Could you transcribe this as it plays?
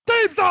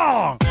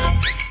song.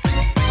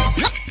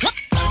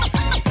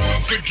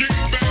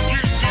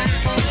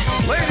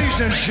 Ladies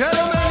and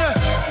gentlemen,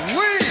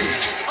 we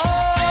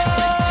are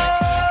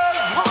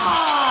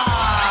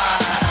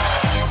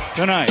live!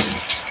 Tonight,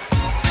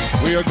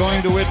 we are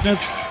going to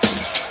witness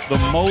the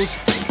most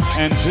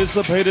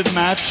anticipated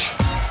match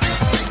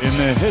in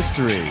the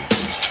history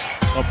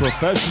of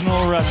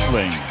professional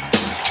wrestling.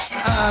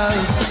 And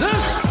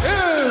this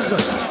is the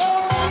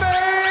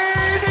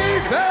main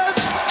event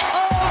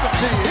of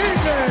the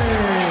evening!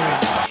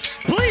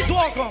 Please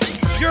welcome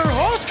your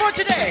host for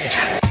today.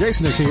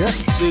 Jason is here.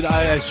 Dude,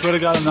 I swear to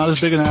God, I'm not as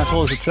big an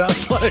asshole as it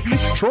sounds like.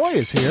 Troy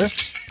is here.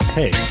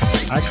 Hey,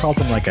 I called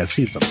him like I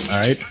sees him, all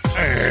right?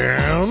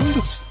 And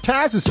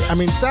Taz is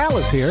here. Sal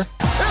is here.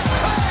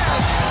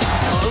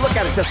 Look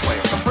at it this way.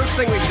 It's the first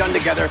thing we've done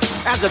together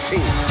as a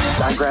team.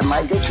 I grab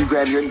my dick, you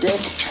grab your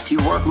dick. You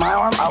work my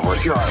arm, I'll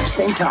work your arm.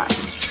 Same time.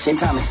 Same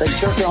time. It's like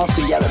jerking off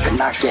together, but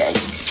not gay.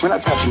 We're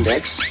not touching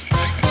dicks.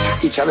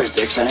 Each other's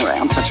dicks anyway.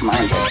 I'm touching my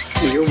own dick.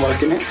 And you're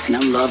working it, and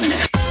I'm loving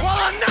it.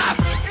 Well,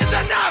 enough is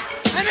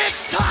enough, and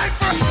it's time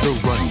for The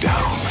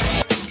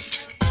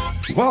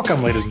Rundown.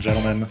 Welcome, ladies and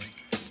gentlemen,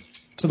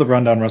 to the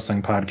Rundown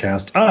Wrestling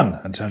Podcast,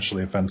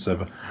 unintentionally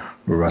offensive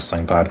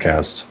wrestling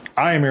podcast.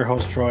 I am your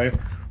host, Troy,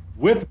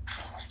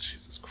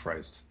 Jesus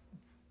Christ.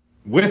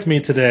 With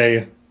me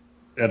today,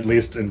 at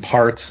least in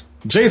part,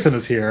 Jason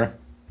is here.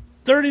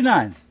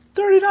 39.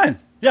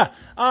 Yeah.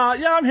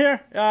 I'm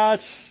here.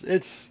 It's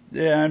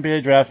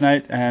NBA draft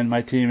night, and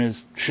my team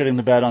is shitting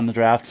the bed on the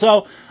draft.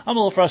 So I'm a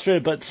little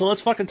frustrated, so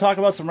let's fucking talk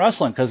about some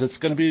wrestling, because it's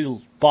going to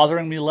be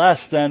bothering me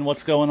less than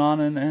what's going on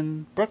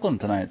in Brooklyn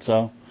tonight.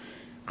 So,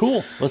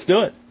 cool. Let's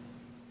do it.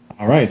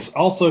 All right.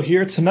 Also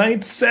here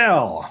tonight,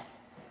 Sal.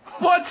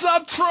 What's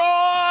up, Troy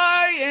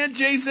and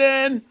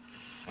Jason?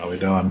 How we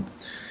doing?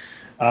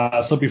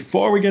 So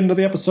before we get into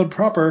the episode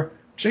proper,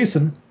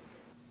 Jason,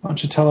 why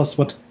don't you tell us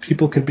what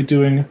people could be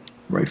doing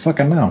right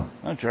fucking now?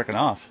 I'm jerking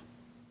off.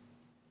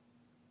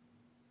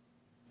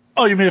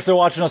 Oh, you mean if they're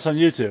watching us on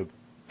YouTube?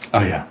 Oh,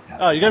 yeah.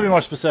 Oh, you gotta be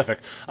more specific.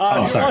 If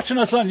you're sorry. watching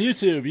us on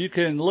YouTube, you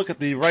can look at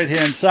the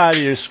right-hand side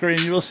of your screen.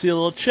 You will see a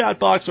little chat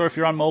box, or if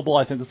you're on mobile,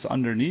 I think it's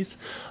underneath.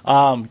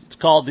 It's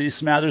called the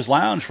Smathers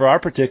Lounge for our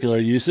particular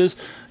uses.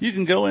 You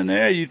can go in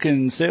there. You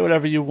can say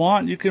whatever you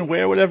want. You can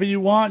wear whatever you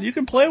want. You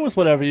can play with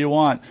whatever you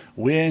want.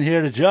 We ain't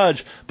here to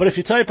judge. But if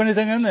you type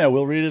anything in there,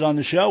 we'll read it on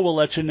the show. We'll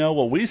let you know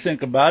what we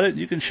think about it.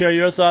 You can share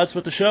your thoughts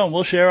with the show, and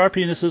we'll share our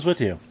penises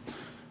with you.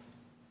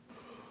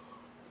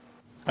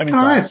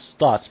 All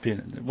thoughts,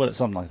 penis,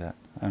 something like that.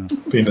 I don't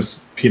know. Penis,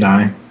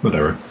 peni,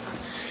 whatever.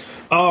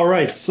 All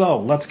right,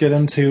 so let's get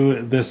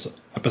into this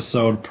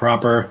episode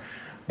proper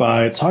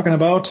by talking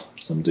about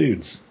some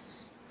dudes.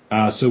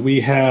 So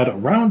we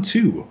had round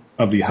 2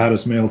 of the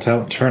Hottest Male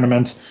Talent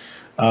Tournament.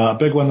 A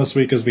big one this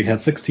week is we had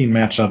 16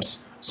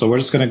 matchups, so we're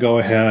just going to go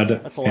ahead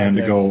and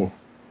go...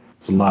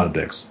 It's a lot of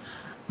dicks.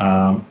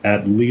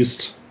 At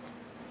least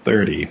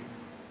 30.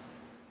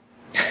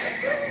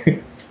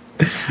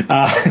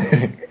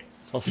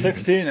 So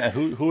 16,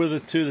 who are the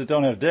two that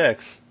don't have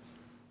dicks?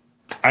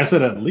 I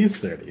said at least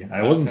 30.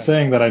 I wasn't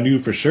saying that I knew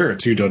for sure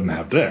 2 doesn't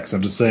have dicks.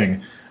 I'm just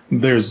saying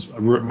there's a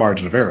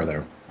margin of error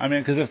there.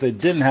 Because if they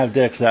didn't have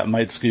dicks, that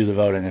might skew the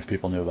voting if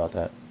people knew about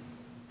that.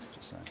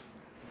 Just saying.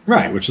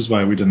 Right, which is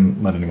why we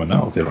didn't let anyone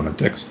know if they don't have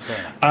dicks.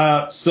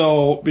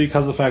 So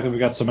because of the fact that we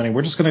got so many,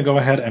 we're just going to go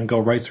ahead and go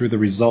right through the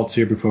results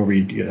here before we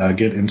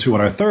get into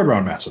what our third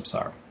round matchups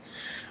are.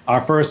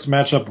 Our first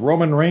matchup,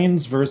 Roman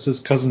Reigns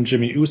versus Cousin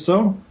Jimmy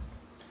Uso.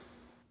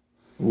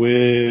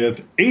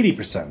 With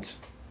 80%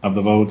 of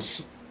the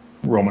votes,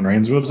 Roman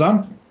Reigns moves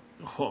on.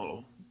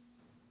 Oh.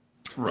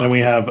 Then we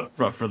have...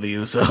 Rough for the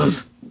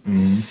Usos.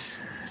 Then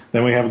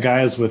we have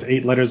guys with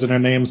 8 letters in their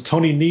names.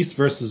 Tony Nese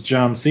versus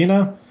John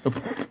Cena.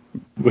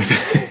 with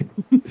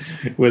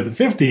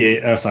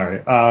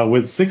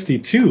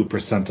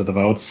 62% of the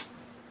votes,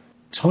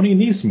 Tony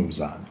Nese moves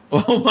on.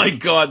 Oh my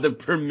God, the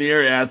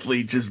premier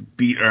athlete just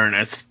beat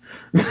Ernest.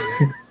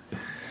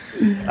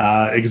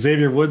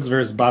 Xavier Woods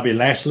versus Bobby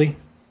Lashley.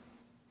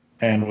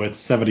 And with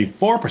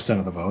 74%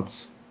 of the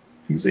votes,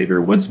 Xavier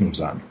Woods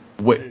moves on.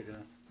 Wait.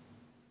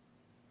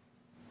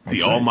 That's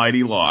the right.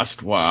 almighty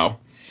lost. Wow.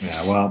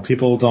 Yeah, well,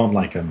 people don't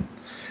like him.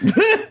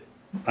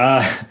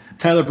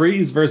 Tyler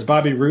Breeze versus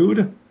Bobby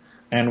Roode.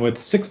 And with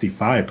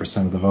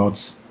 65% of the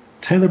votes,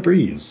 Tyler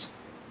Breeze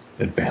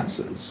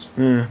advances.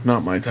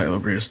 Not my Tyler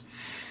Breeze.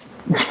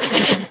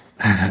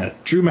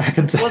 Drew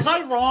McIntyre. Was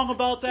I wrong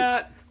about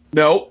that?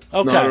 No,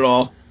 Okay. not at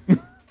all.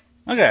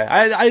 Okay,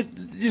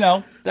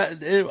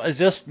 that it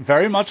just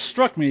very much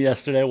struck me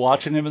yesterday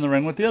watching him in the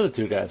ring with the other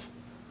two guys.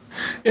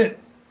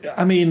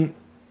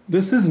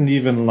 This isn't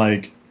even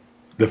like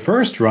the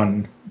first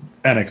run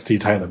NXT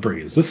Tyler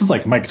Breeze. This is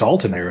like Mike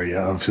Dalton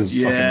area of his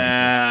fucking...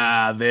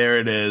 Yeah, there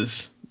it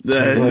is.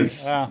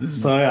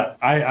 So yeah,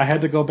 I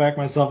had to go back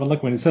myself and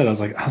look when he said it. I was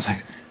like,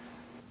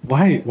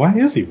 why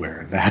is he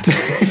wearing that?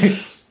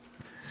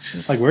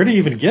 Like, where did he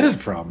even get it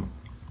from?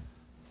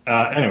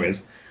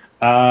 Anyways,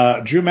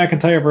 Drew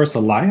McIntyre versus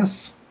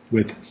Elias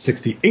with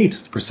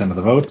 68% of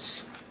the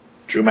votes.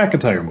 Drew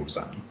McIntyre moves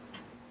on.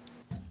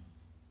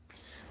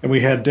 And we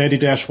had Daddy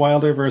Dash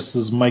Wilder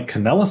versus Mike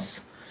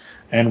Kanellis.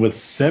 And with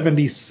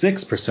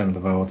 76% of the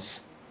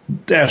votes,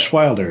 Dash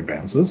Wilder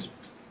advances.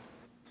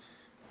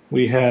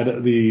 We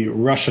had the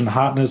Russian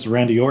hotness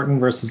Randy Orton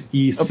versus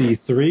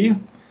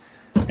EC3.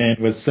 And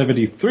with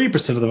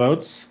 73% of the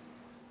votes,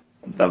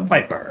 the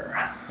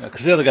Viper.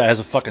 Because the other guy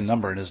has a fucking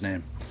number in his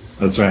name.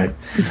 That's right.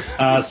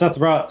 Seth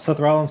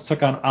Rollins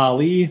took on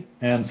Ali,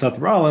 and Seth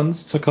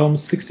Rollins took home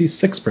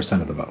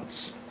 66% of the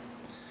votes.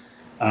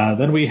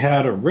 Then we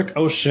had Rick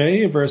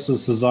O'Shea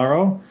versus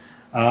Cesaro.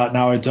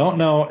 Now, I don't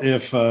know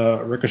if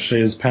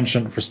Ricochet's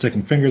penchant for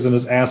sticking fingers in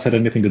his ass had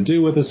anything to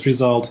do with this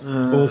result,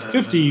 but with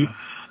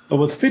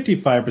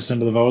 55% of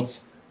the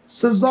votes,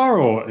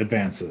 Cesaro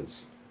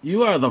advances.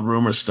 You are the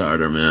rumor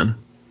starter, man.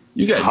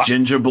 You got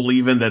Ginger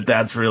believing that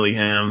that's really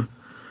him.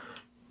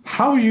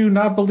 How do you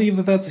not believe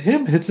that that's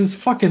him? It's his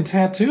fucking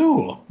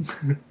tattoo.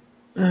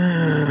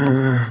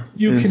 You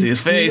didn't see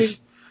his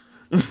face.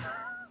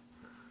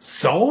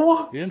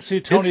 So? You didn't see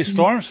Tony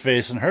Storm's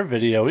face in her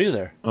video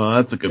either. Oh,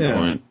 that's a good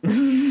point.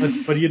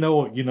 But you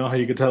know how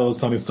you could tell it was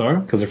Tony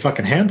Storm? Because they're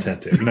fucking hand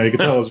tattooed. You know you could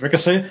tell it was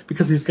Ricochet?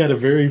 Because he's got a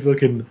very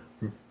fucking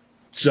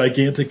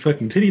gigantic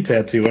fucking titty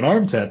tattoo, an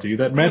arm tattoo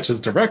that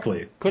matches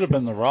directly. Could have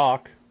been The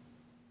Rock.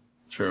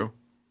 True.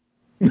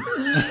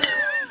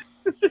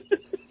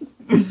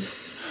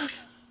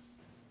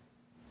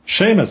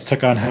 Sheamus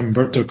took on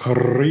Humberto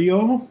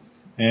Carrillo,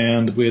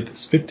 and with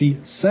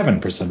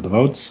 57% of the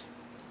votes,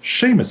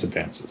 Sheamus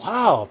advances.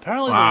 Wow,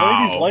 apparently the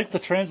ladies like the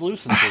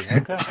translucency.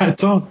 Okay. I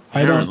don't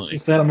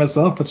understand it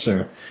myself, but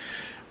sure.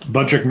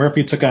 Budrick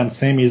Murphy took on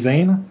Sami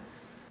Zayn.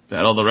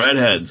 Battle the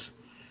Redheads.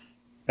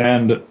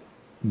 And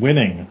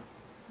winning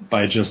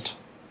by just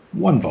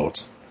one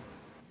vote.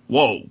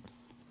 Whoa.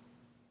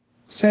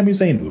 Sami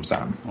Zayn moves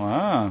on.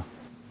 Wow.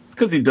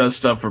 Because he does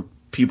stuff for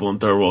people in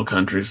third world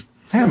countries.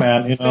 Hey,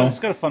 man, He's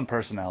got a fun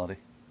personality.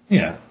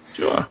 Yeah.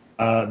 Sure.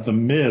 The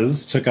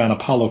Miz took on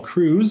Apollo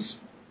Crews.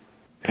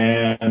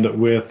 And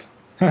with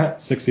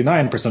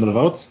 69% of the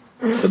votes,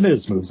 The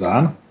Miz moves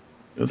on.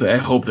 I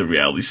hope the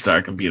reality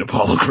star can beat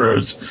Apollo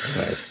Crews.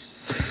 Right.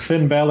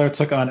 Finn Balor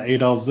took on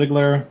Adolf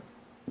Ziggler.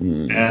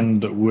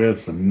 And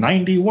with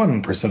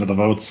 91% of the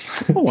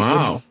votes, oh,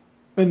 wow.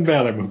 Finn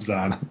Balor moves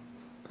on.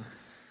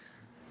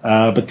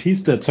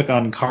 Batista took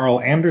on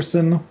Carl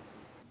Anderson.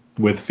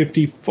 With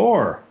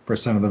 54%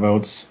 of the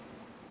votes,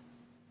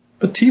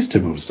 Batista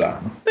moves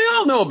on. They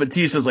all know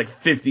Batista's like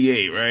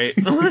 58, right?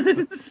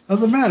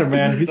 Doesn't matter,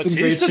 man. He's in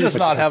great shape. Batista does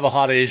not have a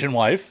hot Asian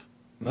wife.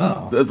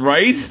 No. That's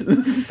right?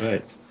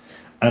 Right.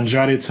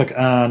 Andrade took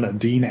on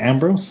Dean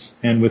Ambrose,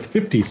 and with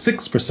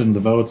 56% of the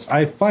votes,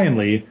 I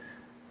finally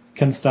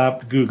can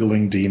stop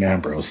Googling Dean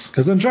Ambrose,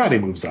 because Andrade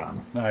moves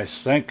on.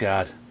 Nice, thank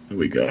God. Here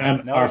we go.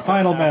 And now our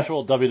final match.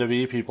 Actual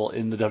WWE people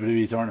in the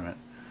WWE tournament.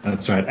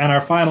 That's right. And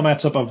our final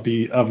matchup of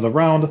the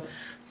round,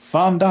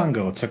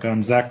 Fandango took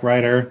on Zack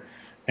Ryder,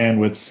 and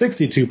with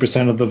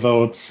 62% of the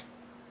votes,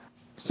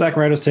 Zack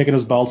Ryder's taking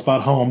his bald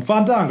spot home.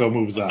 Fandango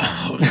moves on.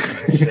 I was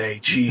going to say,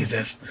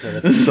 Jesus.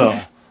 So,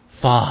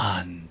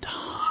 Fandango.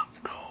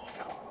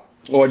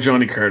 Or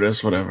Johnny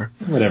Curtis, whatever.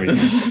 Whatever.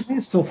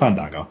 He's still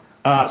Fandango.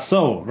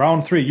 So,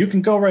 round 3. You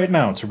can go right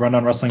now to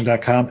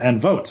runonwrestling.com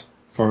and vote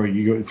for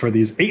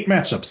these 8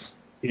 matchups.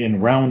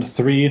 In round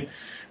 3,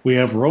 we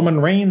have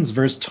Roman Reigns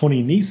versus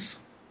Tony Nese.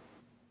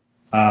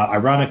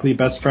 Ironically,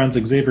 best friends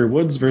Xavier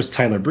Woods versus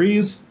Tyler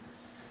Breeze.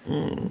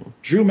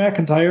 Drew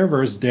McIntyre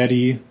versus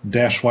Daddy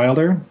Dash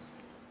Wilder.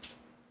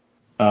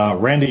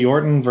 Randy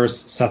Orton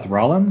versus Seth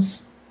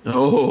Rollins.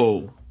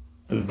 Oh.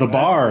 The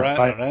Bar.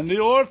 Randy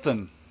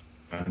Orton.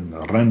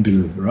 Randy.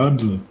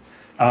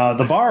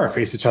 The Bar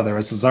face each other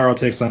as Cesaro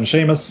takes on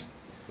Sheamus.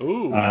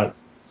 Ooh.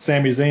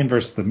 Sami Zayn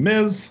versus The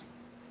Miz.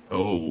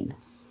 Oh.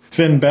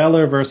 Finn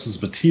Balor versus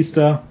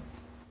Batista.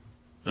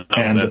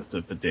 And that's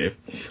it for Dave.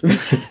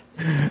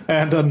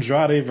 And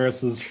Andrade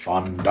versus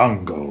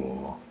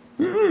Fandango.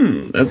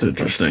 That's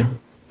interesting.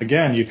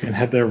 Again, you can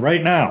head there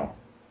right now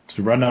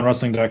to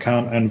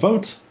rundownwrestling.com and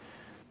vote.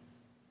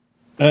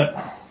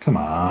 Come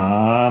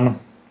on.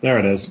 There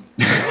it is.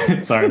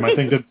 Sorry, my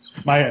thing did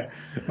my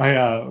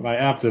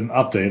app didn't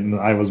update, and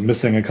I was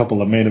missing a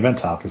couple of main event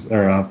topics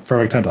or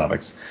perfect 10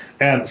 topics.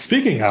 And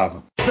speaking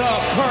of The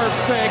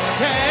perfect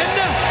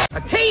 10.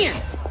 A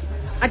 10.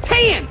 A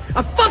 10.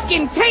 A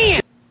fucking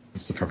 10.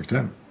 it's the perfect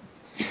 10.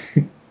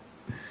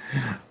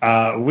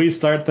 We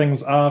start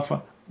things off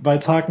by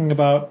talking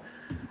about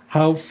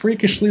how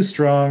freakishly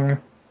strong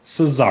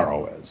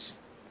Cesaro is.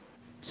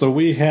 So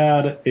we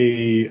had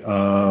it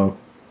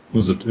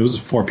was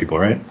 4 people,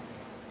 right?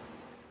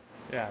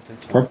 Yeah, I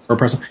think so. Four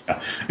person.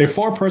 Yeah. A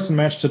 4-person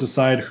match to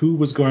decide who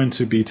was going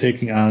to be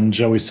taking on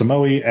Joey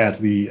Samoa at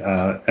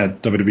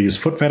WWE's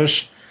Foot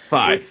Fetish.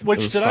 5.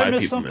 Which did I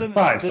miss something?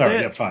 5.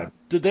 Sorry, 5.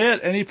 Did they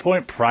at any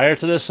point prior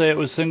to this say it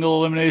was single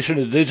elimination,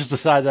 or did they just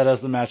decide that as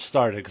the match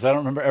started? Because I don't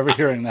remember ever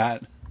hearing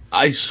that.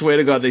 I swear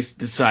to God, they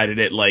decided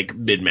it like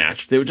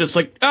mid-match. They were just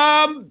like,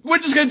 we're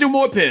just gonna do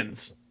more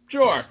pins.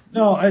 Sure.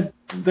 No,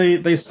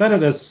 they said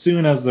it as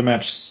soon as the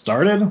match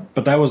started,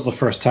 but that was the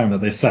first time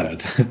that they said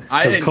it.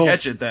 I didn't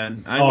catch it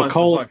then.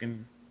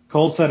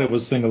 Cole said it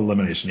was single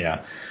elimination,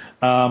 yeah.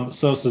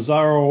 So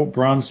Cesaro,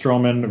 Braun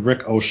Strowman,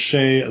 Rick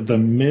O'Shea, The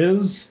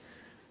Miz,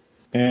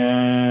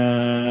 and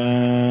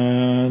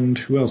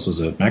who else was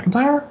it?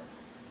 McIntyre?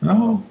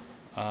 No.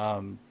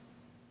 Braun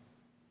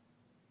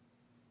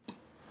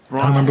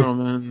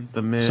Strowman,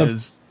 The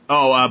Miz.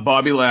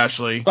 Bobby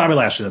Lashley. Bobby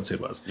Lashley, that's who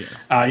it was.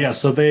 Yeah.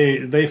 So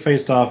they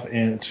faced off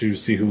to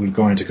see who was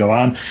going to go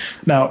on.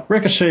 Now,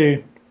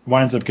 Ricochet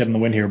winds up getting the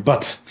win here,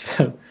 but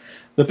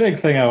the big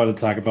thing I wanted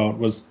to talk about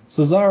was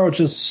Cesaro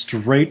just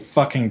straight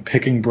fucking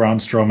picking Braun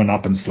Strowman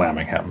up and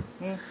slamming him.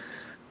 Yeah.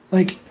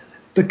 Like,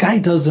 the guy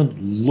doesn't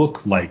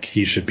look like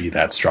he should be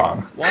that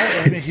strong. Why?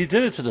 I mean, he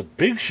did it to the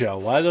Big Show.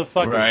 Why the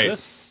fuck is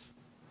this?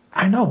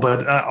 I know,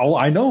 but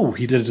I know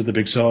he did it to the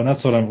Big Show, and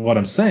that's what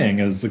I'm saying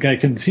is the guy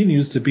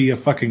continues to be a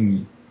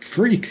fucking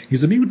freak.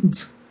 He's a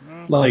mutant.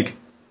 Like,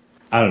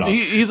 I don't know.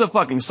 He's a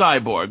fucking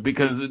cyborg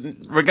because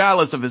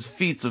regardless of his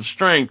feats of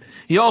strength,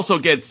 he also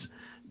gets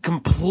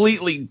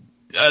completely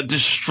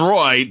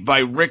destroyed by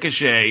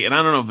Ricochet. And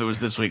I don't know if it was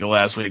this week or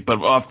last week,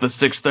 but off the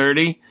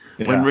 630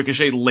 when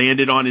Ricochet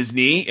landed on his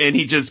knee, and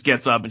he just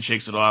gets up and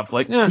shakes it off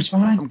like,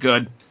 I'm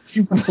good. He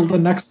wrestled the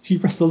next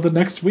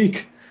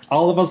week.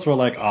 All of us were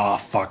like, oh,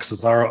 fuck,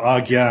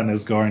 Cesaro again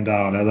is going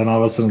down. And then all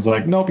of a sudden it's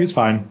like, nope, he's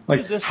fine.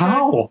 Like,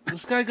 how?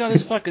 This guy got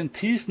his fucking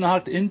teeth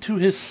knocked into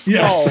his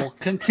skull,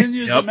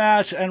 continued the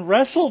match, and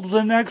wrestled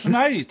the next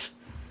night.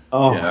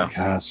 Oh, my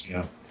gosh,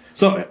 yeah.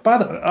 So, so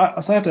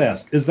I have to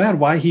ask, is that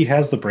why he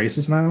has the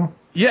braces now?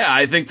 Yeah,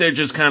 I think they're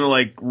just kind of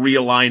like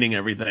realigning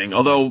everything.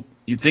 Although,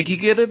 you'd think he'd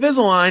get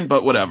Invisalign,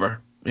 but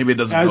whatever. Maybe it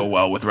doesn't go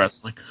well with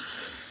wrestling.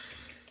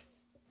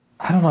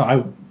 I don't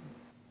know.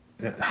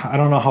 I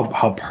don't know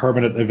how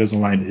permanent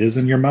Invisalign is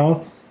in your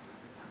mouth.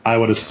 I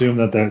would assume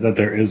that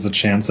there is a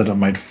chance that it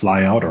might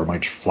fly out or it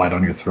might fly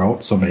down your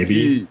throat. So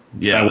maybe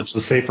that was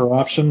the safer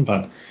option.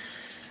 But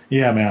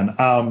yeah,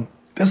 man,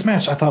 this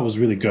match I thought was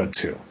really good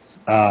too.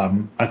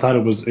 I thought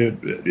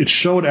it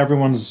showed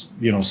everyone's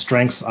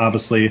strengths.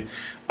 Obviously,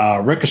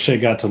 Ricochet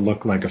got to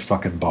look like a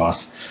fucking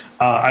boss.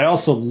 I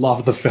also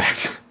love the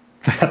fact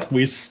that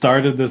we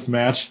started this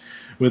match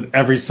with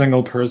every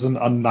single person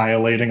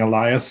annihilating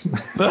Elias. So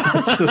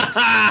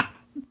that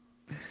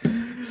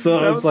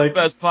it's like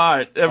the best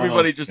part.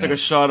 Everybody just took a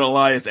shot at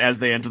Elias as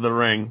they entered the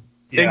ring,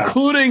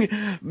 including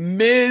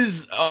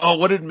Miz. Oh,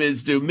 what did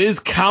Miz do? Miz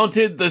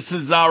counted the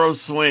Cesaro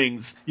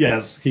swings.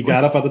 Yes, he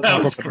got up at the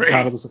top of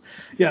the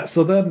Yeah.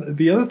 So then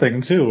the other thing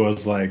too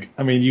was like,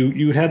 I mean,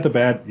 you had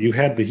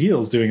the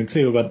heels doing it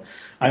too, but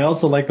I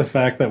also like the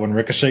fact that when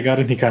Ricochet got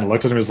in, he kind of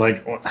looked at him and was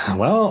like,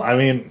 well, I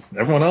mean,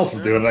 everyone else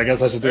is doing it. I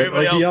guess I should do it.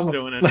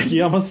 Like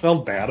he almost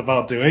felt bad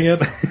about doing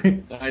it.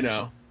 I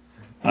know.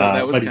 No,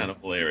 that was kind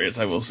of hilarious.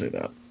 I will say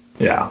that.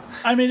 Yeah.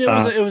 I mean,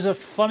 it was a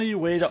funny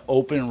way to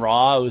open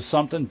Raw. It was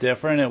something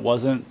different. It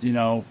wasn't,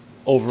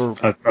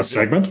 over a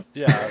segment.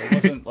 Yeah,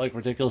 it wasn't like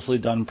ridiculously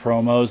done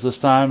promos this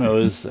time. It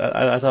was.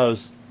 I thought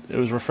it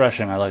was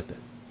refreshing. I liked it.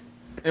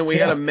 And we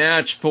had a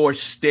match for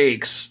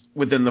stakes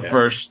within the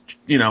first,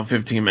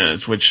 15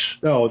 minutes, which...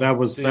 No, that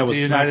was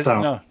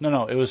SmackDown.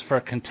 No. It was for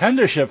a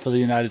contendership for the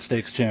United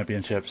States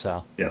Championship,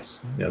 Sal.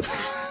 Yes.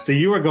 See,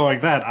 you were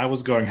going that. I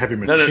was going heavy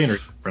machinery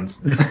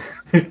reference.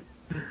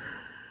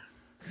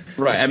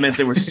 Right, I meant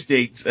there were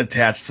stakes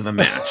attached to the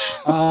match.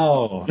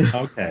 Oh,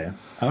 okay.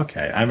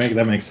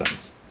 That makes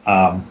sense.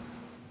 But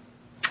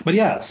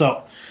yeah,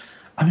 so,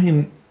 I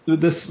mean,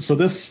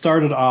 this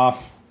started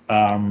off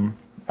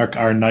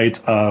our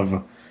night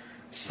of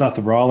Seth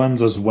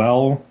Rollins as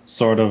well,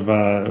 sort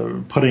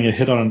of putting a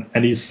hit on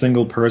any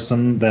single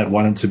person that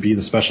wanted to be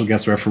the special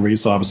guest referee.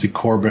 So obviously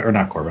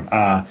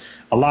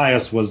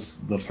Elias was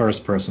the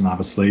first person,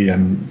 obviously,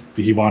 and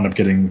he wound up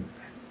getting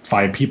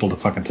 5 people to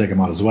fucking take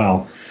him out as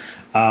well.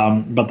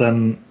 But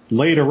then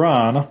later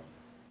on,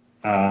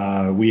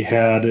 we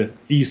had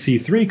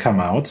EC3 come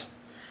out,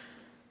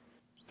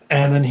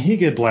 and then he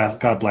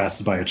got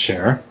blasted by a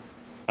chair.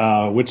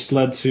 Which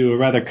led to a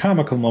rather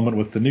comical moment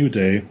with the New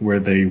Day, where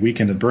they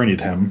Weekend at Bernie'd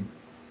him.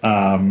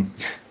 Which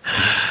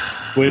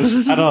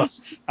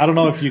I don't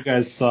know if you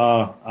guys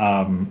saw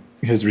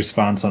his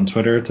response on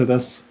Twitter to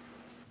this,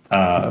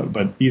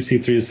 but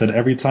EC3 said,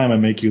 "Every time I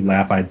make you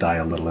laugh, I die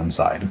a little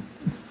inside."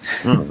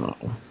 Oh.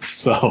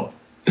 So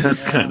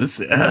that's kind of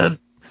sad.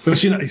 But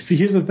see,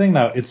 here's the thing.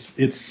 Now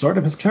it's sort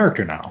of his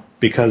character now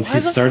because he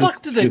started. Why the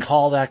fuck did they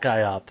call that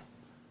guy up?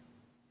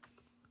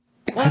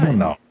 Why? I don't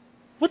know.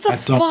 What the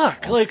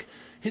fuck? Like,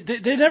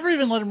 they never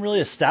even let him really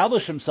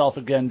establish himself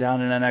again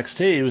down in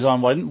NXT. He was on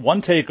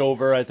one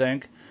takeover, I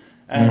think,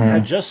 and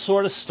had just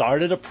sort of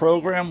started a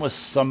program with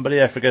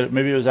somebody. I forget.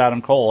 Maybe it was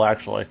Adam Cole,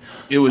 actually.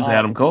 It was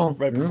Adam Cole.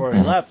 Right before he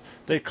left.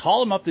 They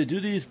call him up. They do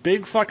these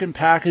big fucking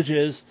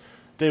packages.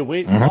 They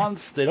wait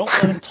months. They don't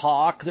let him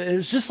talk. It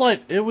was just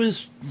like, it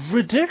was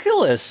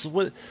ridiculous.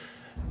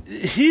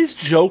 He's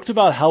joked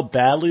about how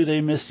badly they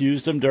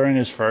misused him during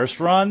his first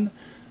run.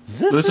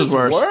 This is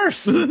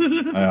worse.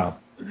 Yeah.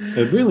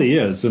 It really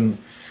is, and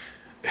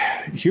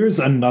here's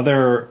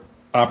another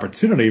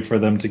opportunity for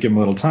them to give him a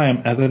little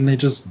time, and then they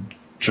just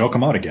joke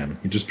him out again.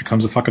 He just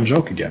becomes a fucking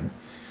joke again.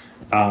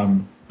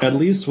 At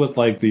least with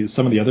like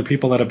some of the other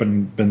people that have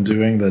been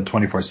doing the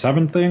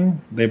 24/7 thing,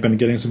 they've been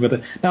getting some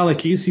good. Now like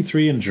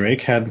EC3 and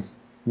Drake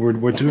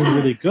were doing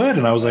really good,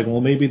 and I was like,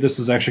 well, maybe this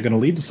is actually going to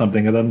lead to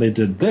something. And then they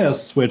did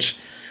this, which,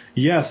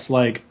 yes,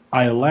 like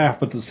I laugh,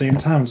 but at the same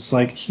time, it's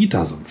like he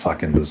doesn't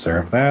fucking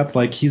deserve that.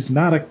 Like he's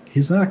not a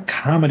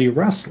comedy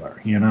wrestler,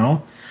 you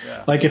know.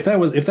 Yeah. Like if that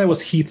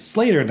was Heath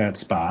Slater in that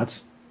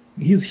spot,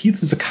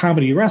 Heath is a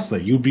comedy wrestler.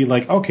 You'd be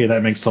like, okay,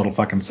 that makes total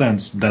fucking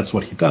sense. That's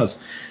what he does.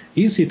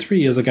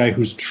 EC3 is a guy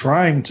who's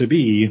trying to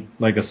be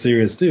like a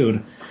serious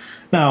dude.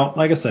 Now,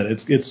 like I said,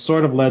 it's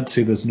sort of led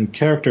to this new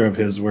character of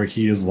his where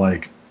he is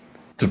like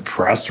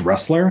depressed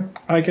wrestler,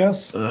 I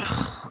guess.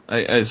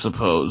 I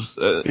suppose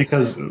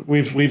because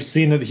we've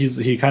seen it.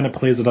 He kind of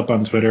plays it up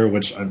on Twitter,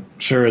 which I'm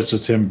sure is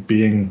just him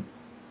being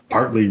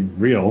partly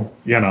real,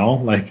 you know,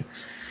 like.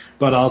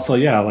 But also,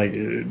 yeah, like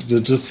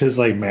just his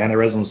like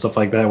mannerisms, stuff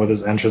like that with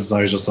his entrance.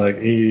 I was just like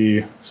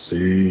EC3,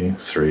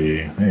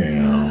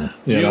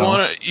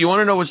 You want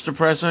to know what's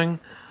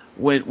depressing?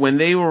 When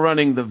they were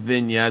running the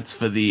vignettes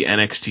for the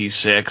NXT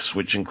 6,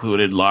 which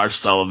included Lars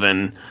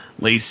Sullivan,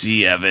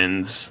 Lacey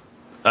Evans,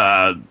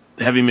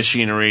 Heavy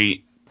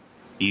Machinery,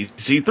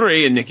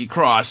 EC3, and Nikki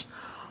Cross,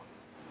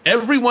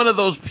 every one of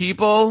those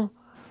people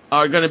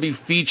are going to be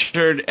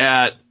featured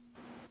at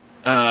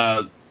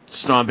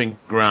Stomping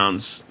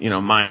Grounds,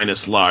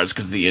 minus Lars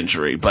because of the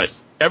injury. But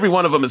every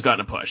one of them has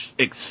gotten a push,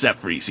 except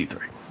for EC3.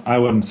 I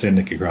wouldn't say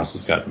Nikki Cross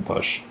has gotten a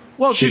push.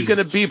 Well, she's going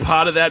to be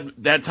part of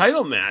that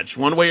title match,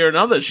 one way or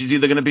another. She's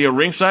either going to be a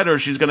ringside or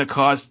she's going to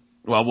cost.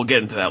 Well, we'll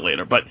get into that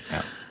later. But,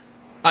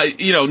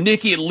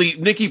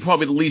 Nikki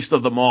probably the least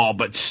of them all.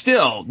 But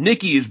still,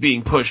 Nikki is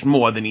being pushed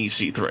more than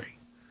EC3.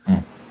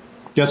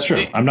 That's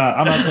true. I'm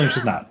not saying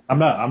she's not. I'm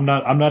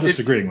not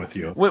disagreeing with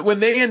you.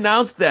 When they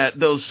announced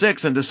those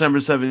 6 on December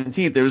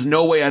 17th, there was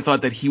no way I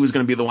thought that he was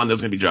going to be the one that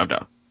was going to be jobbed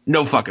out.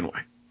 No fucking way.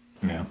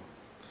 Yeah.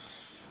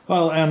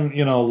 Well, and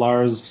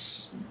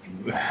Lars,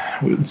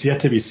 it's yet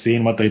to be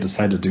seen what they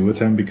decide to do with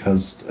him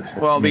because.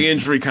 The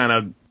injury kind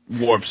of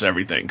warps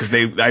everything because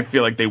I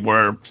feel like they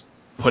were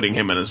putting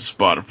him in a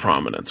spot of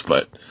prominence,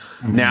 but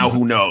now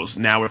who knows?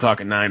 Now we're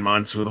talking 9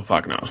 months. Who the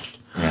fuck knows?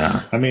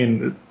 Yeah. I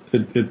mean,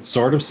 it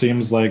sort of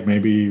seems like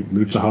maybe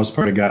Lucha House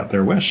Party got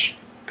their wish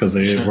because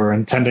they were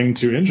intending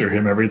to injure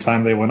him every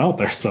time they went out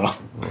there. So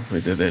they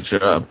did their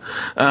job.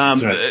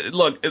 Right.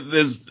 Look,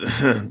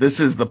 this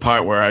is the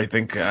part where I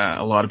think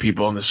a lot of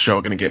people on this show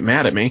are going to get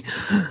mad at me.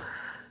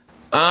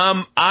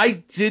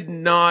 I did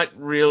not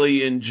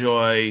really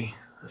enjoy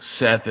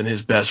Seth and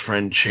his best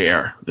friend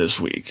Chair this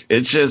week.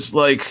 It's just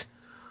like,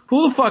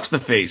 who the fuck's the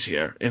face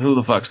here and who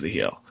the fuck's the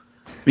heel?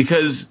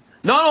 Because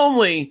not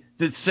only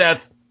did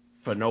Seth,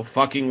 for no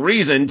fucking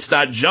reason,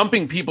 start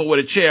jumping people with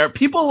a chair,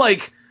 people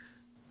like,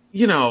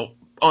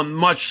 on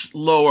much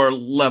lower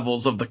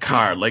levels of the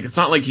card. Like, it's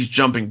not like he's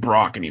jumping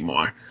Brock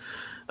anymore.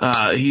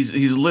 He's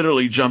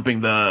literally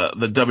jumping the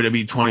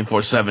WWE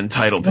 24/7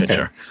 title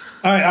picture.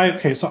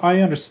 Okay, so I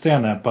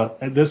understand that, but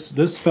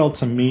this felt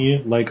to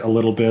me like a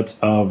little bit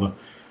of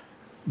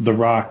The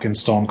Rock and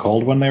Stone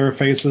Cold when they were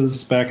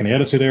faces back in the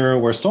Attitude Era,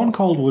 where Stone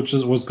Cold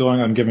was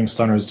going on giving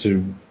stunners to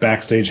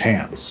backstage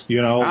hands.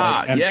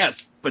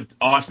 Yes, but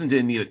Austin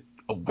didn't need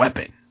a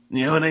weapon.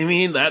 You know what I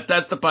mean?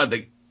 That's the part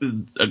that is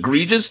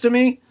egregious to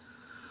me.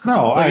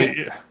 No,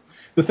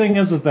 the thing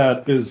is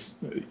that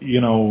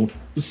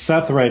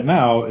Seth right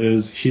now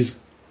he's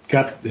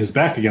got his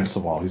back against the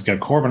wall. He's got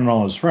Corbin and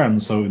all his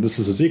friends, so this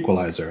is his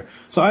equalizer.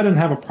 So I didn't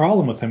have a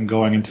problem with him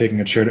going and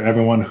taking a chair to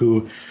everyone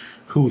who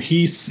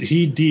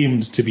he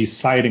deemed to be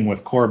siding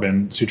with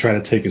Corbin to try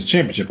to take his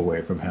championship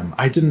away from him.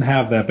 I didn't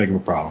have that big of a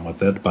problem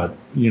with it, but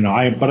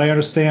I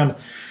understand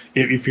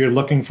if you're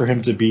looking for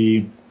him to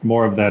be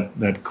more of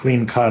that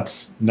clean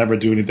cut, never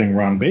do anything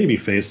wrong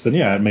babyface, then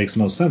yeah, it makes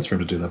no sense for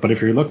him to do that. But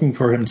if you're looking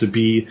for him to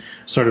be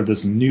sort of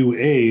this new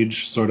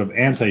age sort of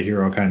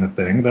anti-hero kind of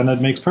thing, then it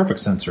makes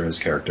perfect sense for his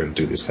character to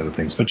do these kind of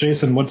things. But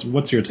Jason,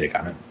 what's your take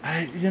on it?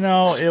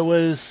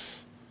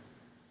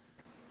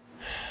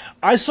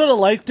 I sort of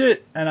liked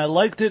it, and I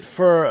liked it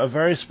for a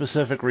very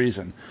specific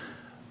reason.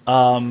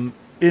 In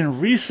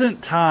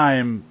recent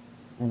time,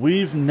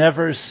 we've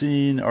never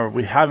seen, or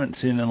we haven't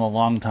seen in a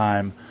long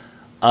time,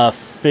 a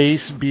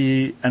face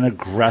be an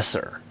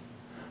aggressor.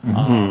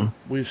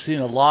 We've seen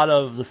a lot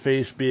of the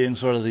face being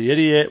sort of the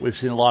idiot. We've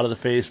seen a lot of the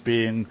face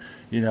being,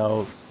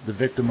 the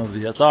victim of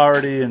the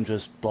authority and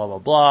just blah, blah,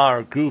 blah,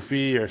 or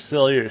goofy or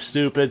silly or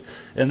stupid.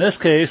 In this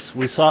case,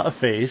 we saw a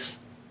face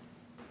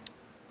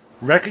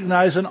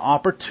recognize an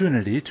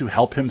opportunity to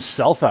help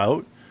himself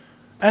out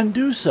and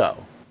do so.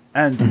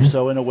 And do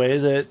so in a way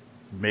that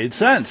made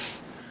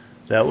sense.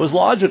 That was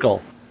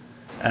logical.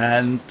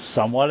 And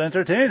somewhat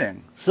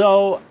entertaining.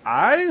 So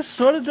I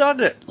sort of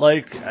dug it.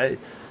 I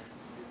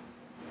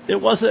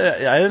didn't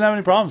have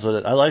any problems with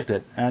it. I liked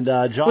it. And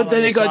John. But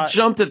then he got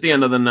jumped at the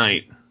end of the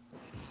night.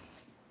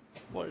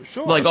 Well,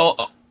 sure.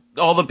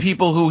 all the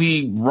people who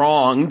he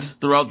wronged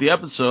throughout the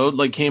episode,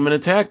 like, came and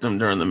attacked him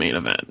during the main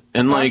event.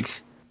 And, like,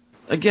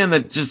 again,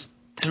 that just,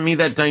 to me,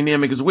 that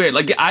dynamic is weird.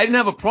 Like, I didn't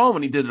have a problem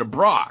when he did it to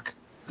Brock,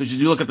 because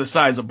you look at the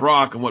size of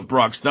Brock and what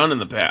Brock's done in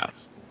the past.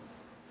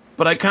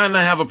 But I kind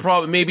of have a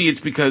problem. Maybe it's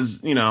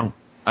because, you know,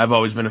 I've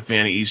always been a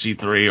fan of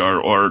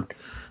EC3 or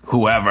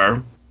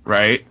whoever,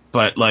 right?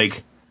 But,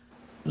 like,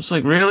 it's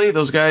like, really?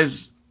 Those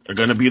guys are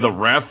going to be the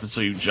ref,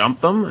 so you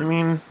jump them? I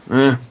mean,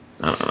 I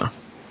don't know.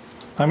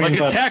 I mean,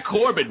 like, attack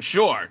Corbin,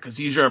 sure, because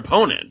he's your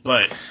opponent,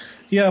 but...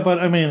 Yeah, but,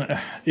 I mean,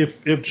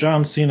 if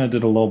John Cena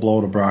did a low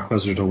blow to Brock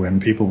Lesnar to win,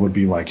 people would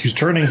be like, he's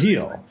turning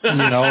heel. You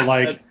know,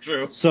 like... That's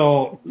true.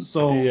 So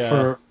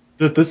Seth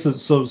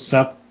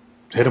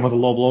hit him with a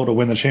low blow to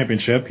win the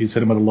championship. He's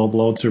hit him with a low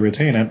blow to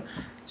retain it.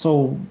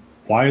 So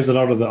why is it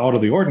out of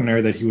the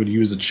ordinary that he would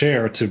use a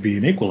chair to be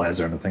an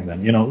equalizer or anything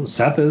then? You know,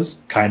 Seth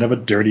is kind of a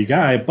dirty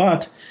guy,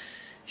 but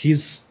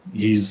he's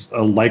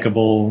a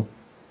likable,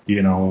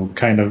 you know,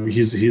 kind of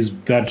he's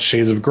that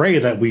shades of gray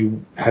that we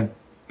had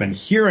been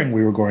hearing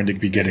we were going to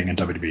be getting in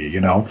WWE,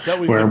 you know, that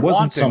we've where it been wasn't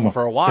wanting someone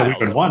for a while. that we've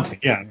been wanting,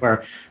 yeah,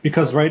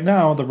 because right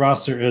now the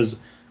roster is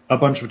a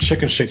bunch of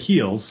chicken shit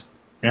heels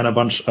and a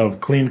bunch of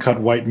clean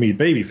cut white meat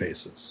baby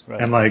faces, right.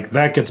 And like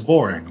that gets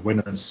boring when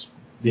it's,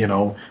 you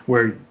know,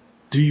 where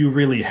do you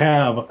really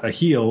have a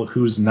heel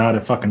who's not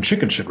a fucking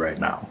chicken shit right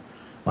now?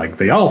 Like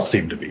they all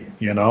seem to be,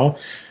 you know.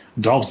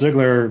 Dolph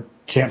Ziggler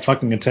can't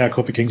fucking attack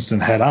Kofi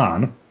Kingston head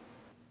on.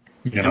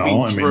 You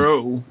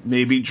know,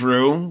 Maybe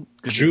Drew.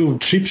 Drew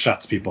cheap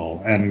shots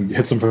people and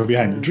hits them from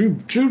behind.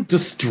 Drew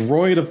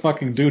destroyed a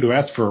fucking dude who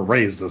asked for a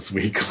raise this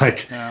week,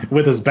 like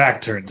with his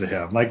back turned to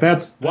him. Like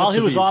that's while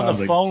he was on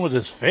the phone with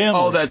his family.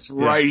 Oh, that's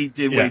right. He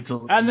did wait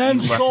till and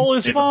then stole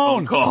his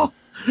phone. Call.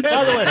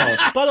 By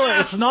the way,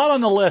 it's not on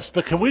the list,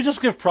 but can we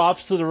just give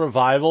props to the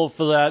Revival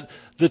for that?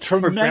 The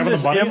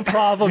tremendous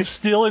improv of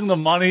stealing the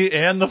money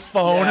and the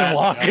phone and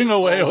walking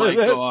away with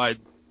it. God.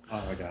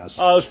 Oh my gosh.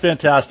 Oh, it was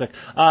fantastic.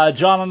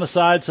 John on the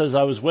side says,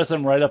 I was with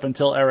him right up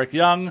until Eric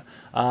Young.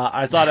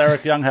 I thought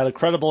Eric Young had a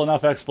credible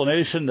enough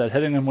explanation that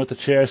hitting him with the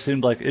chair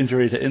seemed like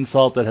injury to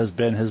insult that has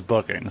been his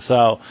booking.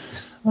 So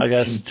I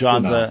guess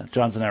John's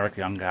an Eric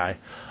Young guy.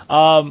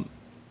 But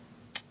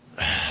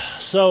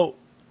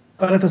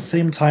at the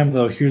same time,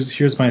 though,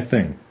 here's my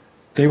thing.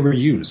 They were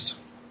used.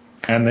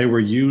 And they were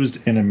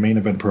used in a main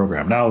event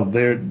program. Now,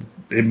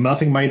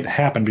 nothing might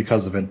happen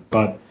because of it,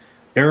 but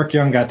Eric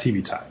Young got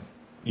TV time.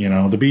 You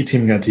know, the B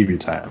team got TV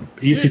time.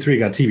 EC3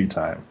 got TV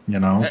time. You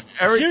know,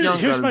 Eric Young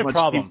here's got my as much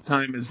problem. TV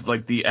time as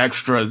like the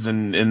extras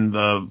in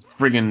the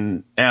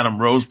friggin'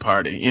 Adam Rose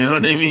party. You know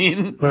what I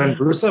mean? When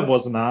Rusev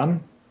wasn't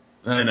on.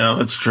 I know,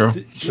 it's true.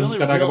 Shinsuke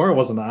Nakamura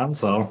wasn't on,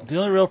 so. The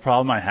only real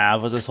problem I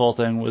have with this whole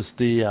thing was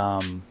the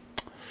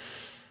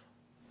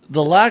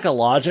lack of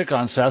logic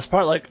on Seth's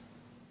part. Like,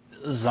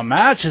 the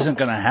match isn't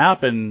going to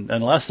happen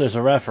unless there's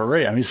a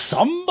referee. I mean,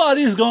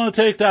 somebody's going to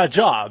take that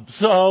job.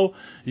 So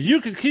you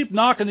can keep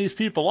knocking these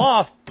people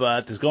off,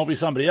 but there's going to be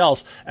somebody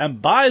else.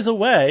 And by the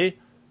way,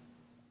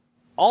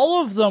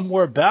 all of them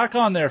were back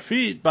on their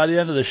feet by the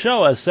end of the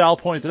show, as Sal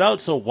pointed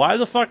out. So why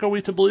the fuck are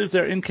we to believe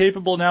they're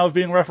incapable now of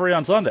being referee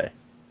on Sunday?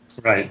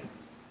 Right.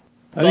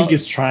 I think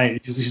he's trying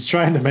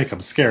to make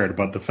them scared,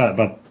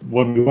 but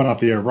when we went off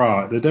the air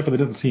Raw, they definitely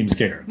didn't seem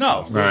scared.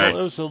 No, so. It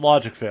was a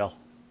logic fail.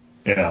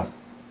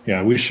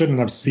 Yeah, we shouldn't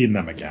have seen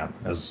them again,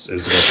 as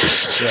what you're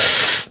saying.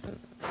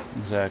 Yeah,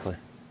 exactly.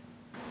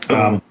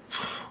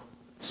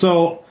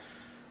 So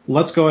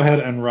let's go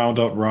ahead and round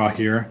out Raw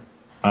here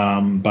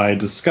by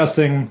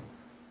discussing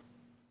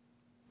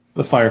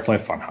the Firefly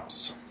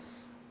Funhouse.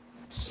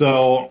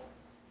 So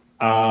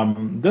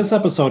this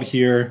episode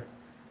here,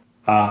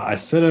 I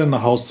said it in the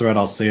host thread,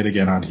 I'll say it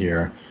again on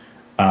here.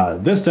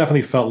 This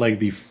definitely felt like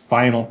the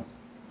final...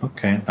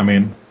 Okay, I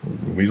mean,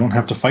 we don't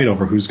have to fight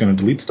over who's going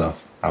to delete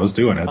stuff. I was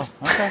doing it.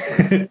 Oh,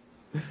 okay.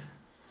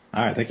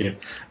 All right, thank you.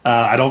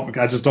 I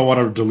just don't want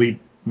to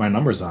delete my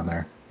numbers on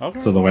there. Okay.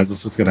 So otherwise, this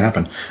is what's going to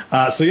happen.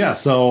 So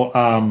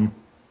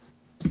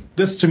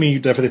this to me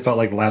definitely felt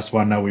like the last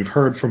one. Now we've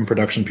heard from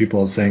production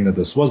people saying that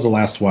this was the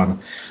last one.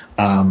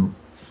 I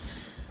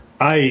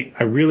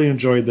really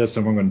enjoyed this,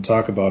 and we're going to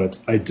talk about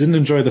it. I didn't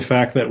enjoy the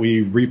fact that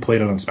we replayed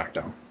it on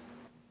SmackDown.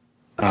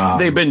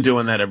 They've been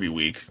doing that every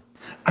week.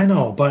 I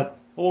know, but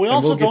well, we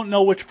also don't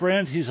know which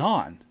brand he's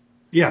on.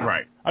 Yeah,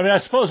 right. I mean, I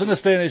suppose in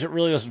this day and age, it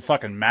really doesn't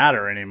fucking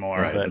matter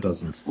anymore. Right, but... it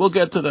doesn't. We'll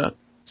get to that.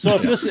 So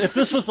if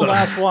this was the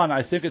last one,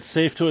 I think it's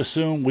safe to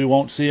assume we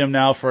won't see him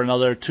now for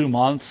another 2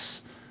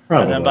 months.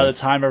 Probably. And then by the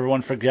time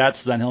everyone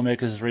forgets, then he'll make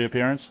his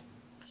reappearance.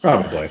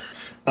 Probably.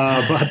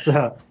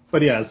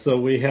 But yeah, so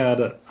we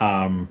had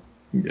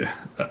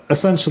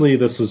essentially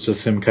this was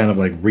just him kind of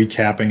like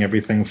recapping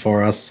everything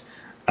for us.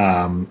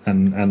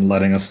 And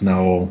letting us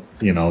know,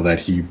 you know,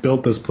 that he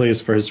built this place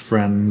for his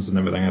friends and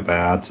everything like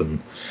that.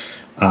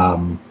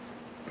 And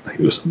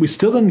we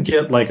still didn't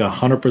get like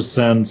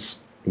 100%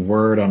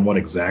 word on what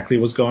exactly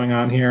was going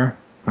on here.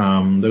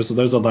 There's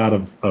a lot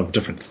of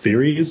different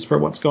theories for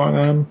what's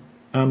going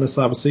on this,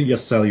 obviously.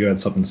 Yes, Sally, you had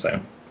something to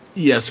say.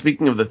 Yeah,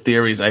 speaking of the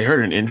theories, I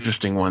heard an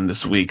interesting one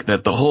this week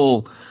that the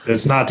whole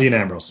It's not Dean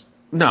Ambrose.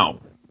 No,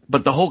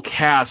 but the whole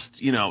cast,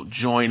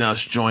 join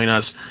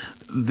us.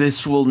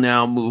 This will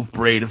now move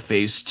Bray to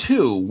phase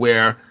 2,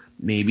 where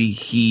maybe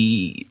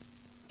he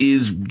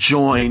is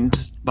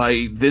joined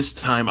by this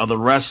time other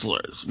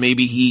wrestlers.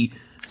 Maybe he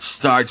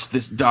starts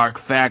this dark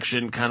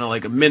faction, kind of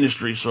like a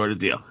ministry sort of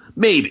deal.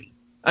 Maybe.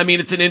 I mean,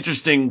 it's an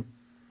interesting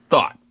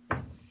thought.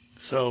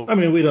 So, I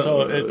mean, we don't.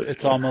 So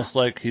it's almost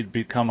like he'd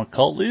become a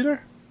cult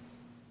leader?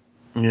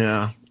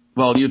 Yeah.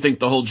 Well, you think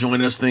the whole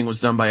join us thing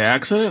was done by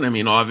accident? I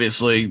mean,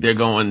 obviously they're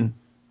going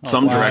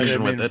some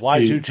direction with it.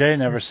 Y2J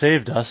never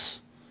saved us.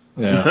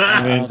 Yeah,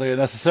 I don't think it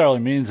necessarily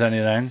means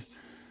anything.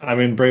 I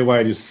mean, Bray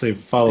Wyatt used to say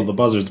follow the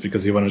buzzards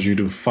because he wanted you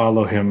to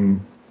follow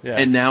him. Yeah.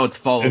 And now it's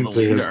follow the into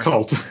leader. his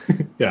cult.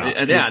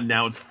 And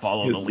now it's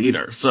follow the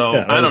leader. So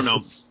yeah, I don't know.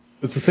 It's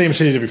the same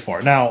shit he did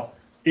before. Now,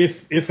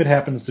 if it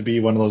happens to be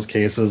one of those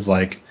cases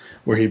like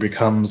where he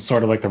becomes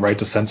sort of like the right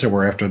to censor,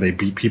 where after they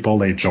beat people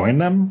they join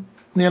them,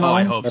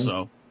 I hope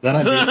so. Then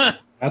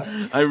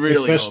I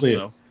really hope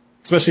so.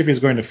 Especially if he's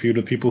going to feud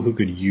with people who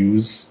could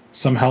use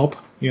some help,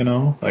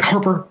 like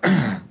Harper.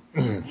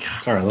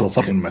 Sorry, a little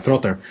something in my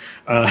throat there.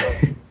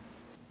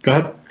 Go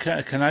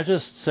ahead. Can I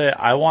just say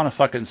I want a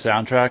fucking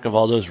soundtrack of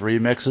all those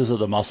remixes of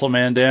the Muscle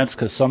Man dance,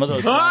 because some of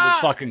those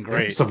sounded fucking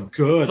great. Some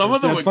good. Some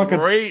of them were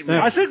great.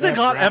 I think they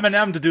got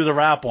Eminem to do the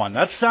rap one.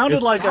 That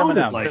sounded like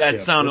Eminem.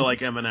 That sounded like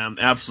Eminem.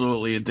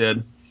 Absolutely, it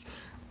did.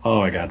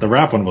 Oh my god, the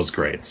rap one was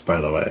great, by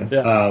the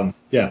way.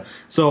 Yeah.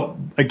 So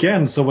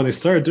when they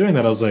started doing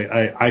that, I was like,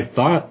 I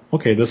thought,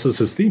 okay, this is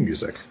his theme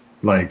music.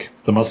 Like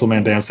the Muscle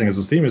Man dancing is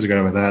his theme music and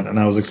everything like that, and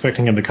I was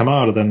expecting him to come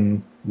out, and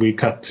then we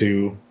cut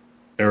to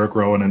Eric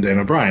Rowan and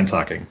Daniel Bryan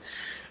talking.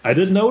 I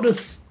did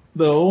notice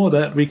though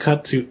that we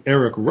cut to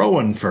Eric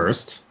Rowan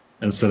first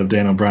instead of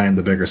Daniel Bryan,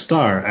 the bigger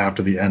star,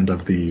 after the end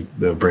of the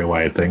Bray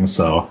Wyatt thing.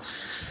 So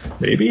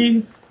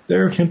maybe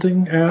they're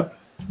hinting at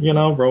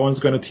Rowan's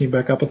going to team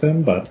back up with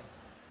him, but.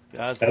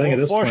 Yeah, I think at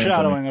this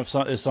foreshadowing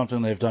is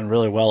something they've done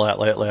really well at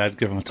lately. I'd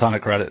give them a ton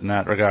of credit in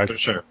that regard. For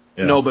sure.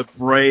 Yeah. No, but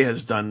Bray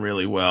has done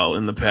really well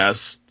in the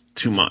past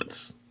 2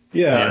 months.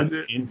 Yeah,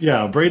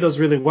 Bray does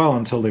really well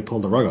until they pull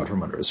the rug out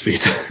from under his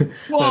feet.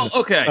 Well,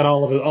 okay. And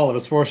all of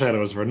his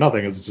foreshadows for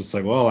nothing. It's just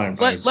like, well,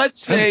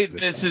 let's say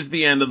this is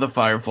the end of the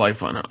Firefly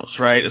Funhouse,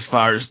 right? As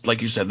far as,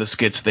 like you said, the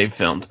skits they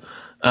filmed.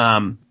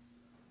 I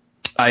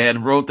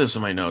had wrote this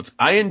in my notes.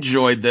 I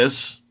enjoyed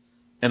this,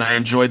 and I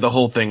enjoyed the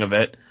whole thing of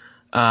it.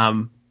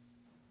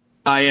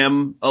 I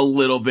am a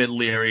little bit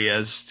leery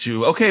as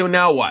to, okay, well,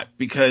 now what?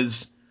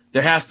 Because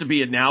there has to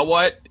be a now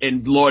what,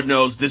 and Lord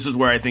knows this is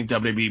where I think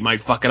WWE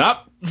might fuck it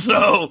up.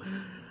 So,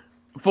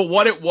 for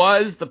what it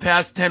was, the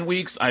past 10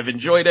 weeks, I've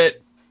enjoyed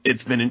it.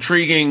 It's been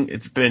intriguing.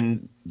 It's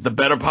been the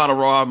better part of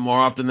Raw more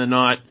often than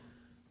not.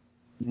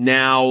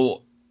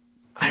 Now,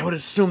 I would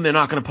assume they're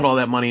not going to put all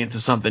that money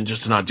into something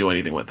just to not do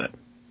anything with it.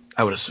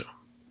 I would assume.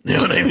 You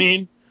know what I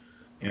mean?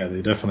 Yeah,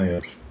 they definitely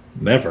have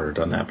never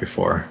done that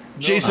before.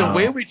 Jason,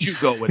 where would you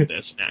go with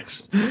this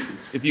next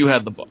if you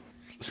had the book?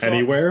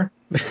 Anywhere?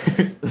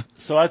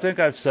 So I think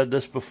I've said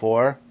this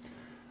before.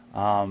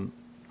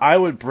 I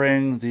would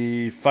bring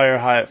the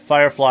Firefly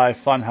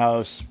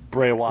Funhouse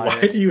Bray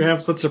Wyatt. Why do you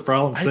have such a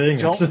problem saying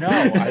it? I don't know.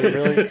 I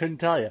really couldn't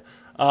tell you.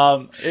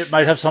 It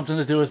might have something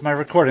to do with my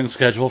recording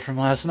schedule from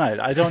last night.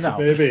 I don't know.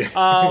 Maybe.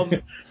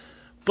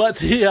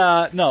 But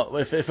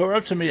if it were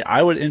up to me,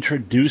 I would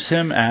introduce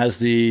him as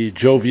the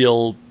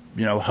jovial,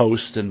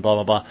 host and blah,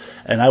 blah, blah.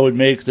 And I would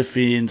make The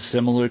Fiend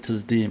similar to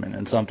the Demon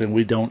and something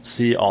we don't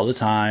see all the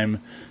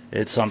time.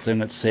 It's something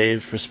that's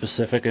saved for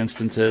specific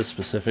instances,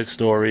 specific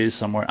stories,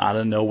 somewhere out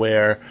of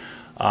nowhere.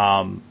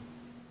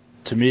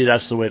 To me,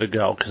 that's the way to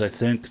go, because I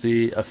think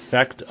the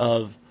effect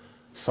of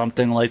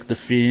something like The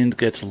Fiend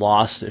gets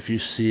lost if you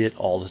see it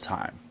all the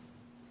time.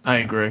 I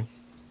agree.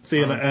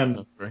 See,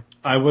 and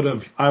I would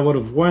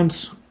have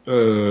went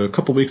a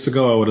couple weeks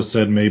ago. I would have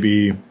said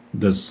maybe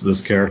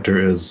this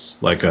character is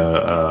like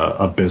a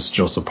Abyss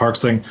Joseph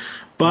Parks thing,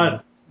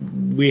 but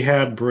we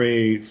had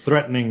Bray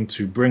threatening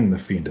to bring the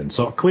Fiend in,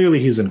 so clearly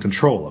he's in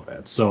control of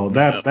it. So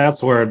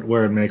that's where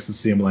it makes it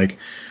seem like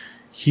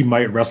he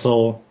might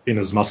wrestle in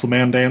his Muscle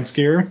Man dance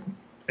gear,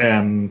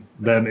 and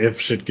then if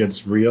shit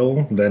gets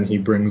real, then he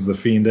brings the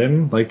Fiend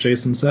in, like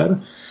Jason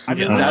said. I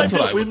mean,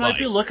 we might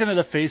be looking at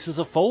a Faces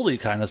of Foley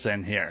kind of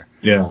thing here.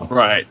 Yeah.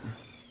 Right.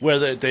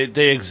 Where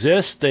they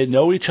exist, they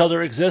know each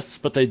other exists,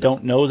 but they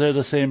don't know they're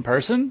the same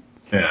person.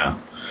 Yeah.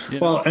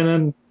 Well,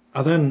 and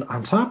then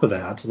on top of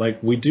that,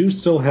 like, we do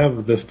still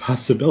have the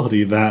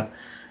possibility that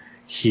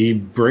he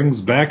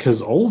brings back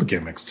his old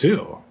gimmicks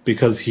too,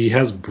 because he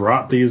has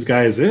brought these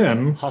guys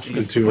in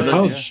to his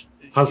house.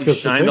 He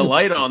shined a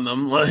light on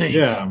them.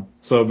 Yeah.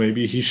 So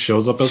maybe he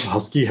shows up as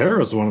Husky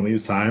Harris one of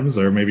these times,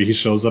 or maybe he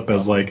shows up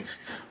as like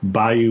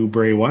Bayou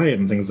Bray Wyatt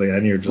and things like that.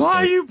 And you're just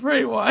Bayou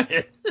Bray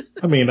Wyatt.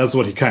 I mean, that's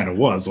what he kind of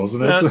was,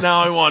 wasn't it?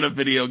 Now I want a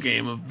video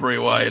game of Bray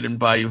Wyatt in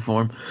Bayou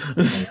form.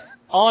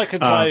 All I can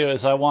tell you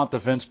is I want the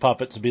Vince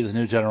puppet to be the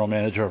new general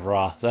manager of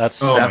Raw. That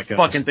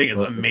fucking thing is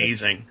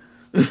amazing.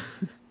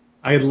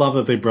 I love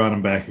that they brought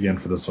him back again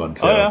for this one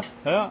too. Oh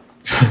yeah.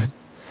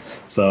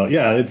 So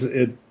yeah, it's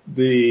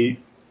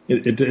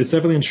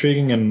definitely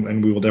intriguing,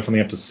 and we will definitely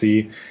have to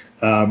see.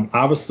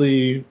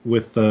 Obviously,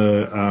 with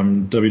the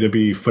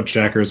WWE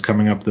Footjackers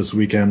coming up this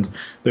weekend,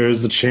 there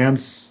is a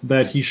chance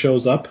that he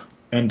shows up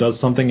and does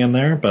something in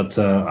there, but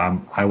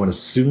I would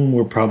assume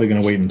we're probably going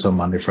to wait until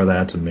Monday for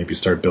that and maybe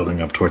start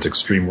building up towards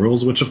Extreme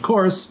Rules, which of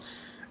course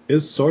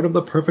is sort of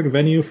the perfect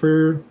venue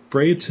for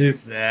Bray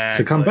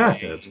to come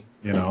back at,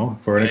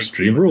 for an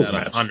Extreme Rules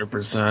match.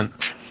 100%.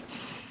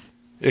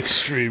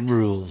 Extreme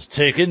Rules,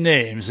 taking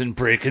names and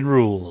breaking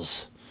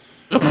rules.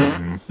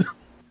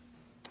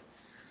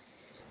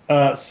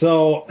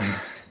 So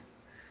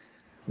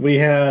we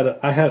had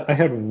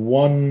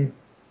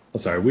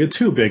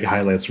two big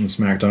highlights from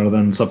SmackDown and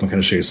then something kind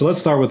of shady. So let's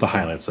start with the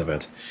highlights of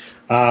it.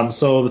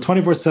 So the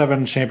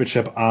 24/7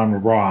 championship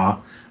on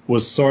Raw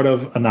was sort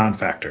of a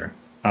non-factor.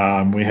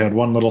 We had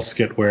one little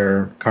skit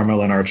where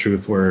Carmella and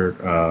R-Truth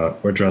were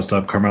dressed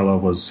up.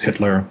 Carmella was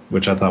Hitler,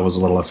 which I thought was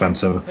a little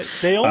offensive.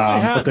 They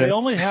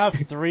only have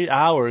 3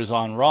 hours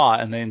on Raw,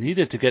 and they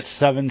needed to get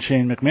 7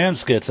 Shane McMahon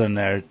skits in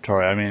there,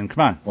 Troy. I mean,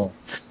 come on.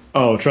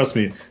 Oh, trust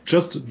me.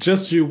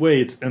 Just you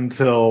wait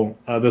until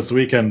this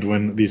weekend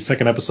when the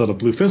second episode of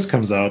Blue Fist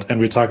comes out, and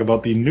we talk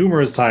about the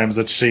numerous times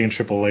that Shane,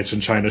 Triple H,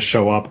 and China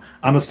show up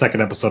on the second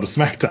episode of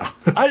SmackDown.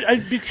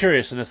 I'd be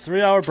curious, in a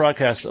 3-hour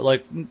broadcast,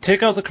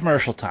 take out the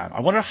commercial time.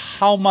 I wonder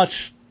how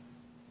much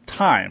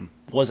time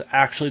was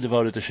actually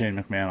devoted to Shane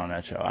McMahon on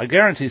that show. I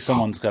guarantee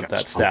someone's got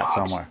that stat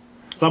somewhere.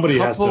 Somebody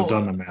has to have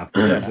done the math,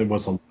 because it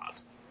was a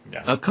lot.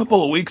 Yeah. A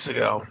couple of weeks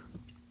ago,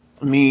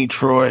 me,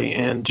 Troy,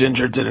 and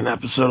Ginger did an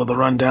episode of The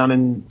Rundown,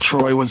 and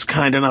Troy was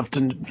kind enough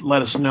to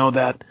let us know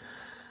that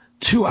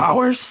 2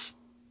 hours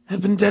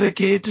had been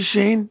dedicated to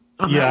Shane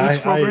on that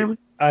week's program.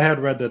 I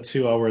had read that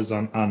 2 hours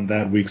on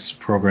that week's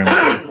program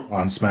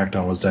on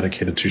SmackDown was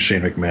dedicated to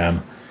Shane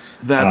McMahon.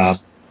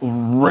 That's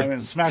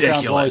ridiculous.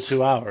 SmackDown's only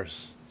 2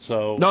 hours.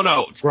 So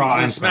No, Raw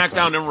and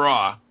SmackDown and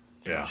Raw.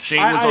 Yeah.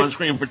 Shane was on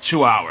screen for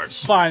 2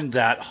 hours. Find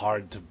that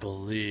hard to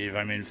believe.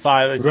 I mean,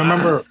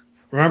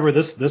 Remember,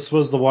 this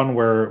was the one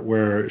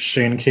where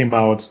Shane came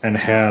out and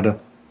had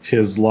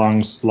his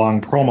long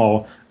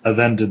promo, and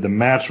then did the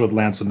match with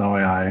Lance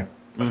Anoa'i,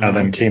 and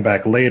then came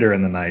back later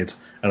in the night,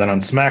 and then on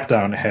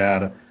SmackDown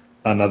had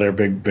another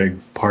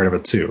big part of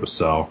it too.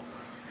 So.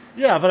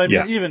 Yeah, but I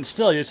mean, even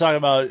still, you're talking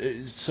about,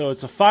 so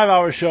it's a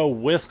 5-hour show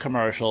with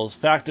commercials.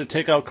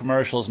 Take out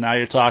commercials, now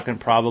you're talking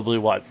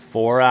probably,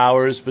 4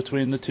 hours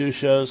between the two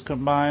shows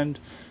combined?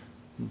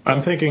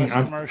 I'm thinking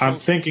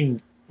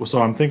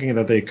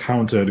that they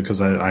counted, because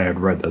I had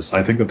read this,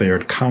 I think that they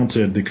had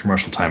counted the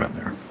commercial time in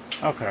there.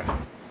 Okay.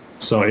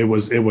 So it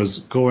was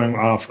going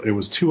off, it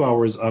was 2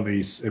 hours of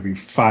every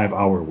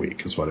 5-hour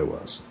week is what it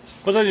was.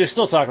 But then you're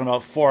still talking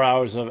about 4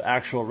 hours of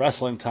actual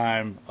wrestling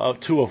time,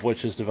 2 of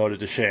which is devoted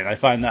to Shane. I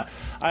find that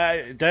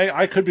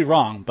I could be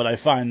wrong, but I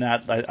find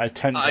that I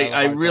tend to.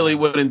 I really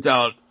wouldn't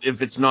doubt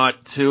if it's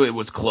not 2, it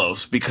was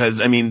close, because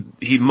I mean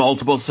he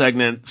multiple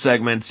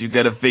segments. You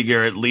got to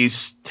figure at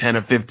least 10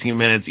 or 15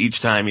 minutes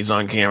each time he's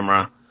on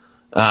camera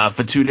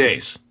for 2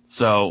 days.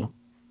 So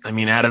I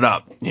mean, add it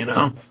up,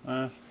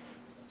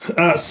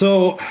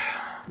 So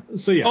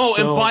yeah. Oh,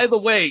 and by the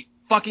way,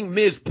 fucking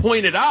Miz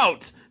pointed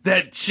out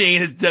that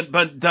Shane has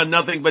done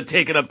nothing but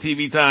taken up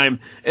TV time,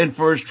 and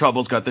for his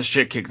troubles got the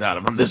shit kicked out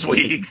of him this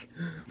week.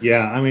 Yeah,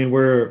 I mean,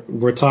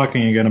 we're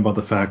talking again about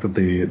the fact that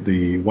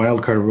the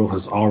wild card rule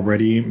has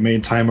already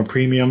made time a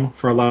premium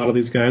for a lot of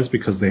these guys,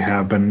 because they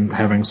have been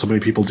having so many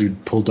people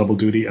pull double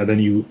duty, and then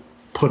you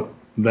put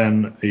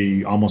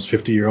a almost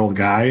 50-year-old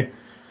guy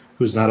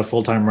who's not a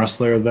full-time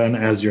wrestler then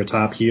as your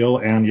top heel,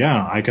 and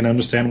yeah, I can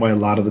understand why a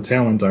lot of the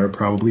talent are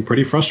probably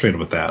pretty frustrated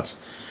with that.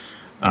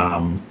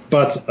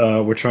 But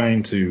we're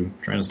trying to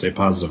stay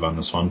positive on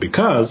this one,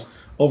 because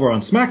over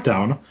on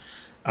SmackDown,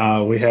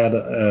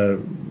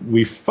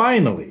 we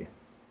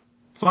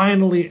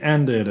finally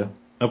ended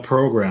a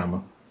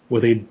program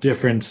with a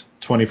different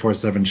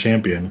 24/7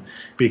 champion,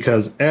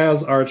 because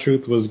as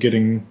R-Truth was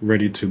getting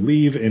ready to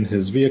leave in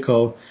his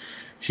vehicle,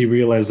 he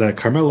realized that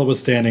Carmella was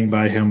standing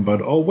by him,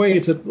 but oh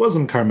wait, it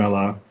wasn't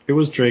Carmella, it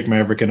was Drake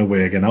Maverick in a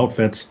wig and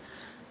outfit.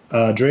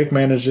 Drake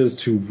manages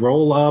to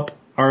roll up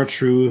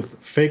R-Truth,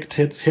 fake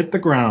tits hit the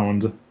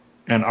ground,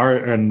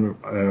 and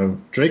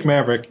Drake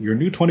Maverick, your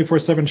new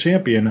 24/7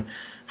 champion,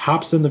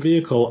 hops in the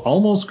vehicle,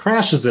 almost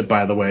crashes it,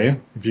 by the way.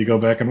 If you go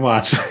back and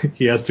watch,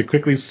 he has to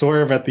quickly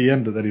swerve at the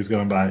end that he's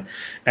going by,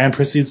 and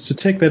proceeds to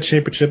take that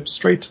championship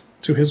straight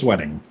to his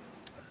wedding.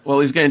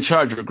 Well, he's getting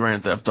charged with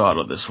Grand Theft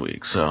Auto this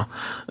week, so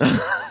he's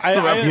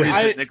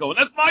sitting there going,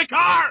 "That's my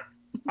car!"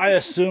 I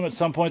assume at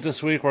some point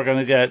this week we're going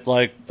to get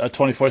like a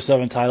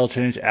 24/7 title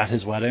change at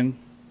his wedding.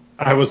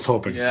 I was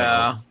hoping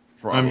so.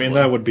 Probably. I mean,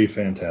 that would be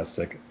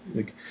fantastic.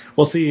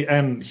 Well, see,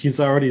 and he's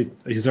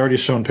already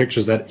shown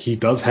pictures that he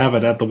does have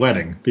it at the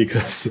wedding,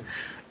 because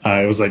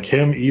it was like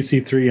him,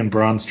 EC3, and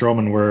Braun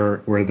Strowman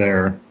were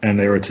there, and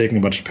they were taking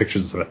a bunch of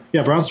pictures of it.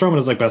 Yeah, Braun Strowman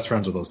is like best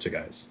friends with those two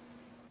guys.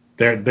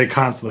 They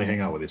constantly hang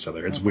out with each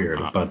other. It's weird,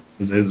 but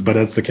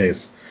it's the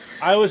case.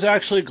 I was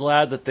actually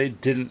glad that they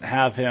didn't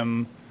have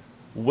him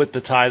with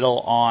the title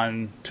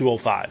on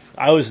 205.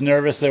 I was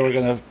nervous they were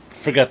going to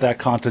forget that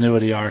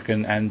continuity arc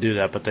and do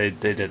that, but they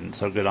didn't,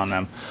 so good on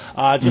them.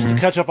 Just to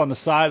catch up on the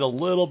side a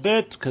little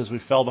bit, because we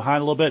fell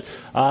behind a little bit,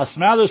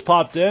 Smathers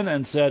popped in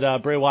and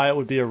said Bray Wyatt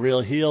would be a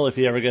real heel if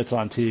he ever gets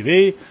on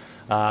TV,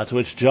 to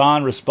which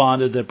John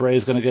responded that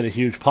Bray's going to get a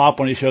huge pop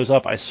when he shows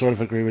up. I sort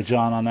of agree with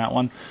John on that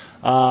one.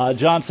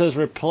 John says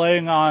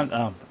replaying it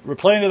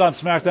on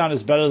SmackDown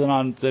is better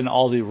than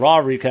all the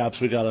Raw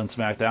recaps we got on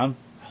SmackDown.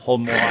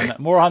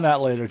 More on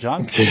that later,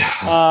 John.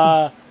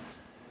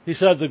 He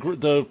said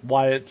the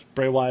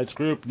Bray Wyatt's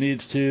group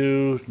needs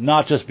to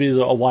not just be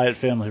a Wyatt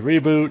family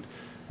reboot,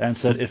 and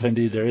said if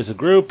indeed there is a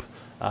group.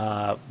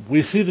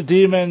 We see the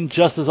Demon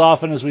just as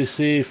often as we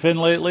see Finn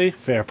lately.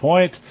 Fair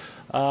point.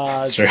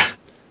 That's true.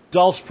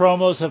 Dolph's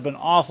promos have been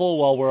awful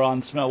while we're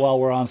on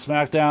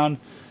SmackDown.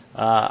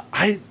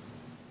 I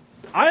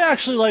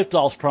actually liked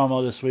Dolph's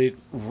promo this week,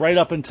 right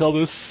up until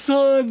the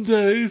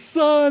Sunday,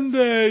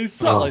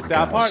 like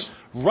that part.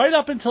 Right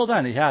up until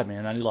then, he had me,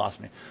 and then he lost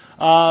me.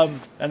 And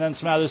then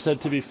Smathers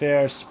said, to be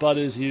fair, Spud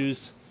is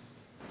used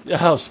to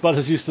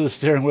the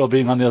steering wheel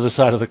being on the other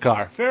side of the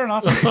car. Fair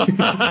enough.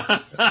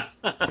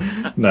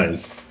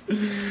 Nice.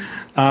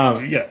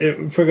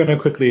 If we're gonna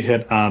quickly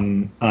hit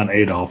on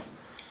Adolf,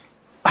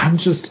 I'm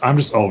just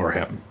over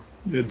him.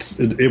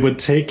 It would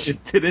take.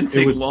 It didn't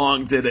take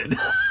long, did it?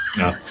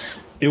 No.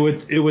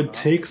 It would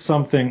take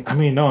something. I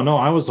mean, no,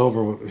 I was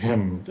over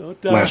him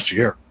last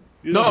year.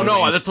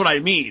 No, that's what I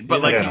mean.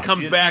 But he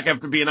comes back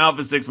after being out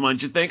for 6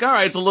 months. You think, all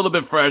right, it's a little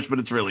bit fresh, but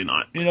it's really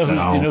not. You know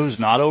who's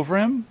not over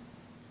him?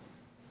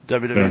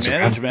 WWE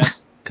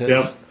management,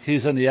 because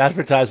he's in the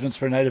advertisements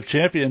for Night of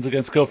Champions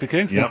against Kofi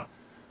Kingston. Yep.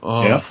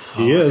 Yep,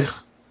 he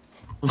is.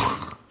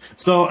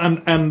 So,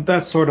 and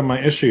that's sort of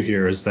my issue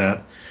here is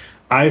that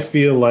I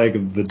feel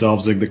like the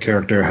Dolph Ziggler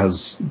character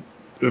has,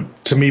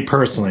 to me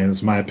personally, and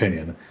it's my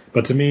opinion,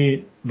 but to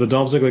me, the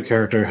Dolph Ziggler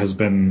character has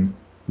been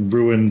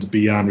ruined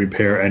beyond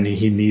repair, and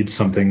he needs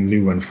something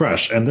new and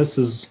fresh. And this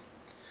is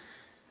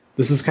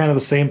kind of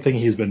the same thing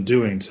he's been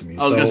doing to me.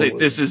 I was going to say,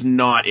 this is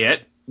not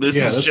it. This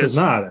is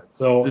not it.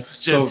 So this is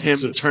just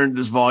him turned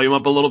his volume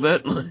up a little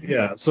bit.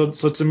 Yeah. So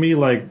to me,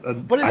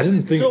 but I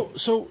didn't think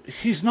so.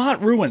 He's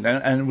not ruined,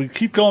 and we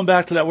keep going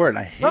back to that word. And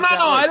I hate no.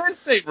 I didn't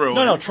say ruined.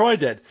 No, Troy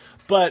did.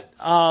 But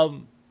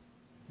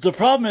the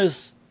problem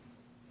is,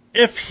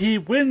 if he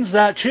wins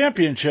that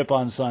championship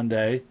on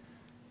Sunday,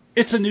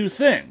 it's a new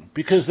thing,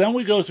 because then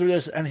we go through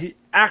this and he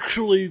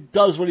actually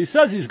does what he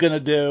says he's going to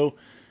do,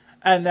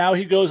 and now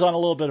he goes on a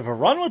little bit of a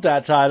run with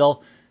that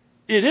title.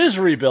 It is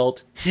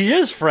rebuilt, he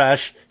is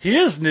fresh, he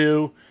is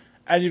new,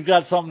 and you've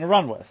got something to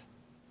run with.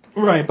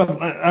 Right,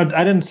 but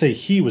I didn't say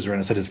he was ruined.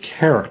 I said his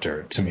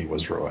character, to me,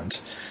 was ruined.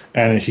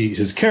 And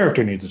his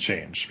character needs a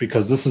change,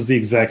 because this is the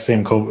exact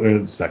same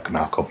This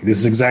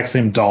is the exact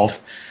same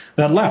Dolph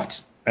that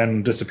left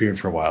and disappeared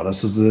for a while.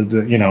 This is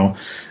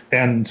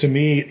and to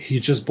me,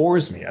 he just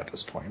bores me at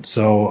this point.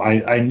 So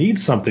I need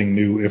something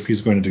new if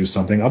he's going to do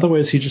something.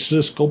 Otherwise, he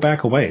just go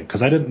back away,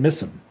 because I didn't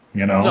miss him.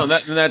 No,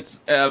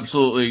 that's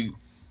absolutely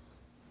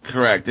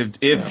correct.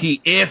 If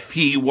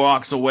he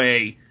walks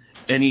away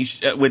and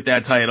with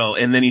that title,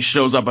 and then he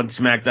shows up on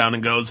SmackDown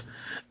and goes,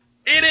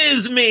 "It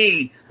is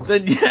me,"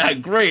 then yeah,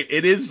 great.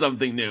 It is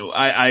something new.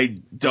 I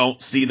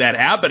don't see that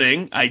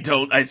happening.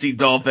 I see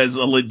Dolph as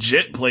a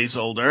legit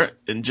placeholder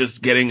and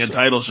just getting a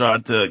title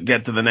shot to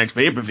get to the next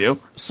pay-per-view.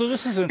 So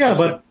this is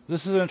interesting. Yeah,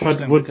 this is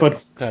interesting. Go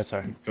ahead,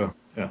 sorry.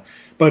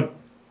 But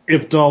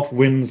if Dolph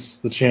wins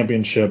the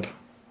championship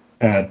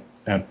at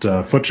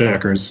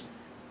Footjackers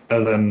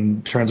and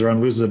then turns around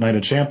and loses at Night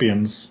of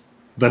Champions,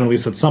 then at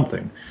least it's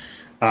something.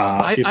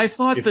 I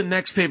thought the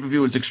next pay-per-view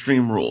was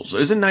Extreme Rules.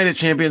 Isn't Night of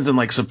Champions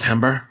in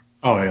September?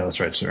 Oh yeah, that's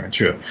right.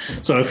 True.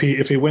 So if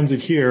he wins it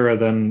here,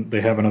 then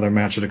they have another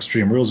match at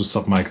Extreme Rules or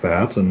something like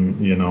that, and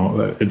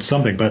it's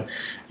something. But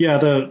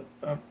yeah,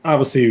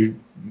 obviously,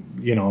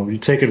 you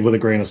take it with a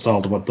grain of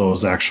salt what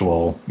those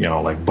actual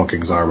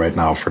bookings are right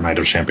now for Night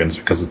of Champions,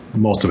 because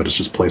most of it is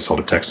just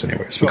placeholder text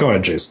anyways. But go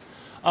ahead, Jason.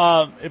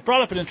 It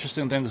brought up an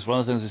interesting thing, because one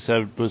of the things he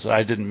said was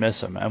I didn't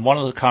miss him, and one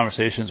of the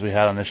conversations we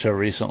had on this show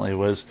recently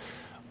was,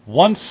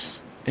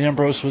 once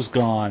Ambrose was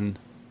gone,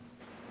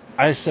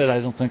 I said I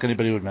don't think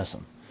anybody would miss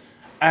him.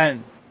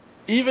 And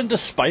even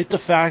despite the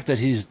fact that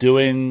he's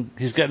getting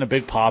a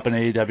big pop in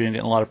AEW and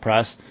getting a lot of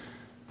press,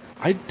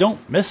 I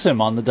don't miss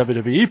him on the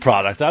WWE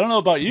product. I don't know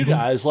about you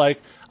guys. I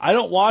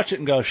don't watch it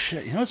and go,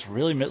 shit, it's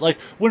really...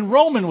 when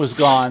Roman was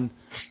gone,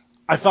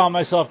 I found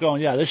myself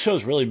going, yeah, this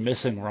show's really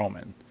missing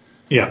Roman.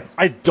 Yeah.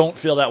 I don't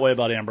feel that way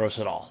about Ambrose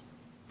at all.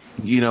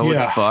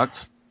 It's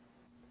fucked.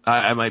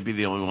 I might be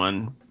the only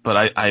one,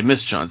 but I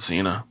miss John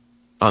Cena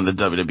on the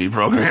WWE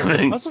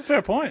programming. That's a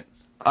fair point.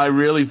 I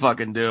really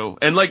fucking do.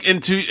 And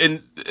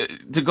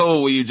to go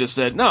with what you just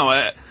said,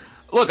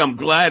 look, I'm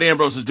glad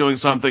Ambrose is doing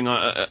something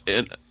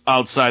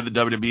outside the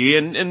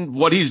WWE, and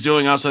what he's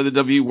doing outside the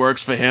WWE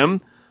works for him.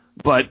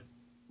 But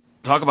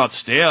talk about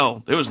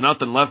stale. There was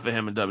nothing left for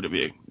him in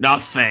WWE.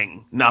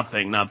 Nothing.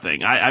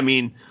 I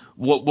mean,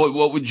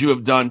 what would you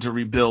have done to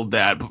rebuild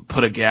that?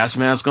 Put a gas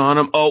mask on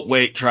him? Oh,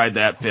 wait, tried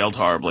that, failed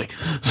horribly.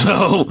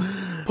 So,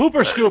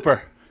 Pooper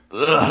scooper.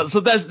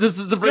 So this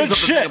is the brings up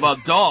the thing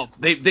about Dolph.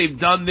 They've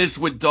done this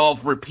with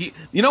Dolph repeat.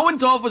 You know when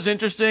Dolph was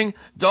interesting?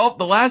 The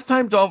last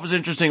time Dolph was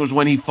interesting was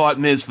when he fought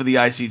Miz for the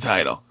IC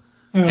title,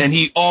 and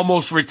he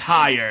almost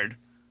retired,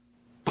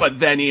 but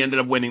then he ended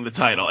up winning the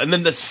title. And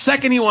then the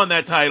second he won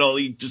that title,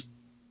 he just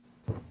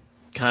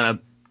kind of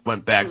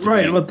went back to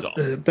being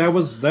Dolph. That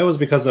was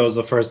because that was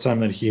the first time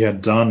that he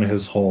had done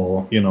his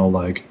whole,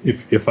 like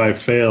if I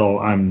fail,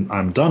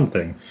 I'm done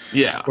thing.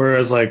 Yeah.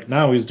 Whereas like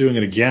now he's doing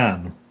it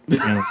again.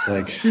 And it's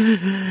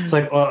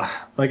like, well,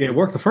 like it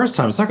worked the first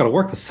time. It's not going to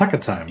work the second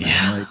time. Man.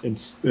 Yeah. Like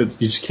it's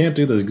you just can't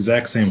do the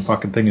exact same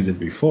fucking thing as he did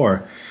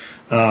before.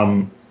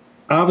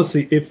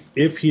 Obviously,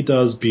 if he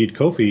does beat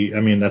Kofi, I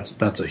mean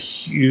that's a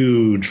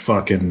huge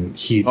fucking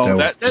heat.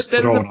 That is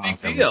a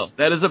big deal.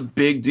 That is a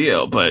big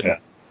deal. But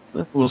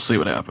we'll see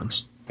what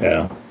happens.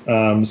 Yeah.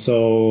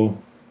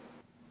 So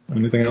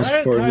anything else?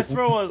 Can I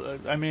throw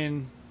I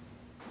mean,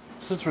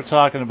 since we're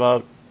talking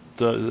about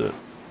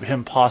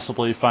him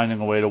possibly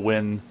finding a way to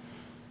win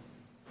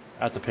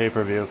at the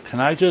pay-per-view, can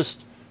I just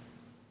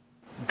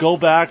go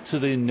back to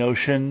the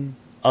notion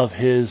of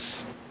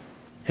his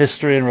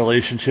history and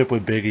relationship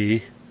with Big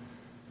E?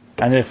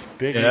 And if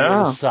Big E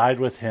would side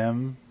with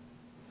him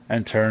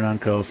and turn on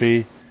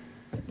Kofi,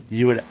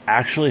 you would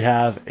actually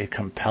have a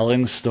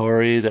compelling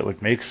story that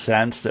would make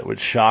sense, that would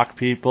shock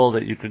people,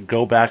 that you could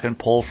go back and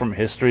pull from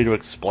history to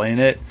explain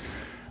it.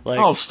 Like,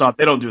 oh, stop.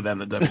 They don't do that in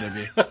the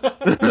WWE.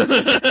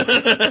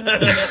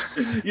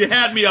 You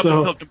had me up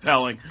until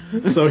compelling.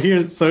 so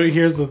here's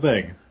the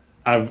thing.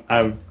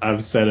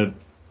 I've said it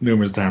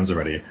numerous times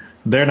already.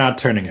 They're not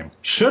turning him.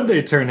 Should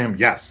they turn him?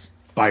 Yes.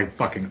 By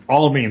fucking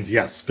all means,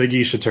 yes. Big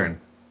E should turn.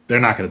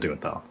 They're not going to do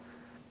it, though.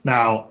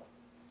 Now,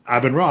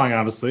 I've been wrong,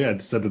 obviously. I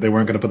said that they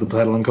weren't going to put the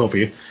title on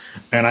Kofi,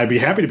 and I'd be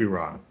happy to be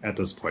wrong at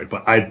this point.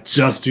 But I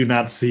just do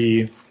not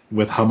see,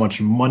 with how much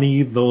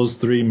money those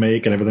three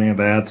make and everything like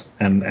that,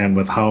 and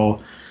with how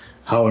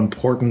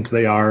important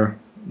they are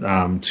to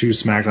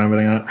SmackDown and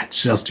everything like that, I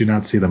just do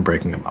not see them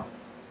breaking them up.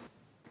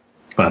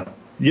 But,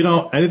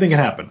 anything can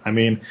happen. I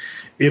mean,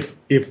 if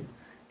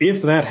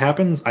that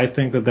happens, I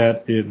think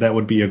that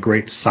would be a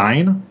great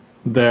sign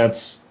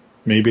that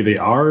maybe they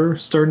are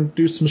starting to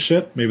do some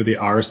shit. Maybe they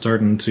are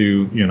starting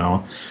to,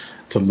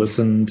 to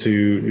listen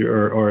to,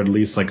 or at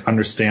least like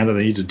understand that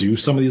they need to do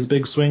some of these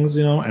big swings,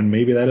 and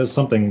maybe that is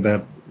something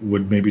that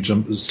would maybe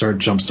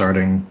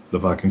jump-starting the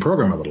fucking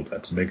program a little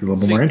bit to make it a little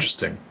bit more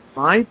interesting.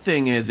 My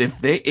thing is, if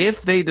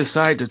they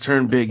decide to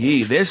turn Big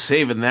E, they're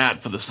saving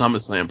that for the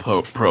SummerSlam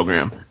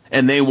program,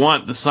 and they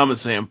want the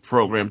SummerSlam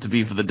program to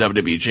be for the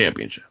WWE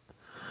Championship.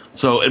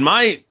 So, in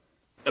my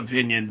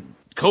opinion,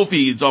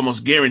 Kofi is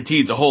almost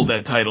guaranteed to hold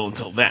that title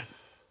until then.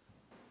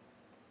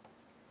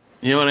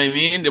 You know what I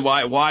mean?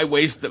 Why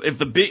waste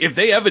if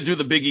they ever do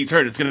the Big E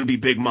turn, it's going to be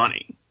big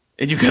money,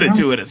 and you got to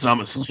do it at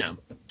SummerSlam.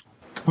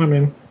 I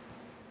mean,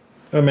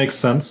 that makes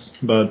sense,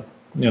 but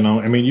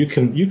I mean, you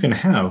can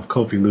have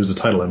Kofi lose the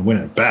title and win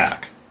it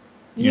back.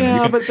 They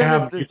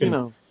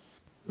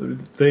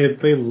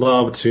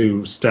love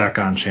to stack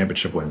on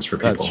championship wins for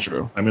people. That's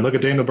true. I mean, look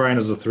at Daniel Bryan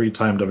as a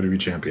 3-time WWE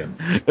champion.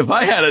 If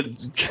I had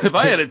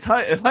a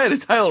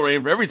title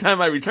reign for every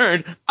time I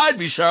returned, I'd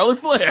be Charlotte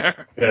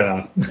Flair.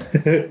 Yeah.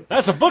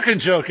 That's a booking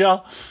joke,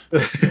 y'all.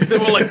 They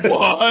were like,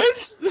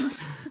 what?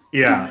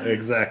 Yeah,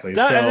 exactly.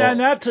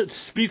 That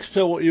speaks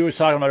to what you were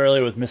talking about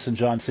earlier with Miz and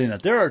John Cena.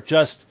 There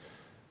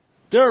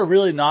are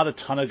really not a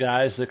ton of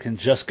guys that can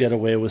just get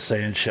away with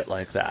saying shit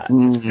like that.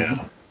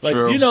 Yeah. Like,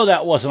 True.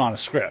 that wasn't on a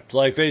script.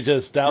 Like, that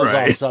was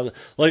all stuff.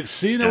 Like,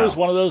 Cena was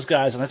one of those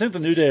guys, and I think the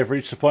New Day have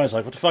reached the point, it's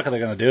like, what the fuck are they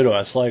going to do to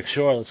us? Like,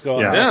 sure, let's go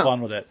out and have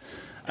fun with it.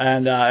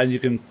 And you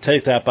can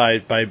take that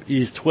by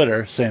E's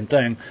Twitter, same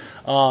thing.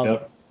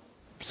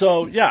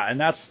 So, yeah,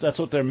 and that's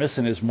what they're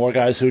missing is more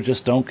guys who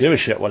just don't give a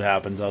shit what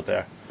happens out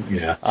there.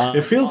 Yeah.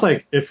 It feels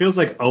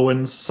like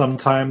Owens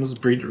sometimes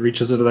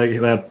reaches into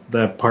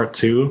that part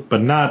too,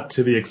 but not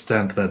to the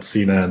extent that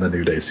Cena and the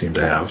New Day seem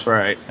to have.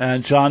 Right.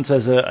 And John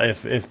says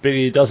if Big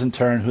E doesn't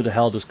turn, who the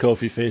hell does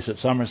Kofi face at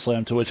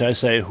SummerSlam? To which I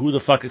say, who the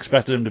fuck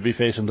expected him to be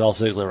facing Dolph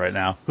Ziggler right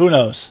now? Who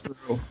knows?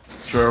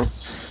 True.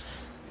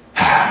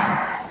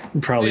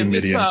 Probably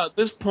Midian.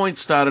 This point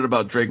started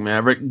about Drake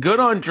Maverick.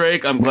 Good on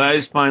Drake. I'm glad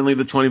he's finally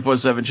the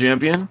 24/7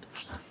 champion.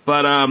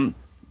 But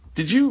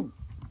did you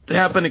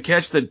happen to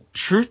catch that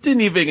Truth didn't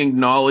even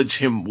acknowledge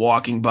him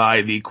walking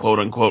by the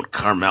quote-unquote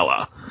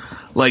Carmella?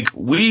 Like,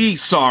 we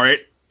saw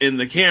it in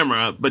the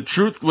camera, but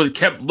Truth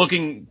kept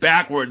looking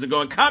backwards and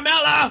going,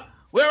 Carmella,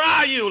 where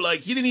are you?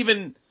 Like, he didn't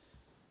even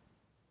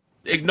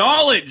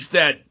acknowledge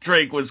that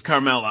Drake was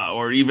Carmella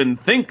or even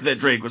think that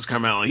Drake was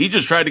Carmella. He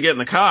just tried to get in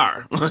the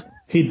car.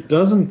 He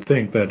doesn't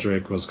think that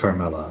Drake was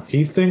Carmella.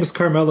 He thinks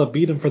Carmella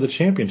beat him for the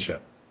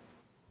championship.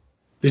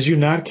 Did you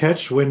not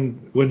catch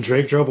when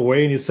Drake drove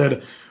away and he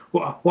said,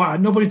 why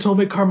nobody told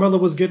me Carmella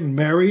was getting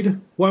married?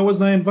 Why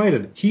wasn't I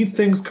invited? He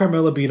thinks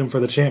Carmella beat him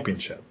for the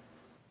championship.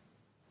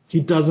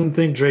 He doesn't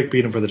think Drake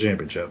beat him for the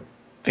championship.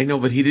 I know,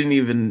 but he didn't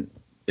even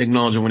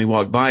acknowledge him when he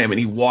walked by him, and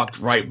he walked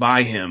right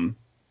by him.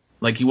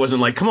 Like, he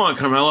wasn't like, come on,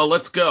 Carmelo,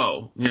 let's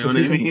go. You know what I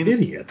mean? He's an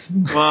idiot.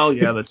 Well,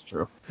 yeah, that's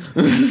true.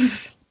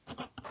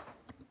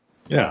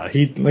 Yeah,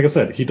 like I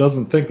said, he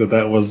doesn't think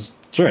that was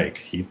Drake.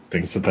 He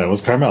thinks that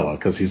was Carmella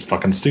because he's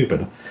fucking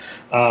stupid.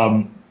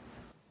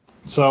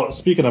 So,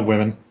 speaking of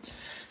women,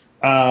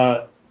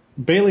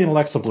 Bayley and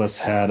Alexa Bliss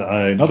had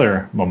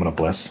another moment of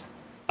bliss.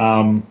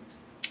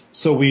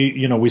 So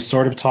we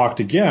sort of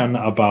talked again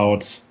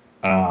about,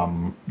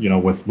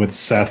 with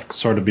Seth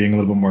sort of being a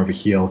little bit more of a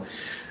heel.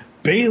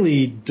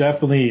 Bayley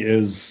definitely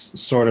is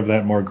sort of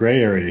that more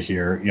gray area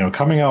here,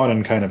 coming out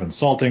and kind of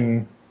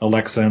insulting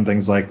Alexa and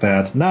things like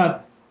that.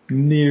 Not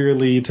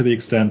nearly to the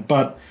extent,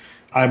 but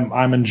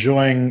I'm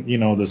enjoying,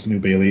 this new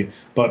Bayley.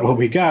 But what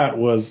we got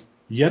was,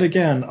 yet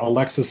again,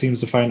 Alexa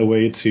seems to find a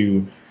way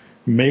to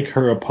make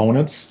her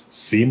opponents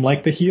seem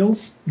like the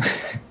heels.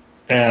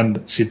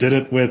 And she did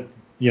it with,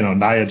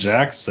 Nia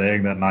Jax,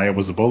 saying that Nia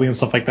was a bully and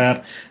stuff like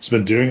that. She's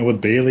been doing it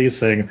with Bayley,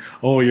 saying,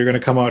 oh, you're going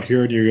to come out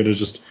here and you're going to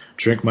just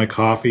drink my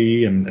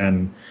coffee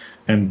and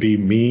be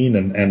mean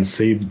and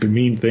say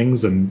mean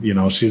things.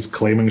 And, she's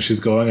claiming she's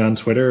going on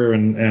Twitter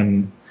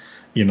and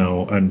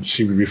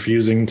she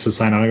refusing to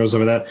sign autographs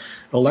over that.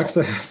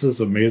 Alexa has this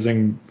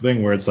amazing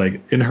thing where it's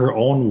like, in her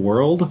own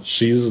world,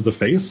 she's the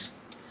face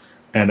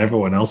and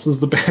everyone else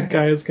is the bad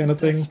guys kind of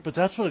thing. But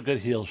that's what a good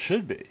heel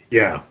should be.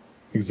 Yeah.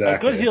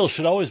 Exactly. A good heel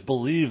should always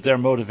believe their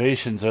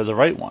motivations are the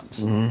right ones.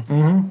 Mm-hmm.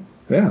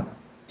 Mm-hmm.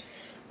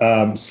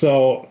 Yeah.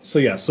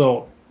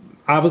 So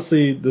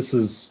obviously this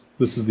is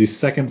the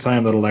second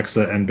time that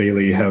Alexa and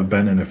Bayley have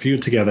been in a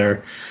feud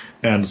together,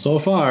 and so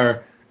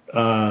far,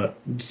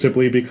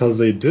 simply because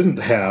they didn't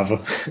have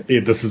a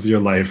This Is Your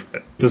Life,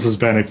 this has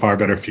been a far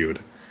better feud.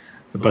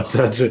 But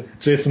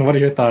Jason, what are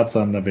your thoughts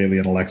on the Bayley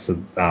and Alexa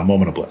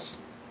moment of bliss?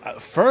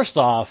 First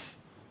off,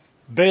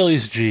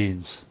 Bayley's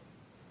jeans.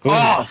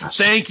 Oh,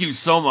 thank you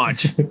so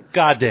much.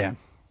 Goddamn.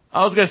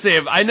 I was going to say,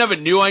 I never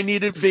knew I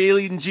needed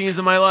Bayley and jeans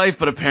in my life,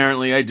 but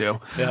apparently I do.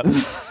 Yep.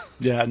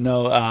 Yeah,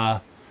 no,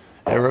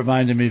 it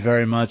reminded me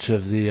very much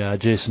of the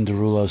Jason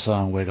Derulo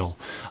song Wiggle.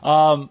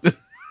 Or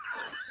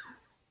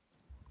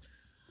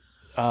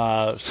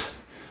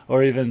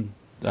even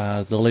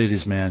The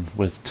Ladies' Man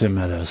with Tim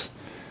Meadows.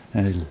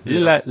 And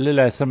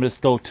Lila, somebody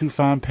stole 2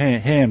 fine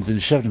hams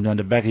and shoved them down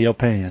the back of your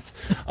pants.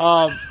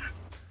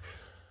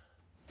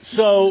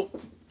 So,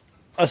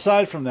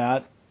 aside from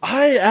that,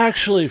 I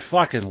actually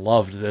fucking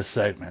loved this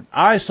segment.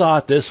 I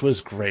thought this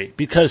was great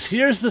because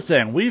here's the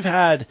thing. We've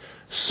had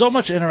so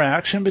much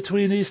interaction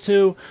between these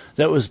two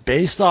that was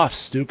based off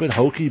stupid,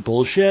 hokey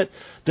bullshit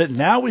that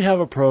now we have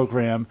a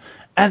program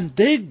and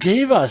they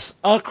gave us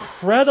a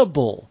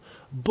credible,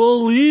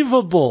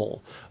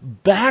 believable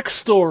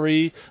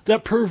backstory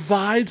that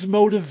provides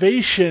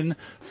motivation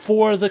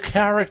for the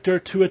character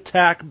to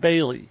attack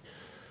Bayley.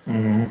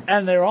 Mm-hmm.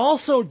 And they're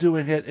also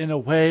doing it in a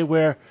way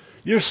where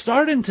you're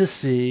starting to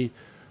see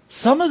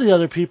some of the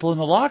other people in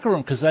the locker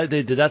room, because they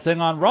did that thing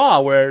on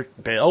Raw where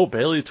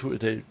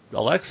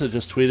Alexa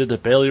just tweeted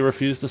that Bayley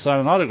refused to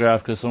sign an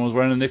autograph because someone was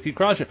wearing a Nikki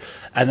Cross shirt,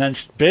 and then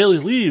Bayley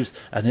leaves,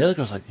 and the other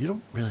girl's like, "You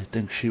don't really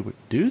think she would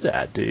do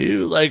that, do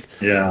you?" Like,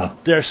 yeah,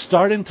 they're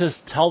starting to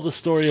tell the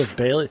story of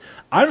Bayley.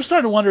 I'm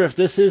starting to wonder if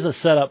this is a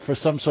setup for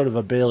some sort of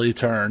a Bayley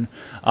turn,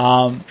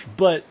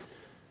 but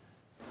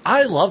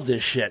I love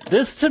this shit.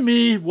 This to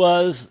me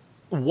was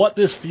what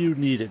this feud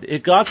needed.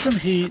 It got some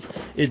heat.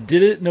 It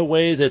did it in a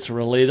way that's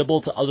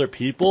relatable to other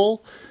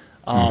people.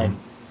 And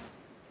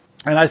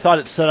I thought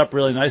it set up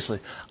really nicely.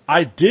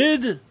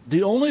 The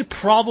only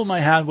problem I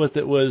had with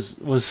it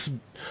was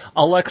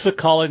Alexa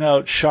calling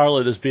out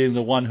Charlotte as being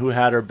the one who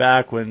had her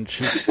back when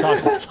she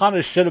talked a ton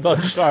of shit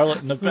about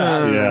Charlotte in the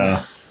past.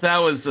 Yeah. That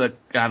was I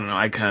don't know.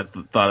 I kind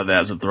of thought of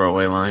that as a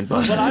throwaway line,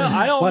 but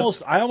I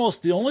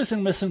almost the only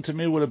thing missing to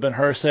me would have been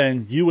her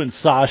saying you and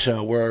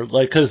Sasha were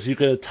like, because you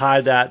could have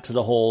tied that to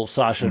the whole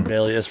Sasha and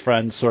Bayley as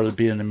friends, sort of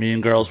being the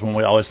mean girls when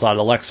we always thought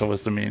Alexa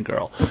was the mean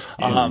girl.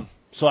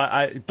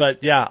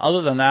 But yeah,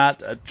 other than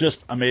that,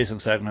 just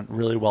amazing segment,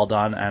 really well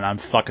done, and I'm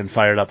fucking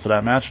fired up for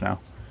that match now.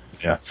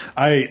 Yeah,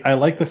 I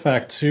like the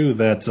fact too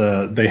that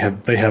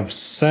they have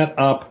set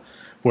up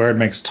where it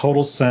makes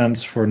total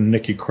sense for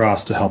Nikki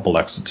Cross to help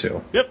Alexa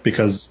too. Yep.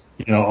 Because,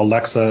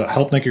 Alexa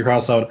helped Nikki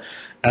Cross out,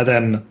 and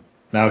then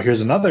now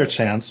here's another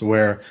chance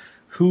where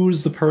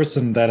who's the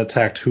person that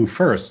attacked who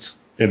first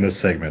in this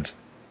segment?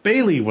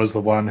 Bayley was the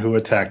one who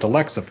attacked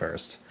Alexa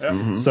first. Yep.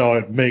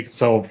 Mm-hmm.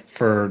 So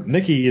for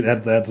Nikki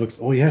that looks,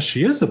 oh yeah,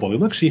 she is the bully.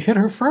 Look, she hit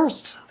her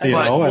first.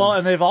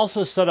 And they've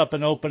also set up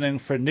an opening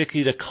for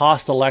Nikki to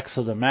cost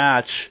Alexa the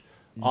match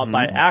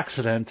by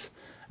accident,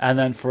 and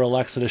then for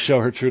Alexa to show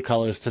her true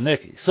colors to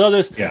Nikki. So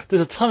there's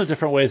a ton of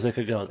different ways they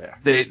could go there.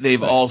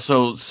 They've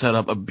also set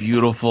up a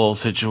beautiful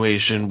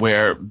situation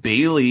where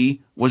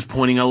Bayley was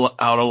pointing out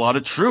a lot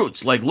of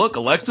truths. Like, look,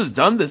 Alexa's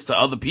done this to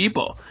other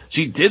people.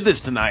 She did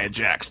this to Nia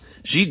Jax.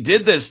 She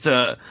did this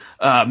to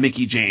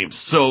Mickie James.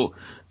 So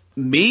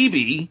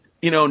maybe,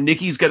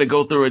 Nikki's got to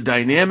go through a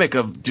dynamic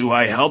of, do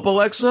I help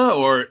Alexa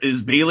or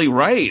is Bayley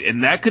right?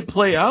 And that could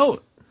play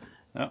out.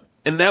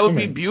 And that would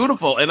be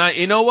beautiful. And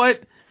you know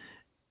what?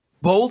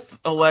 Both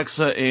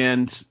Alexa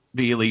and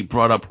Bayley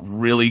brought up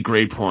really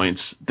great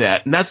points.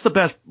 And that's the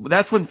best.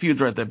 That's when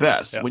feuds are at their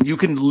best. When you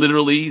can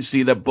literally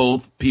see that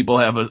both people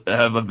have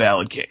a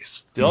valid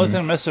case. The only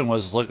thing missing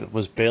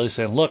was Bayley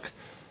saying, "Look,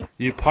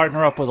 you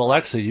partner up with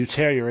Alexa, you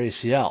tear your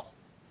ACL."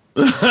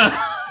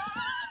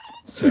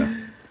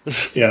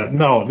 Yeah,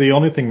 no, the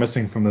only thing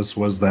missing from this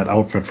was that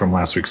outfit from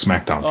last week's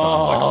SmackDown.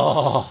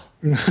 Oh.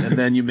 And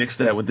then you mix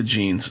that with the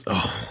jeans.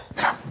 Oh.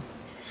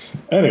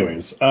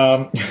 Anyways,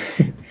 I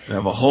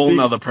have a whole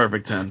nother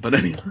perfect 10, but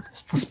anyway.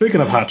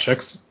 Speaking of hot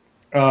chicks,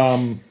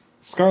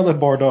 Scarlett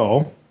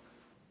Bordeaux,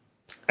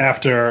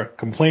 after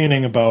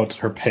complaining about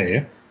her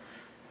pay,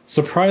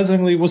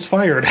 surprisingly was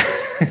fired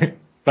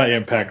by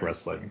Impact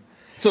Wrestling.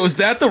 So is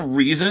that the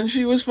reason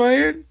she was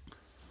fired?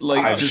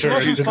 Like, She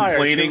wasn't fired.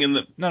 complaining in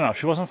the... No,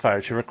 she wasn't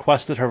fired. She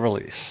requested her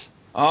release.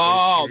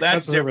 Oh,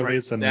 that's different.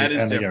 That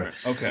is different.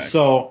 Okay.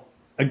 So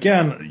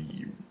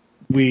again,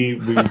 we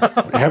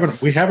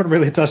haven't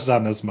really touched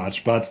on this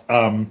much, but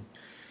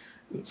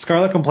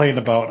Scarlett complained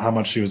about how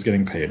much she was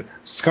getting paid.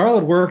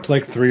 Scarlett worked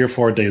like 3 or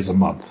 4 days a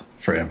month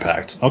for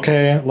Impact.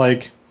 Okay,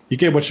 like you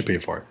get what you pay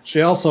for.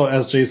 She also,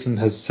 as Jason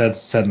has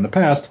said in the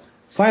past,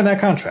 signed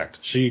that contract.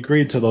 She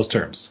agreed to those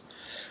terms.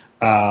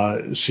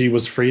 She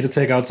was free to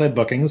take outside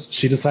bookings.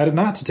 She decided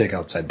not to take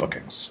outside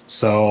bookings.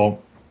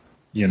 So,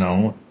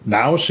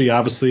 now she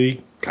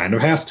obviously kind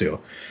of has to.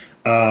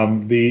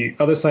 The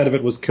other side of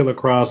it was Killer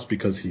Cross,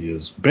 because he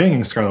is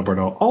banging Scarlett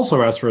Bordeaux,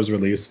 also asked for his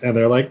release, and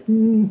they're like,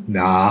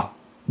 nah,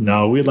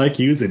 no, we like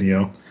using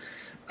you.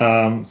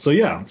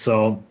 Obviously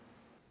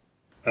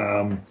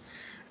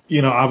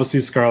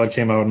Scarlett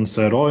came out and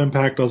said, oh,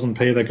 Impact doesn't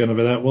pay that good of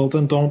that. Well,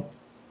 then don't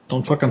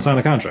fucking sign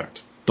the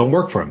contract. Don't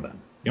work for him then.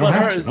 You don't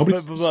have to.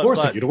 Nobody's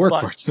forcing you to work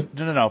for it.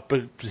 No.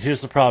 But here's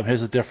the problem.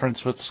 Here's the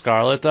difference with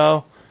Scarlett,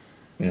 though.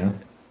 Yeah.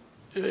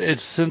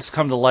 It's since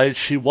come to light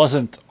she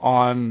wasn't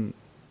on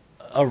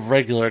a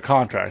regular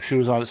contract. She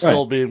was on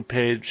still being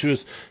paid. She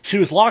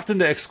was locked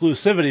into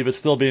exclusivity, but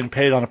still being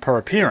paid on a per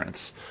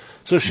appearance.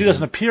 So if she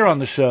doesn't appear on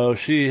the show,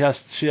 she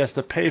has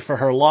to pay for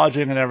her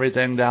lodging and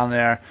everything down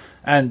there,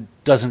 and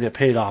doesn't get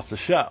paid off the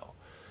show.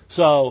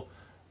 So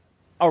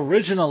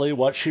originally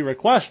what she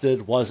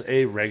requested was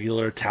a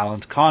regular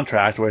talent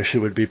contract where she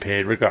would be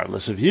paid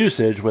regardless of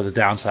usage with a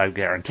downside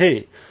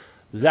guarantee.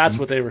 That's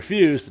what they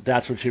refused.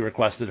 That's when she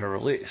requested her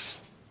release.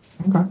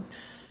 Okay.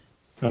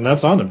 And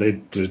that's on them. They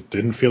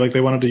didn't feel like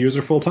they wanted to use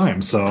her full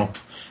time. So,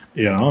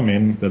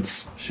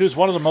 that's... She was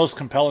one of the most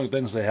compelling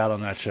things they had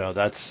on that show.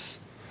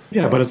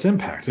 Yeah, but it's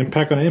Impact.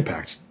 Impact on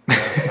Impact. I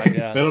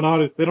guess. They don't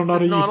know how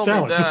to use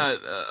talent.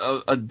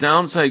 That, a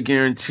downside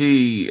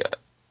guarantee,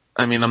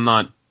 I'm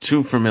not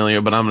too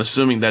familiar, but I'm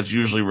assuming that's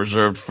usually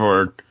reserved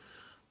for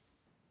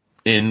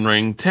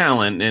in-ring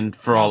talent, and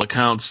for all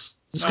accounts,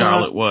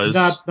 Scarlett was...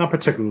 Not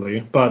particularly,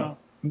 but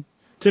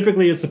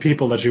typically it's the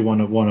people that you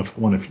want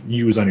to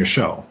use on your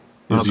show.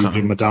 You give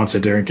them a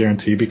downside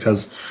guarantee,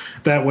 because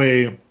that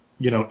way,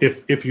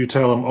 if you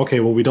tell them, okay,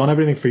 well, we don't have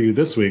anything for you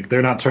this week,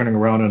 they're not turning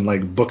around and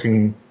like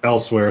booking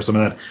elsewhere or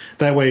something like that.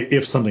 That way,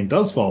 if something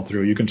does fall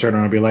through, you can turn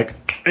around and be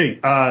like, hey,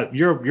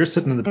 you're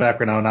sitting in the back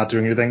right now, not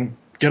doing anything.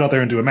 Get out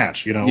there and do a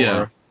match,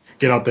 or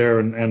get out there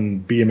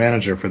and be a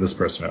manager for this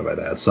person or by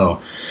that.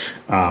 So,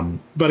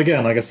 but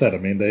again, like I said,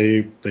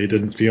 they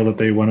didn't feel that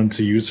they wanted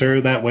to use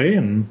her that way,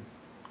 and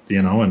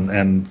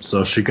and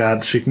so she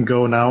can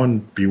go now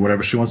and be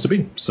whatever she wants to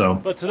be. So,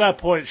 but to that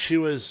point, she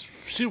was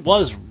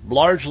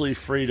largely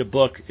free to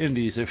book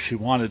indies if she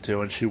wanted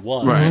to, and she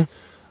was. Right.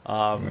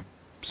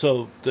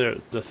 So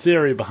the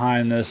theory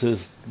behind this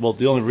is, well,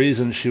 the only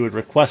reason she would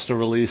request a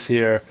release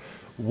here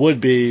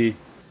would be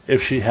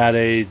if she had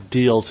a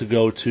deal to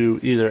go to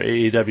either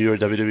AEW or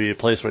WWE, a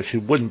place where she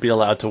wouldn't be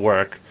allowed to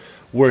work,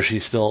 were she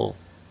still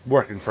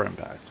working for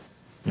Impact.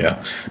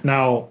 Yeah.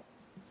 Now,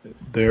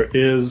 there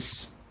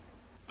is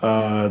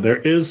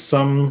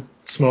some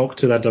smoke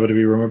to that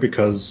WWE rumor,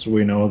 because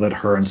we know that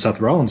her and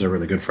Seth Rollins are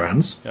really good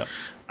friends. Yeah.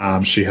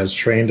 She has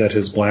trained at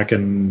his black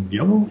and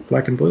blue,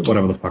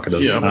 whatever the fuck it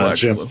is,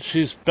 gym.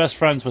 She's best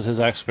friends with his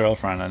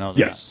ex-girlfriend. I know that.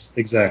 Yes,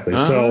 exactly.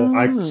 So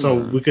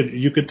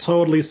you could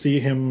totally see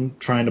him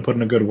trying to put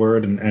in a good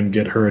word and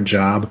get her a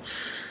job.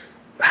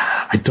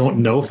 I don't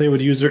know if they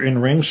would use her in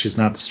ring. She's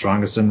not the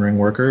strongest in ring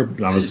worker.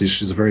 Obviously,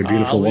 she's a very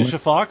beautiful woman. Alicia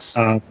Fox.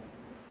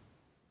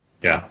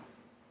 Yeah.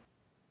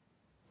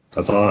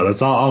 That's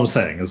all I'm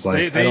saying. Is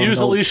like they use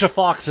Alicia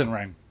Fox in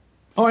ring.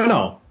 Oh,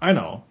 I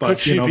know. But, could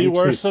she be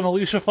worse than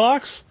Alicia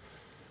Fox?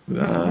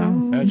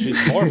 And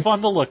she's more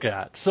fun to look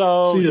at.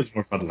 So she is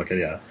more fun to look at,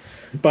 yeah.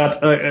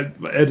 But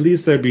at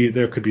least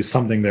there could be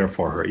something there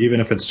for her, even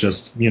if it's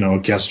just a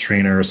guest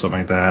trainer or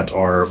something like that,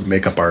 or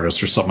makeup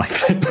artist or something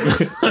like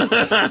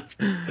that.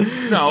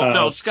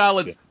 No,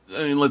 Scarlett.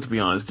 Let's be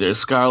honest, there.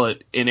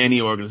 Scarlett, in any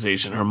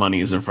organization, her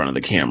money is in front of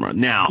the camera.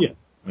 Now,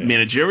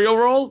 managerial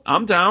role,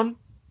 I'm down.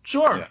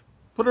 Sure. Yeah.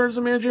 Put her as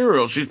a managerial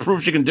role. She's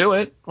proved she can do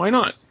it. Why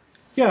not?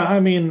 Yeah,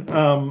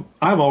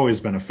 I've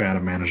always been a fan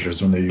of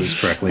managers when they're used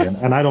correctly,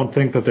 and I don't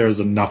think that there's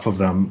enough of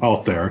them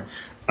out there.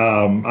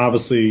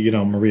 Obviously,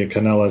 Maria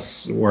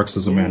Kanellis works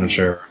as a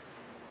manager.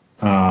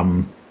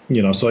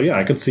 So yeah,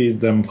 I could see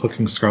them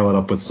hooking Scarlett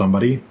up with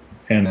somebody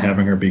and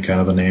having her be kind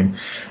of the name.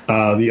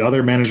 The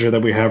other manager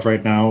that we have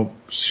right now,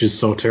 she's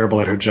so terrible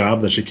at her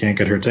job that she can't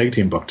get her tag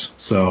team booked.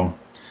 So,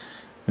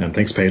 and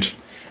thanks, Paige.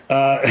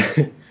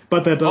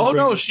 But that does. Oh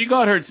no, she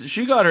got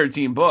her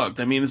team booked.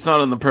 I mean, it's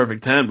not on the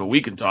perfect 10, but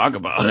we can talk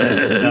about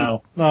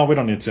it. No, we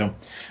don't need to,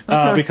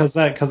 because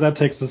that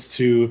takes us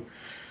to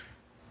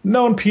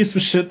known piece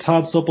of shit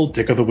Todd Sopel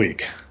Dick of the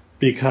Week.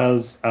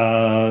 Because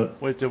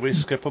wait, did we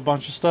skip a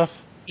bunch of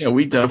stuff? Yeah,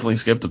 we definitely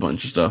skipped a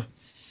bunch of stuff.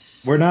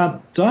 We're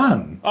not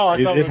done. Oh,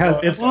 I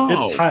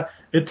thought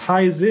it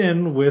ties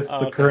in with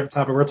the current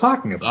topic we're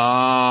talking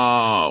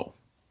about. Oh.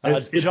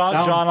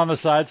 John on the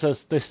side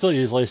says they still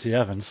use Lacey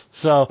Evans,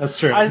 so that's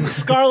true.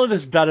 Scarlett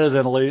is better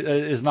than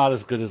is not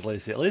as good as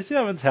Lacey. Lacey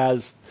Evans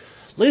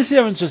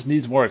just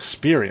needs more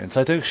experience.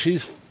 I think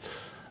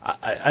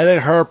I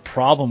think her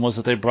problem was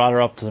that they brought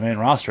her up to the main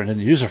roster and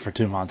didn't use her for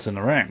 2 months in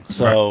the ring,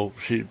 so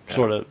she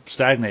sort of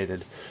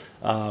stagnated.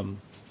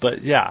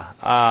 But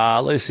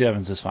yeah, Lacey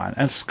Evans is fine,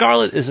 and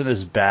Scarlett isn't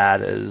as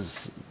bad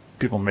as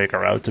people make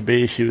her out to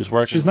be. She's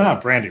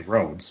not Brandy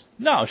Rhodes.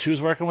 No, she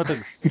was working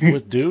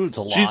with dudes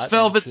a lot. She's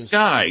Velvet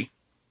Sky,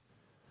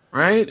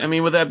 right? I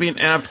mean, would that be an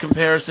apt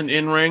comparison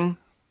in ring?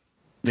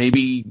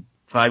 Maybe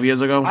 5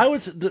 years ago.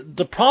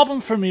 The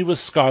problem for me with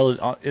Scarlett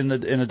in a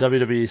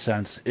WWE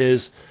sense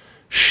is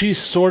she's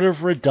sort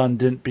of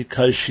redundant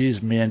because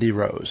she's Mandy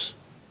Rose.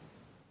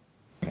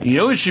 You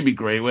know what she'd be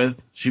great with?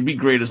 She'd be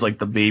great as like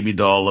the baby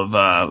doll of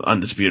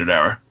Undisputed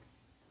Era.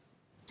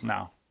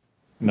 No.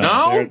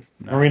 Marina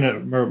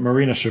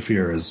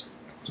Shafir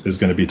is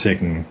going to be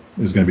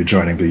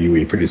joining the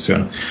UE pretty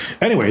soon.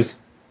 Anyways,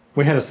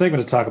 we had a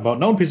segment to talk about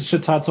known piece of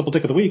shit Todd Sopel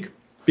Dick of the Week,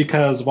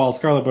 because while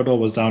Scarlett Bordeaux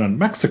was down in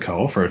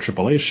Mexico for a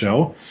AAA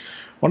show,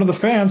 one of the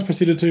fans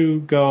proceeded to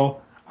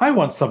go, "I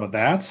want some of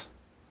that,"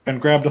 and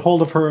grabbed a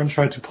hold of her and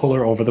tried to pull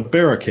her over the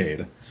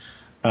barricade.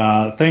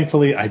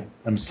 Thankfully,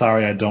 I'm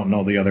sorry I don't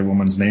know the other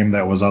woman's name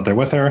that was out there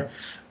with her.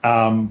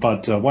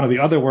 But one of the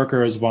other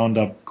workers wound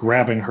up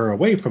grabbing her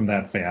away from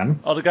that fan.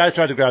 Oh, the guy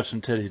tried to grab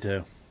some titty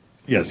too.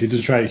 Yes, he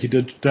did try. He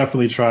did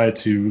definitely try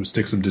to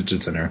stick some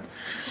digits in her.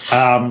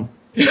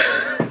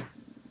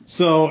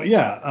 So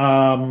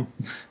yeah,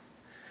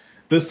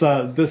 this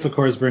of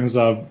course brings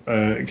up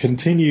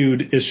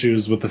continued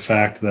issues with the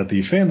fact that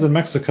the fans in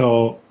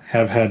Mexico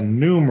have had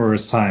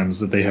numerous times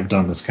that they have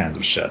done this kind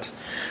of shit.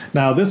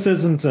 Now, this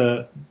isn't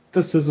a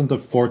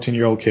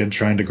 14-year-old kid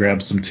trying to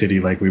grab some titty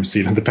like we've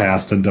seen in the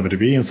past in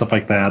WWE and stuff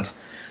like that.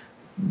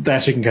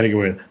 That she can kind of get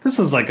away with. This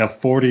is like a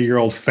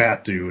 40-year-old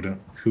fat dude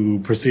who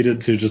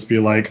proceeded to just be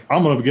like,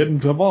 "I'm going to get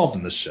involved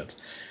in this shit."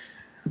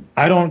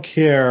 I don't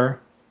care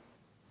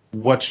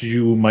what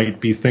you might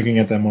be thinking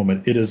at that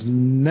moment. It is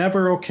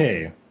never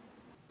okay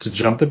to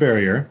jump the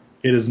barrier.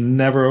 It is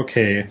never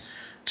okay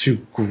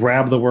to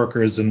grab the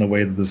workers in the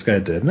way that this guy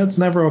did. And it's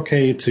never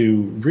okay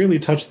to really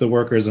touch the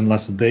workers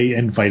unless they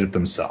invite it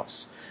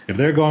themselves. If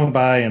they're going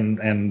by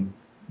and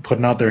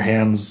putting out their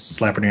hands,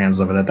 slapping their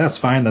hands over that, that's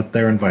fine that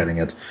they're inviting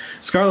it.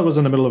 Scarlett was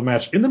in the middle of a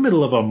match, in the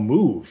middle of a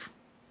move,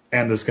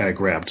 and this guy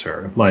grabbed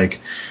her.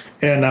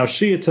 And now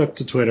she took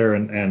to Twitter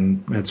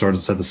and had sort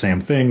of said the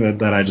same thing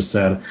that I just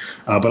said,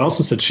 but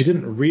also said she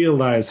didn't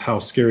realize how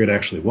scary it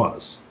actually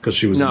was, because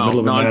she was in the middle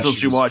of a match. Until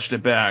she watched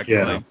it back.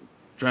 Yeah.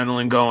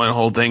 Adrenaline going, the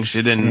whole thing.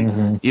 She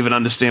didn't even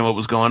understand what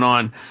was going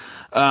on.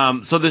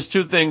 So there's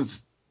two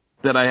things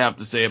that I have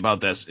to say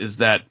about this. Is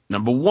that,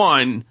 number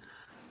one,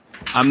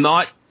 I'm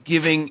not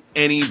giving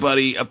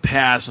anybody a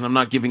pass, and I'm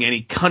not giving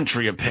any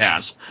country a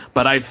pass,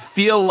 but I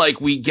feel like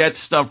we get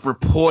stuff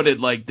reported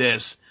like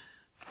this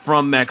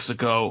from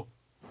Mexico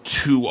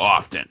too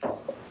often.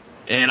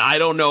 And I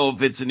don't know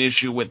if it's an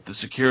issue with the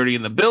security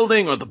in the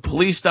building or the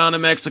police down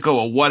in Mexico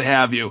or what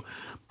have you,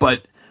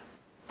 but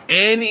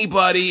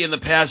anybody in the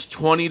past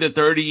 20 to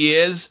 30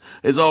 years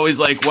is always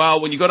like, well,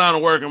 when you go down to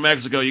work in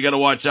Mexico, you got to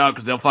watch out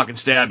because they'll fucking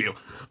stab you.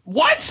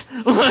 What?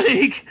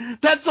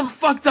 That's some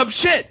fucked up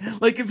shit.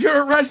 If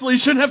you're a wrestler, you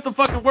shouldn't have to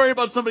fucking worry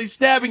about somebody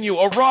stabbing you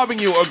or robbing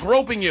you or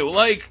groping you.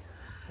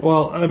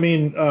 Well, I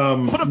mean,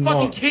 put a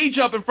fucking cage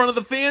up in front of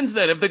the fans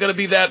then if they're going to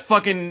be that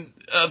fucking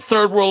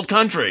third world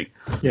country.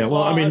 Yeah,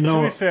 well, I mean,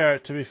 no.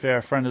 To be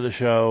fair, friend of the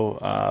show,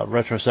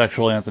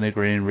 retrosexual Anthony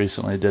Green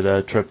recently did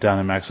a trip down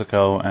in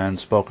Mexico and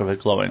spoke of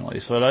it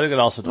glowingly. So I think it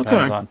also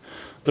depends on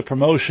the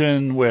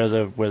promotion, where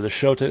the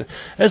show takes.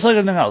 It's like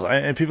anything else.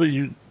 And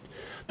people,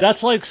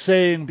 that's like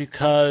saying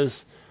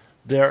because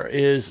there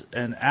is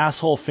an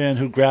asshole fan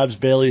who grabs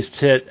Bailey's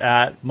tit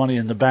at Money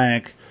in the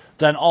Bank,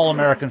 then all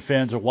American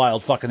fans are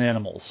wild fucking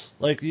animals.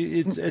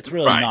 It's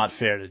really not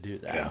fair to do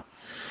that. Yeah.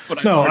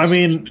 But I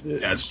mean,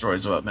 bad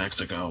stories about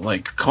Mexico.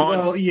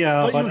 Well,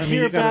 yeah, but you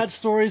hear bad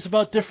stories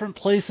about different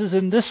places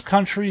in this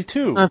country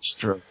too. That's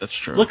true.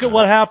 Look at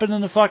what happened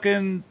in the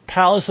fucking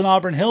palace in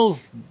Auburn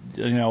Hills.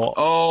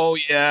 Oh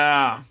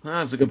yeah,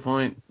 that's a good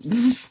point.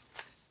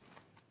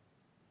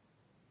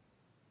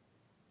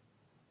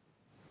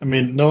 I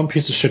mean, known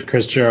piece of shit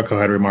Chris Jericho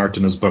had remarked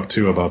in his book,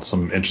 too, about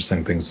some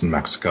interesting things in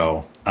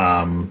Mexico.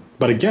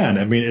 But again,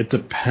 I mean, it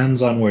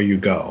depends on where you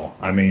go.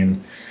 I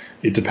mean,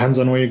 it depends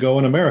on where you go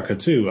in America,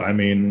 too. I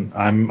mean,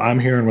 I'm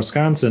here in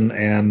Wisconsin,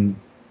 and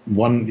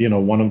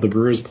one of the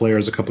Brewers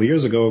players a couple of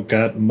years ago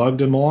got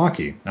mugged in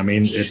Milwaukee. I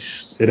mean,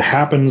 it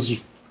happens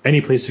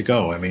any place you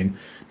go. I mean,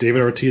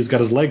 David Ortiz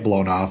got his leg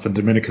blown off in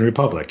Dominican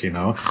Republic,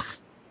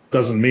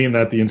 Doesn't mean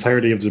that the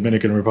entirety of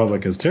Dominican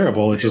Republic is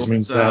terrible. It just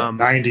means that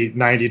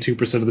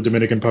 92% of the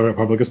Dominican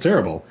Republic is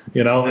terrible.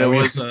 There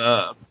was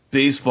a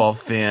baseball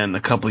fan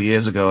a couple of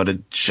years ago at a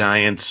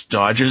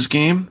Giants-Dodgers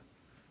game,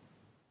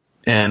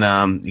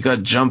 and you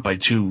got jumped by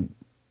two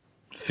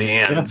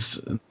fans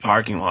in the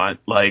parking lot.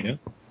 That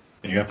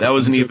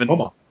wasn't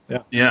even...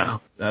 Yeah,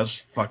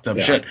 that's fucked up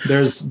shit.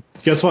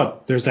 Guess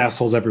what? There's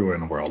assholes everywhere in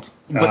the world.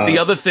 But the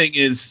other thing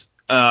is,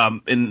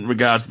 in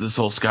regards to this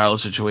whole Skylar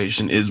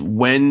situation, is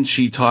when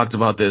she talked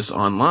about this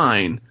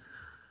online,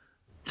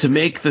 to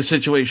make the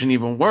situation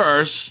even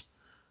worse,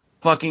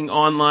 fucking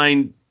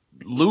online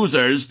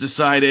losers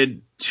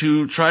decided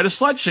to try to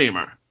slut shame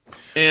her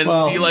and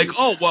be like,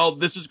 oh, well,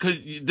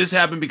 this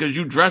happened because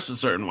you dressed a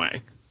certain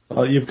way.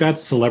 Well, you've got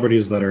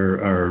celebrities that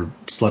are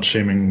slut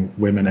shaming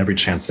women every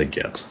chance they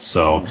get.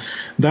 So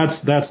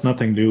that's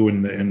nothing new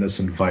in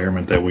this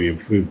environment that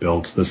we've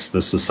built, this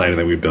society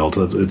that we built.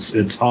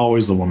 It's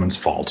always the woman's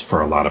fault for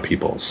a lot of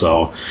people.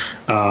 So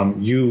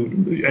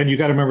you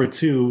got to remember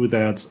too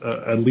that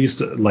at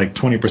least like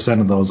 20%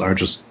 of those are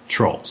just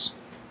trolls.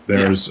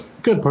 There's a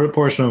good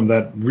portion of them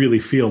that really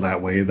feel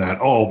that way,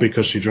 that,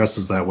 because she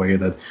dresses that way,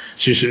 that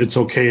it's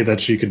okay that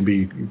she can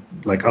be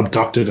like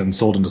abducted and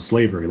sold into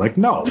slavery. Like,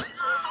 no.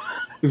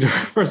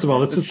 First of all,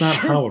 that's just not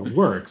how it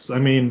works. I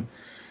mean,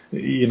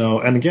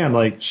 and again,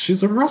 like,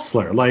 she's a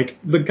wrestler. Like,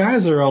 the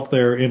guys are out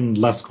there in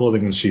less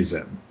clothing than she's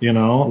in,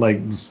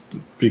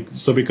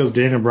 so because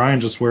Daniel Bryan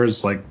just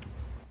wears like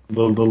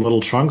the little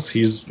trunks,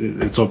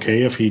 it's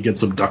okay if he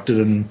gets abducted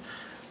and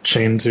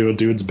chained to a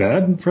dude's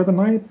bed for the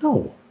night?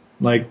 No.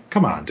 Like,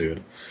 come on,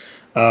 dude.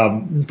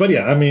 But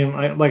yeah, I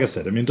mean, like I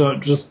said,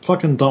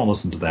 don't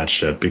listen to that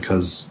shit,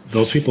 because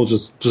those people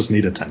just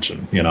need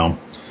attention,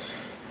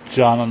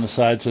 John on the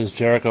side says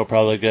Jericho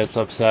probably gets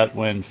upset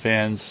when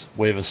fans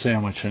wave a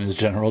sandwich in his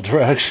general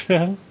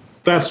direction.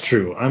 That's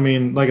true. I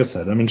mean, like I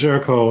said,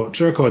 Jericho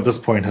at this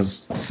point is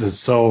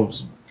so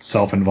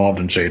self-involved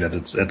and jaded.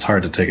 It's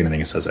hard to take anything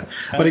he says.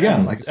 But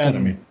again, like I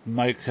said,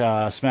 Mike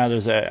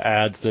Smathers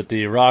adds that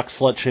The Rock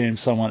slut shames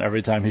someone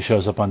every time he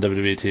shows up on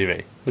WWE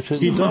TV,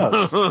 he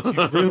does. He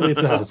really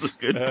does. That's a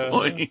good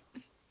point.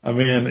 I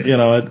mean,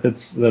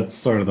 that's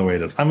sort of the way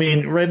it is. I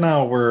mean, right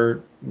now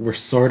we're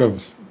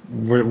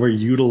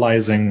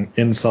utilizing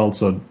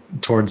insults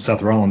towards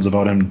Seth Rollins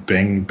about him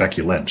being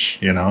Becky Lynch,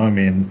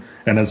 and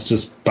it's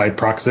just by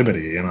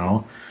proximity,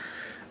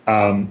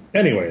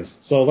 Anyways,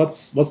 so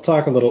let's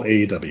talk a little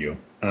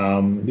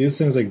AEW. These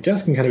things, I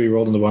guess, can kind of be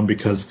rolled into one,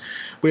 because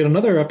we had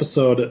another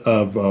episode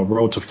of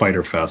Road to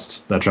Fyter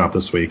Fest that dropped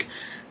this week.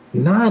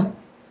 Not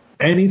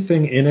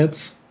anything in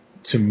it,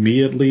 to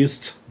me at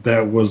least,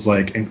 that was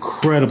like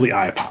incredibly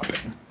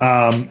eye-popping.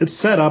 It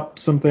set up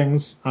some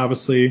things,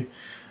 obviously.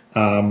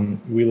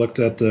 We looked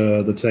at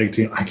the tag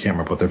team. I can't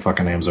remember what their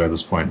fucking names are at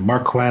this point.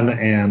 Mark Quinn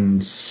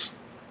and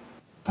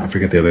I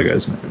forget the other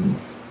guy's name.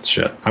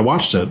 Shit, I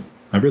watched it.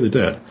 I really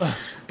did.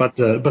 But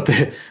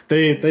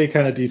they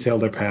kind of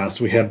detailed their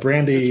past. We had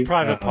Brandy. It's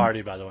Private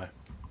Party, by the way.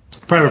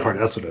 Private Party,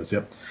 that's what it is.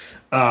 Yep.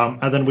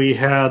 And then we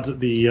had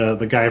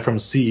the guy from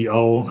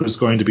CEO who's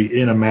going to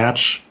be in a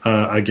match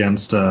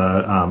against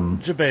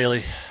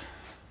Jabali.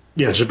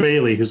 Yeah,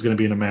 Jabali, who's going to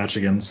be in a match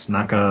against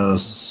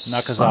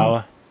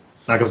Nakazawa.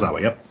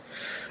 Nakazawa, yep.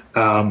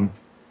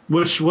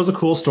 Which was a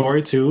cool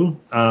story too.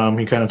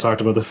 He kind of talked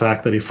about the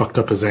fact that he fucked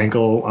up his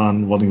ankle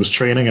when he was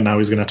training, and now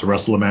he's going to have to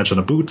wrestle a match on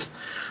a boot.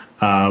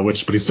 But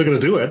he's still going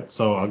to do it,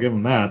 so I'll give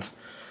him that.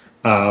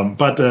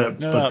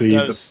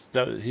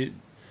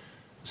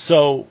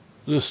 So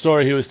the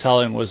story he was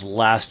telling was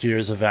last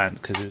year's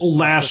event, because he was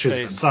last year's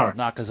event. Sorry,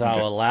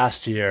 Nakazawa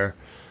last year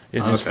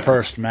in his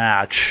first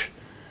match,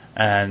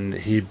 and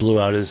he blew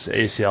out his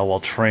ACL while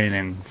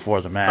training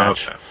for the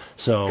match. Okay.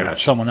 So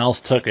someone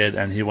else took it,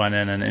 and he went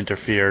in and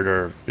interfered,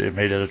 or it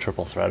made it a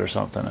triple threat or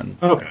something.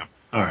 Okay,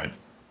 all right.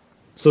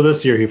 So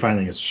this year he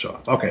finally gets to show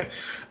up. Okay,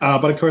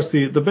 but of course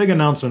the big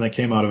announcement that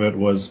came out of it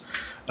was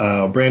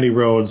Brandy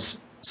Rhodes,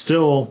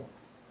 still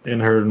in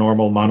her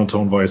normal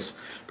monotone voice,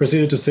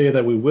 proceeded to say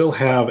that we will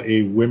have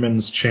a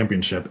women's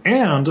championship,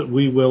 and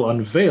we will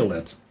unveil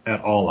it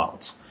at All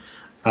Out.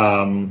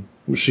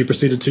 She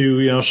proceeded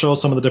to show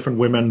some of the different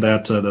women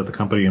that the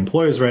company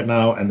employs right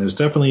now, and there's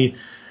definitely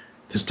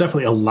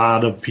a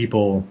lot of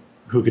people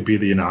who could be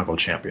the inaugural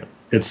champion.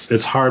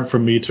 It's hard for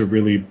me to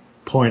really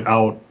point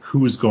out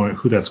who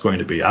that's going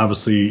to be.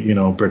 Obviously,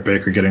 Britt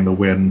Baker getting the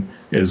win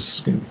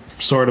is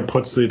sort of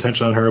puts the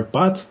attention on her,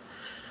 but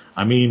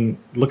I mean,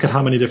 look at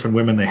how many different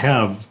women they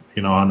have,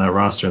 on that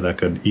roster that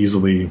could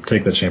easily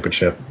take the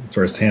championship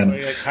firsthand. Well,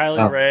 you got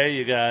Kylie Ray,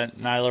 you got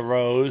Nyla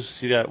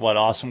Rose, you got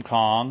Awesome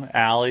Kong,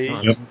 Allie.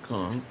 Awesome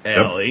Kong,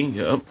 Allie,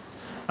 yep.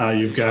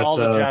 You've got all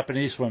the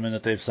Japanese women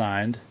that they've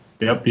signed.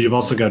 Yep. You've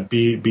also got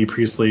B.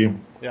 Priestley.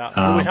 Yeah.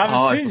 Who we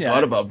haven't seen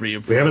yet. About Bria.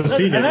 We haven't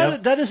seen it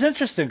yet. That is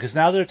interesting because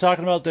now they're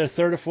talking about their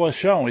third or fourth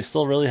show, and we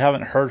still really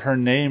haven't heard her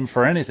name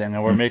for anything,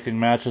 and we're making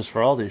matches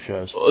for all these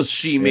shows. Well,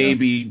 she may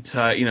be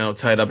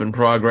tied up in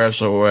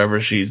Progress or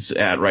wherever she's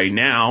at right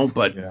now,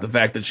 but the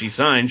fact that she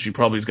signed, she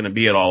probably is going to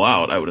be at All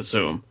Out, I would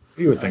assume.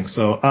 You would think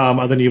so.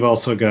 And then you've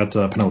also got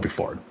Penelope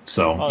Ford.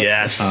 So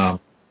yes. So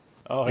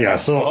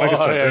like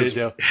I said, you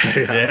do.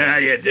 Yeah,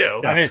 you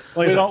do. I mean,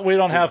 we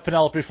don't have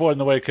Penelope Ford in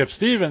the way Kip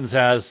Stevens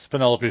has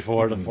Penelope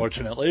Ford,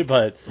 unfortunately,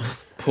 but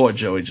poor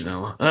Joey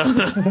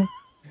Janela.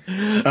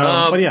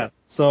 But yeah,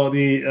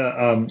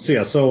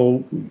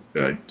 so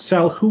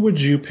Sal, who would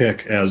you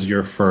pick as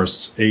your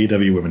first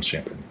AEW Women's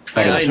Champion?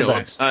 I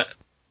know.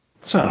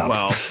 Shut up.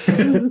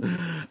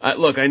 Well,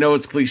 look, I know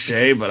it's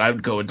cliche, but I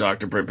would go with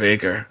Dr. Britt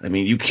Baker. I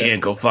mean, you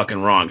can't go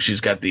fucking wrong.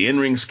 She's got the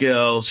in-ring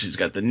skill. She's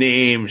got the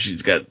name.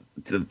 She's got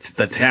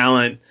the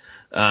talent.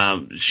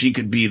 She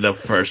could be the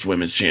first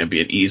women's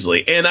champion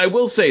easily. And I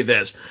will say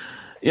this.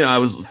 I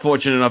was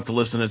fortunate enough to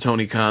listen to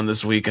Tony Khan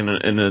this week in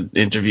an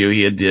interview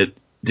he did.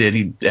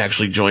 He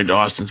actually joined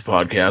Austin's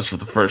podcast for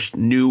the first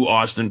new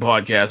Austin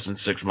podcast in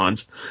 6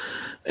 months.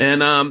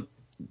 And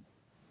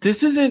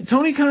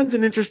Tony Khan's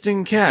an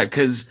interesting cat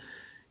because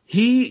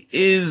he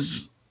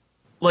is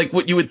like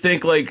what you would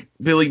think like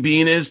Billy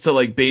Bean is to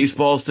like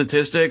baseball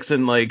statistics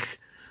and like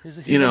he's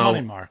a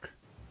money mark.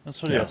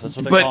 That's what he is. That's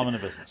what they call him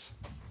in the business.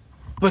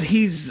 But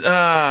he's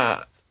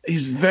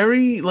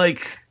very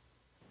like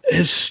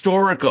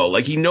historical.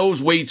 Like he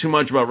knows way too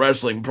much about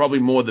wrestling, probably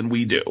more than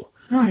we do.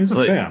 Oh, he's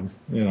a fan.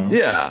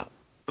 Yeah,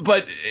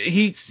 but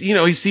he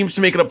seems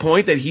to make it a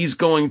point that he's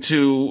going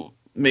to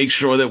make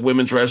sure that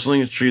women's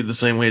wrestling is treated the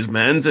same way as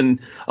men's, and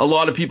a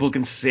lot of people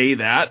can say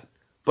that.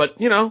 But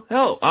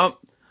hell,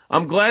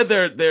 I'm glad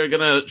they're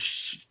gonna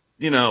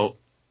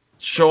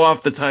show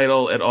off the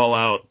title at All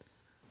Out.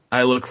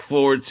 I look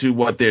forward to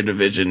what their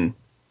division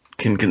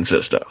can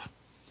consist of.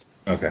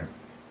 Okay,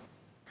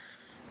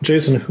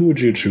 Jason, who would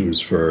you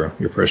choose for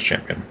your first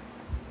champion?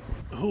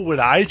 Who would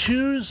I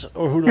choose,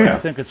 or who do I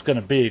think it's going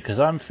to be? Because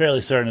I'm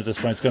fairly certain at this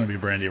point it's going to be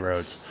Brandy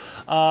Rhodes.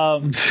 I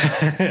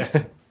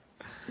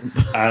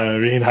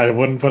mean, I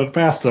wouldn't put it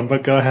past him,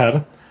 but go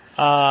ahead.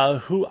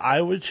 Who I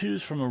would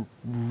choose from a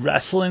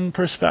wrestling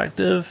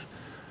perspective,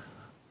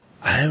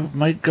 I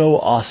might go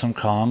Awesome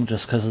Kong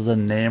just because of the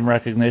name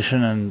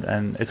recognition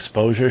and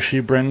exposure she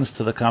brings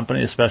to the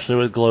company, especially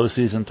with Glow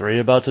Season 3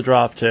 about to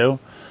drop too.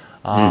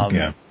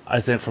 I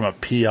think from a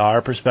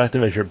PR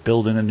perspective, as you're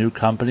building a new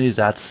company,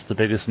 that's the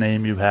biggest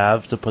name you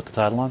have to put the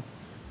title on.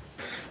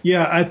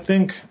 Yeah, I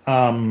think.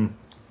 But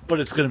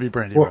it's going to be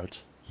Brandy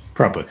Rhodes.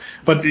 Probably,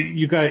 but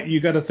you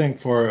got to think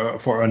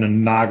for an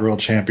inaugural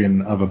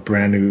champion of a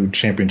brand new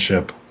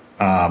championship,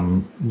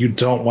 you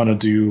don't want to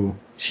do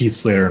Heath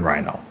Slater and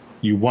Rhino.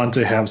 You want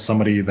to have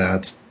somebody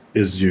that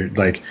is you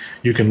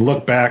can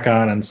look back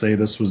on and say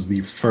this was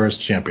the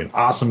first champion.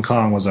 Awesome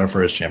Kong was our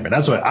first champion.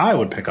 That's why I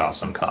would pick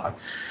Awesome Kong.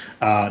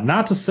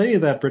 Not to say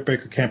that Britt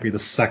Baker can't be the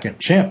second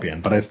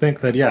champion, but I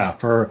think that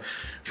for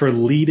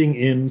leading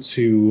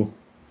into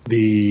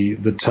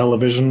the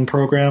television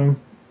program.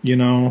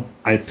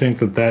 I think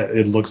that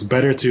it looks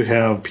better to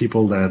have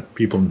people that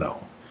people know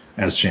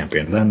as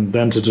champion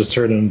than to just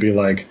turn and be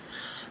like,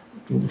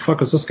 the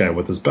fuck is this guy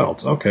with his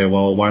belt? Okay,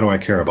 well, why do I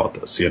care about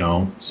this,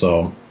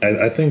 So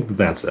I think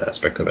that's the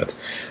aspect of it.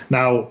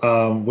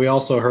 Now, we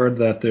also heard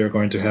that they're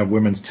going to have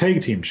women's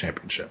tag team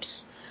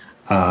championships,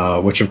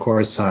 which, of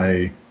course,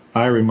 I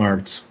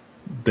remarked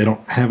they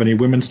don't have any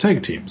women's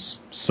tag teams.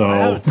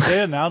 So they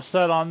announced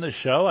that on the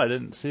show? I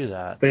didn't see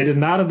that. They did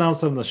not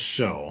announce it on the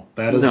show.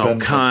 That has been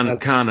Khan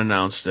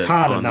announced it.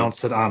 Khan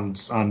announced it on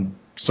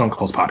Stone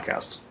Cold's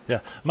podcast.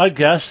 Yeah, my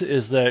guess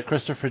is that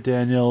Christopher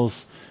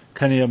Daniels,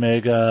 Kenny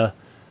Omega,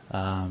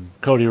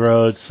 Cody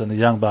Rhodes, and the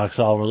Young Bucks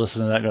all were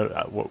listening to that.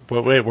 And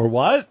go, wait, we're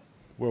what?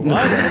 We're what?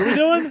 What are we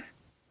doing?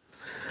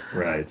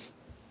 Right.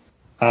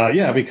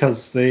 Yeah,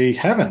 because they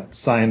haven't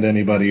signed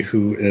anybody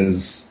who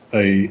is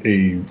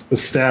a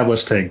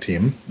established tag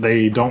team.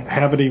 They don't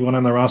have anyone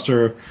on the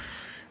roster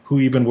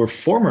who even were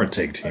former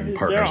tag team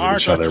partners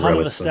with each other. There aren't a ton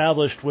of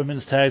established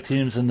women's tag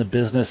teams in the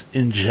business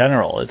in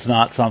general. It's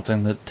not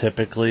something that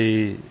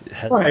typically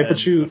has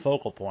been a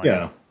focal point.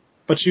 Yeah,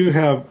 but you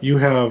have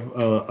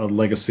a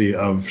legacy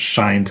of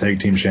Shine tag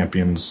team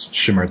champions,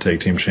 Shimmer tag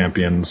team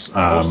champions.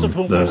 Most of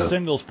whom were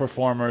singles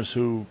performers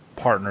who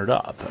partnered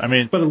up. I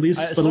mean, but at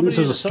least there's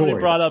a story. Somebody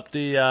brought up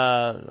the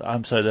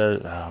I'm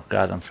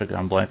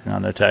blanking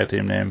on their tag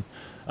team name.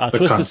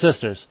 Twisted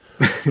Sisters.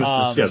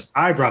 Yes,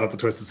 I brought up the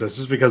Twisted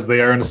Sisters because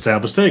they are an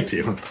established tag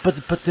team.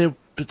 But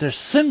they're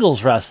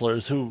singles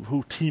wrestlers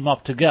who team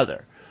up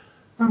together.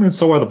 I mean,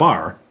 so are the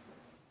Bar.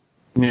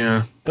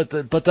 Yeah.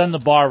 But then the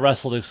Bar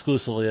wrestled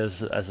exclusively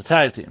as a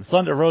tag team.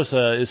 Thunder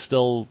Rosa is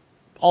still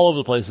all over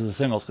the place as a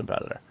singles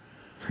competitor.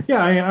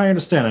 Yeah, I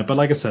understand it, but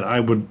like I said,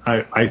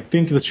 I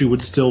think that you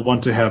would still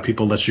want to have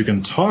people that you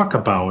can talk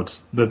about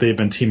that they've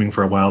been teaming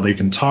for a while. They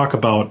can talk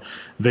about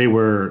they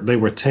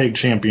were tag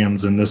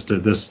champions and this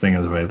did this thing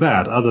and like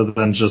that, other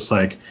than just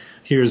like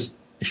here's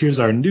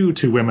our new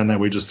two women that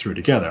we just threw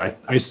together.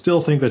 I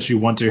still think that you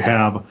want to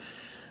have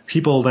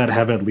people that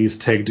have at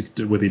least tagged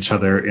with each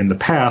other in the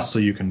past, so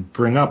you can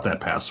bring up that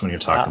past when you're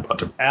talking about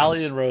different Allie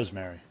things. and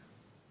Rosemary.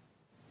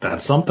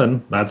 That's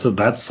something.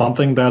 That's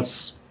something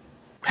that's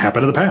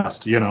happened in the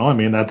past. You know, I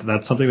mean,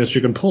 that's something that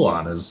you can pull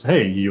on. Is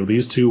hey,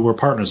 these two were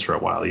partners for a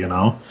while. You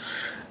know,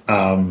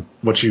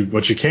 what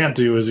you can't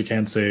do is you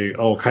can't say,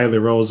 oh,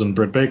 Kylie Rose and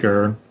Britt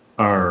Baker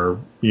are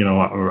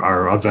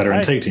a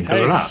veteran tag team, because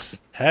they're not.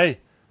 Hey,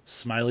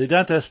 smiley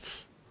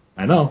dentists.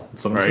 I know.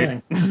 That's what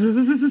I'm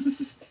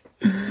saying.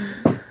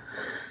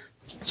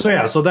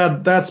 So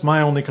that's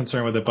my only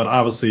concern with it. But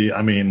obviously,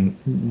 I mean,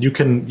 you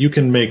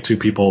can make two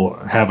people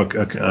have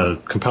a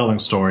compelling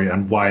story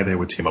and why they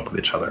would team up with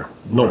each other.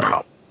 No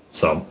problem.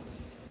 So,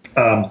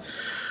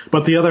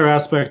 but the other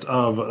aspect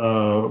of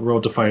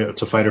Road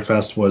to Fyter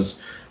Fest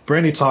was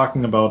Brandy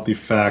talking about the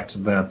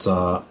fact that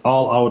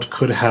All Out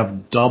could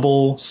have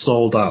double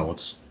sold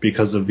out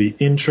because of the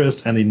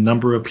interest and the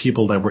number of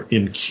people that were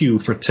in queue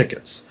for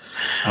tickets.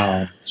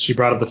 She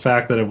brought up the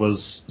fact that it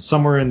was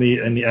somewhere in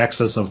the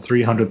excess of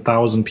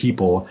 300,000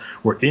 people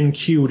were in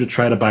queue to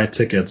try to buy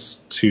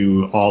tickets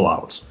to All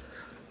Out.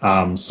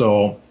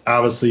 So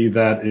obviously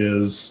that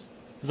is...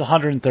 It was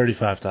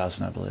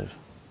 135,000, I believe.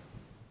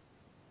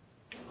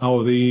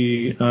 Oh,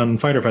 on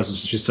Fyter Fest,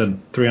 she said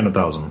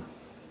 300,000.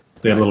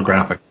 They had a little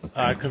graphic.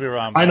 I could be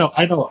wrong. I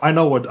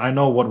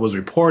know what was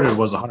reported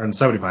was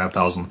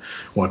 175,000.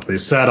 What they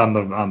said on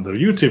the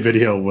YouTube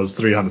video was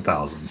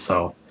 300,000.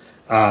 So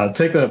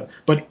take that.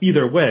 But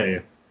either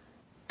way,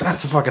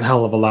 that's a fucking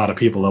hell of a lot of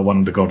people that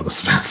wanted to go to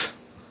this event.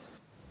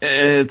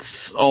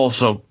 It's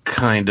also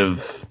kind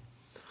of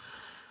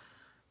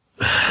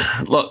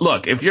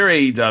look. If you're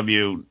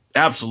AEW,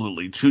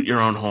 absolutely toot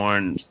your own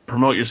horn,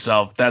 promote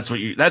yourself. That's what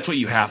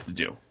you have to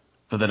do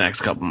for the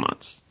next couple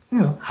months.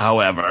 Yeah.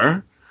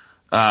 However,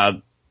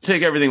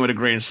 take everything with a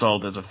grain of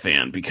salt as a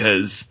fan,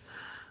 because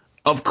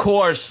of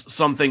course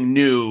something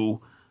new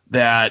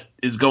that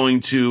is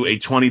going to a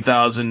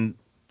 20,000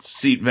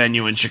 seat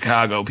venue in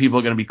Chicago, people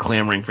are going to be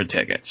clamoring for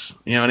tickets.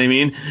 You know what I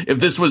mean? If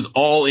this was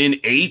all in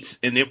 8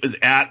 and it was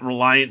at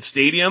Reliant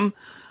Stadium,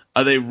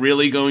 are they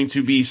really going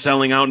to be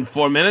selling out in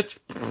 4 minutes?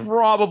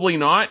 Probably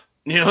not.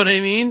 You know what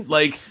I mean?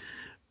 Like,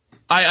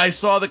 I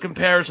saw the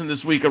comparison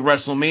this week of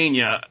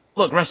WrestleMania.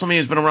 Look, WrestleMania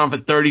has been around for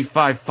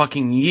 35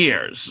 fucking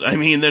years. I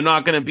mean, they're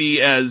not going to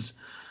be as,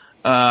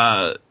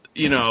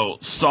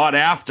 sought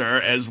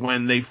after as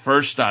when they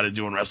first started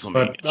doing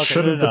WrestleMania. But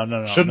shouldn't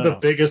the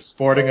biggest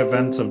sporting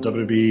event of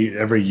WWE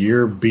every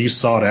year be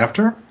sought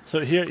after? So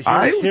here's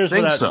where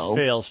that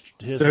fails.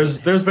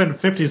 There's been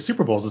 50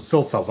 Super Bowls. It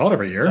still sells out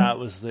every year.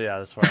 That's where I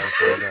was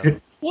going to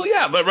go. Well,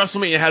 yeah, but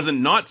WrestleMania hasn't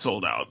not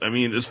sold out. I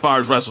mean, as far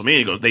as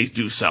WrestleMania goes, they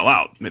do sell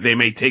out. They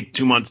may take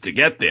 2 months to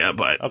get there,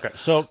 but... Okay,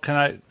 so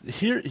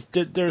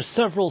there's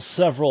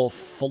several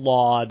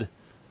flawed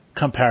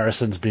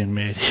comparisons being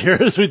made here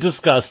as we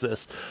discuss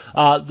this.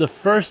 The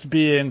first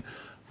being,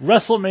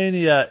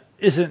 WrestleMania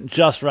isn't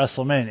just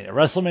WrestleMania.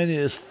 WrestleMania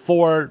is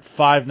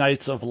 4-5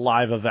 nights of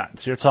live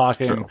events. You're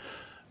talking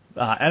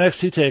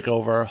NXT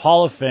TakeOver,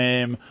 Hall of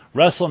Fame,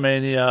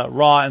 WrestleMania,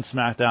 Raw, and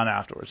SmackDown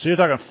afterwards. So you're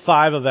talking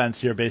 5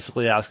 events you're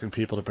basically asking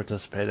people to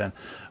participate in.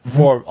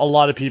 For a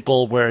lot of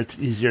people where it's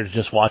easier to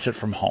just watch it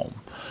from home.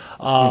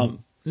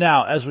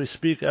 Now, as we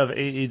speak of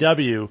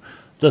AEW,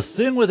 the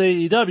thing with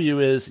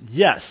AEW is,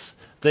 yes,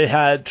 they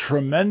had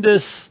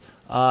tremendous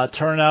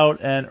turnout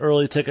and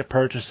early ticket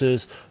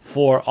purchases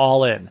for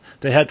All In.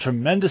 They had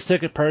tremendous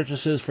ticket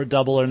purchases for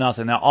Double or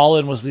Nothing. Now, All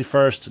In was the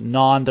first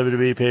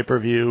non-WWE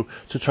pay-per-view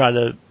to try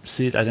to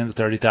seat, I think,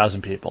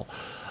 30,000 people.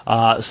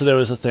 So there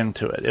was a thing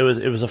to it. It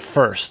was a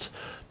first.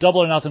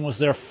 Double or Nothing was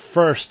their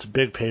first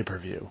big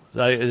pay-per-view.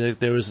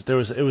 It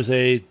was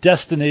a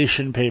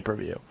destination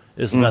pay-per-view,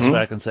 is the best way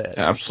I can say it.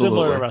 Absolutely.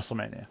 Similar to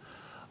WrestleMania.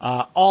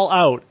 All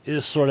Out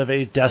is sort of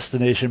a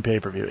destination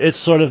pay-per-view. It's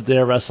sort of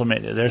their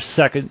WrestleMania, their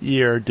second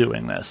year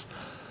doing this.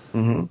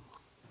 Mm-hmm.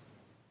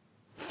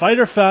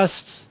 Fyter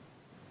Fest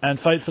and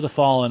Fight for the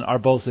Fallen are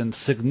both in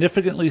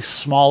significantly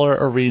smaller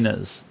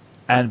arenas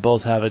and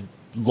both have a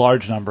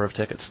large number of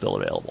tickets still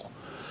available.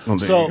 Well,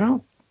 there you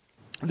go.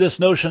 This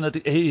notion that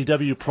the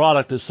AEW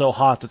product is so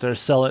hot that they're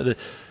selling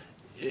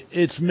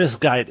it's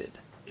misguided.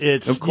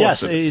 Yes,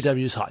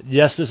 AEW is hot.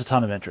 Yes, there's a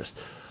ton of interest.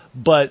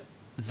 But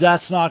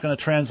that's not going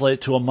to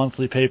translate to a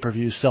monthly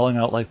pay-per-view selling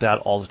out like that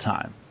all the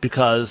time,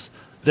 because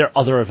their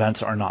other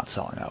events are not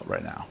selling out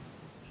right now.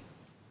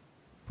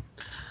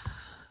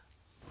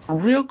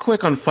 Real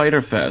quick on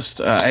Fyter Fest,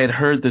 I had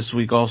heard this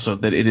week also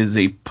that it is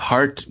a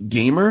part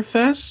gamer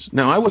fest.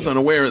 Now, I was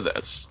unaware of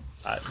this.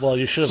 Well,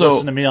 you should have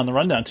listened to me on the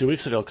rundown 2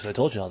 weeks ago, because I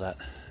told you all that.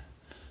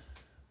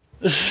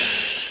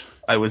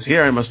 I was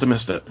here. I must have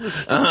missed it.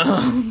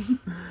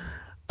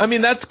 I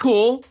mean, that's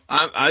cool.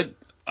 I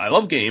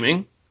love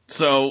gaming,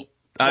 so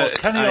Well,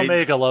 Kenny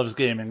Omega loves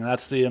gaming.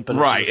 That's the impetus.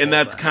 Right, and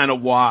that's kind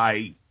of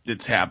why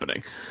it's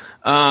happening.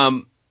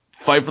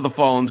 Fight for the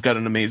Fallen's got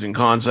an amazing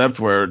concept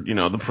where,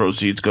 the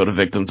proceeds go to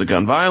victims of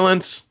gun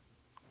violence.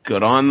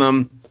 Good on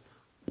them.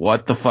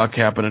 What the fuck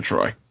happened to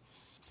Troy?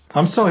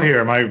 I'm still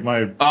here. My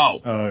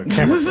camera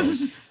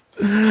froze.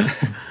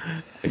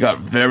 I got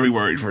very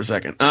worried for a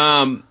second.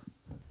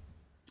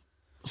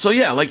 So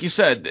yeah, like you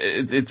said,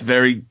 it's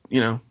very,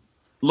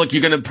 look,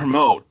 you're going to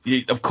promote.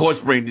 Of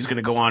course, Brandy's going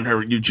to go on her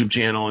YouTube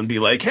channel and be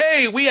like,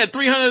 hey, we had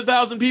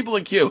 300,000 people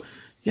in queue.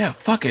 Yeah,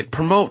 fuck it.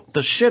 Promote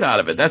the shit out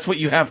of it. That's what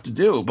you have to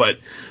do. But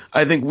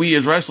I think we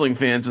as wrestling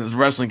fans and as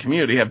wrestling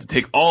community have to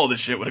take all this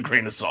shit with a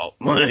grain of salt.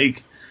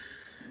 Like,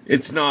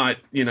 it's not,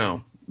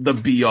 the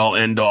be-all,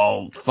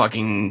 end-all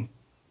fucking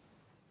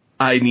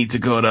I need to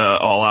go to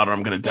All Out or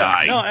I'm going to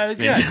die. No, and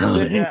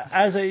again,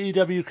 as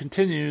AEW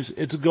continues,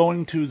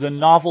 the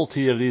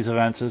novelty of these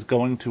events is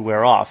going to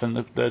wear off. And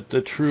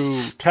the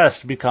true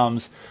test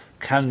becomes,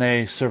 can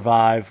they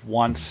survive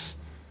once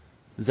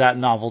that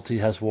novelty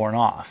has worn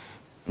off?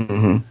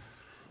 Mm-hmm.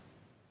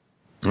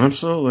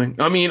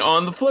 Absolutely. I mean,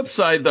 on the flip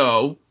side,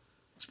 though,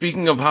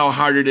 speaking of how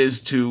hard it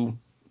is to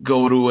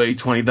go to a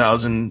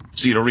 20,000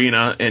 seat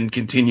arena and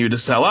continue to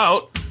sell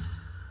out,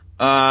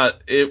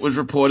 it was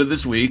reported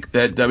this week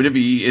that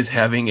WWE is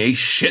having a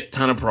shit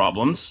ton of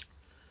problems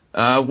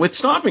with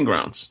stomping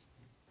grounds.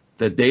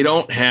 That they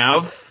don't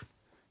have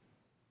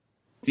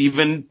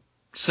even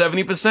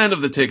 70%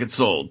 of the tickets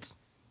sold.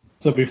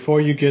 So before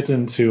you get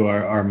into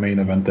our main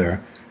event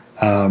there,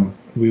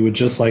 we would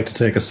just like to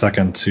take a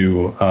second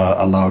to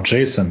allow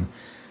Jason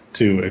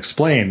to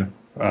explain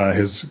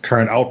his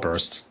current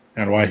outburst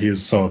and why he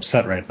is so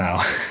upset right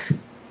now.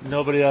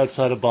 Nobody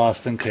outside of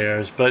Boston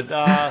cares, but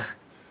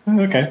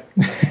okay.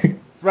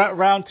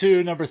 Round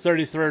 2, number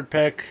 33rd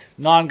pick,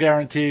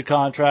 non-guaranteed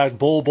contract.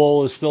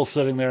 Bull is still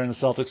sitting there, and the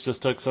Celtics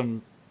just took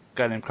some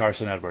guy named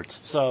Carson Edwards.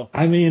 So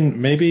I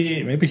mean,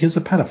 maybe he's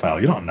a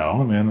pedophile. You don't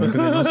know. I mean, maybe they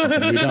know something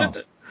we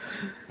don't.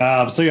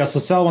 So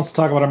Sal wants to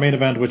talk about our main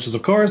event, which is,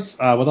 of course,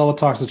 with all the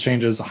talks of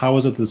changes, how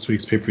is it this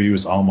week's pay-per-view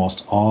is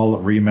almost all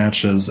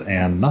rematches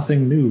and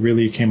nothing new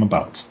really came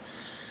about.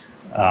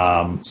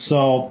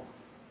 So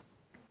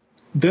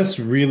this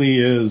really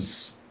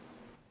is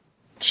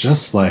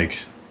just like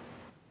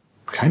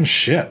kind of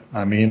shit.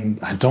 I mean,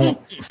 I don't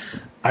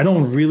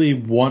really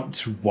want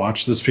to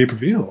watch this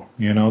pay-per-view.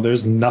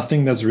 There's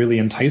nothing that's really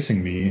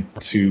enticing me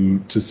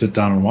to sit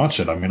down and watch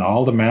it. I mean,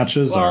 all the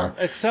matches are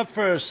except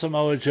for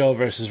Samoa Joe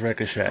versus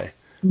Ricochet.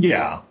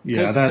 Yeah,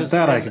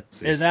 that I can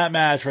see. In that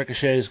match,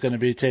 Ricochet is going to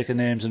be taking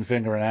names and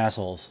fingering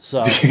assholes.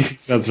 So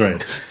that's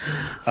right.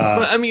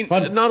 But I mean,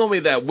 not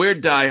only that, we're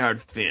diehard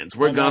fans.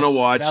 We're gonna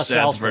watch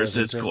Seth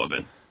versus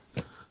Corbin.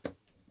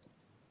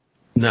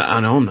 No,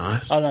 I'm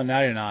not. Oh no,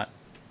 now you're not.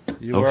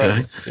 You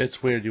okay. were.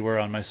 It's weird. You were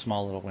on my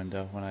small little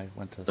window when I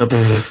went to.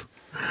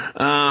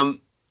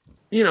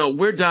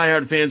 We're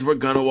diehard fans. We're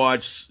gonna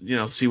watch.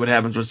 See what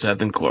happens with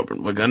Seth and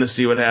Corbin. We're gonna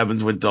see what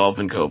happens with Dolph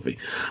and Kofi.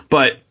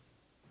 But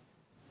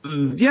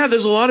yeah,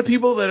 there's a lot of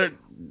people that are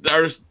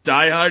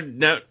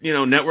diehard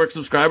network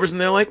subscribers,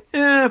 and they're like,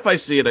 if I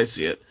see it, I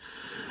see it.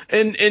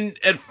 And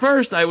at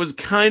first, I was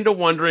kind of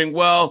wondering,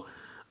 well,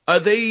 are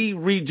they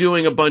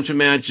redoing a bunch of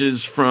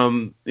matches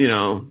from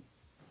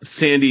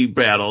Sandy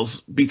battles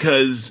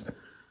because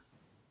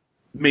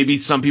maybe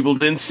some people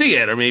didn't see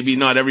it, or maybe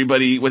not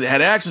everybody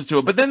had access to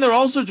it. But then they're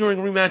also doing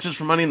rematches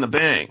for Money in the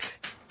Bank.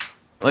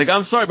 Like,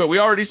 I'm sorry, but we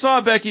already saw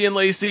Becky and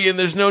Lacey, and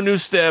there's no new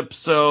step,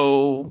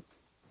 so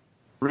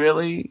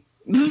really?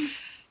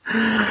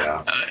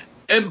 Yeah.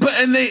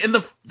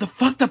 The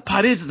fucked up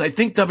part is I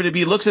think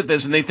WWE looks at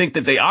this and they think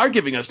that they are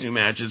giving us new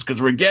matches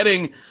because we're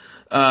getting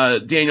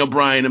Daniel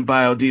Bryan and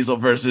Biodiesel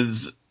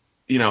versus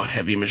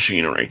Heavy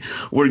Machinery.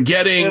 We're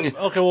getting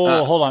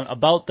hold on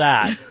about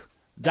that.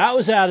 That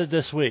was added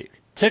this week.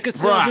 Ticket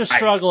sales are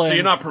struggling. So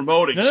you're not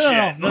promoting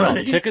shit.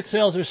 No. Ticket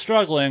sales are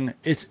struggling.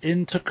 It's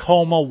in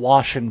Tacoma,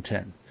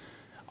 Washington.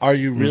 Are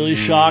you really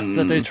shocked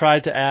that they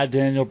tried to add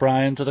Daniel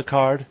Bryan to the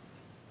card?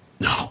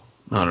 No,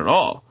 not at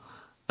all.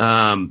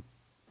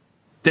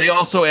 They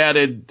also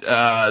added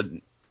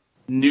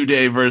New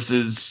Day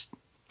versus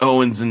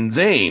Owens and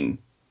Zayn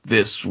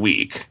this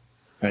week,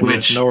 and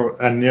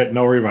yet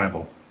no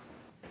revival.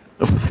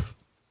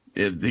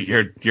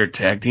 You're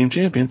tag team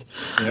champions.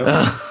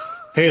 Yep.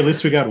 Hey, at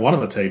least we got one of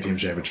the tag team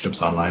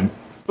championships online,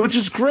 which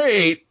is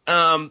great.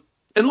 And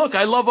look,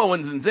 I love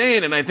Owens and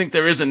Zayn, and I think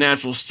there is a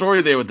natural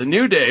story there with the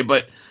New Day,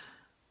 but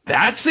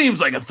that seems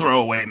like a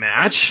throwaway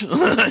match.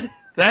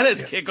 That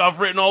has kickoff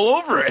written all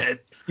over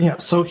it. Yeah,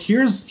 so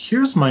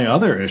here's my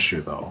other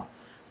issue, though,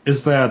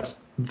 is that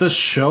the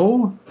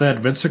show that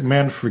Vince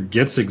McMahon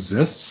forgets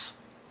exists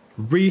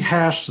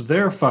rehashed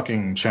their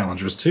fucking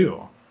challengers,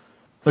 too.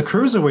 The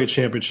Cruiserweight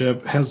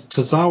Championship has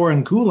Tozawa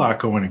and Gulak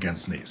going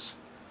against Nice.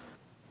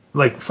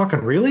 Like,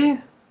 fucking really?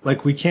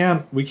 Like, we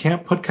can't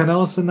put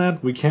Kanellis in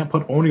that? We can't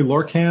put Oni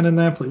Lorcan in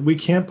that? We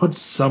can't put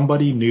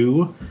somebody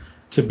new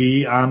to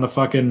be on the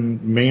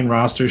fucking main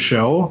roster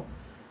show?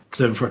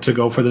 to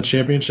go for the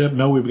championship?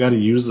 No, we've got to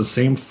use the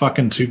same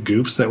fucking two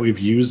goofs that we've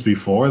used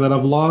before that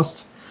have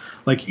lost.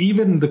 Like,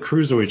 even the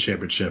Cruiserweight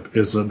Championship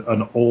is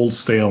an old,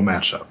 stale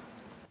matchup.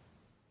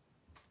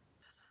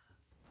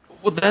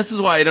 Well, this is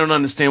why I don't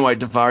understand why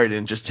Daivari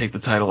didn't just take the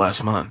title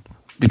last month.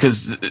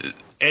 Because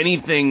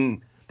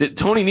anything that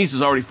Tony Nese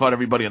has already fought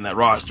everybody on that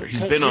roster. He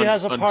has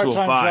a on part-time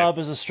 205. job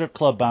as a strip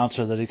club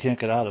bouncer that he can't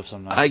get out of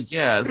sometimes. I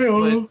guess.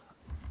 But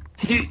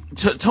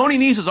Tony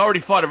Nese has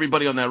already fought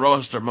everybody on that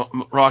roster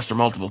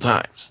multiple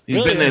times.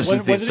 He's been there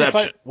since the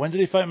inception. When did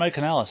he fight Mike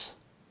Kanellis?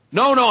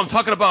 No, I'm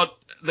talking about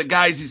the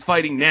guys he's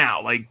fighting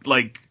now, like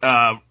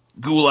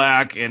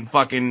Gulak and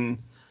fucking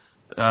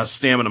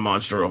Stamina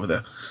Monster over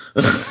there.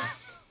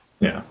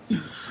 Yeah.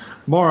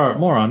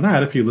 More on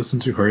that if you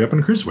listen to Hurry Up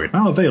and Cruiserweight,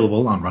 now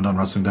available on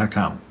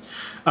rundownwrestling.com.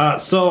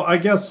 So I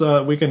guess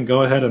we can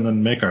go ahead and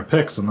then make our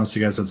picks, unless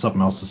you guys had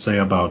something else to say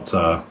about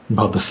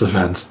this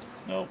event.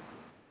 Nope.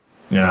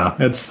 Yeah,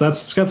 that's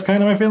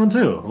kind of my feeling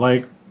too.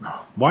 Like,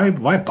 why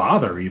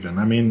bother even?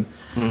 I mean,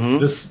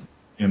 this,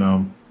 we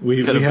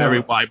got a have very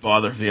why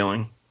bother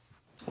feeling.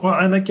 Well,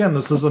 and again,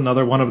 this is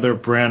another one of their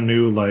brand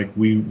new, like,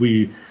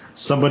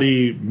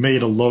 somebody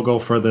made a logo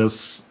for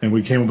this, and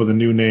we came up with a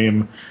new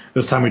name.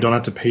 This time we don't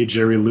have to pay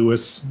Jerry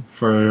Lewis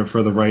for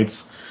the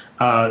rights.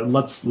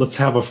 Let's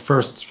have a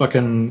first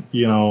fucking,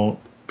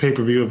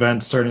 pay-per-view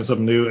event starting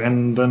something new,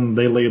 and then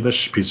they lay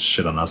this piece of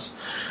shit on us.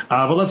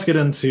 But let's get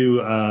into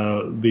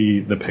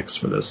the picks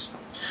for this.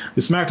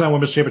 The SmackDown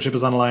Women's Championship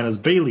is on the line as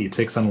Bayley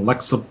takes on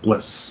Alexa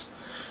Bliss.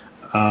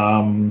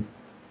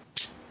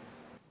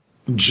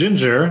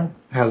 Ginger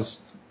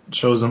has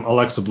chosen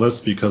Alexa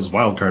Bliss because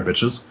wildcard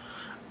bitches.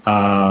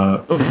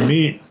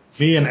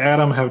 Me and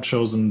Adam have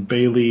chosen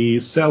Bayley.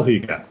 Sal, who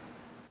you got?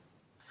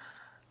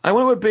 I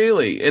went with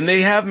Bayley, and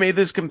they have made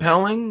this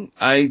compelling.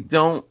 I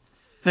don't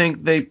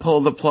think they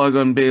pull the plug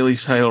on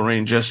Bayley's title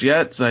reign just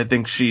yet. So I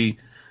think she,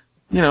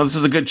 this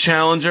is a good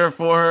challenger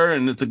for her,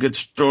 and it's a good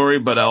story,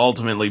 but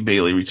ultimately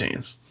Bayley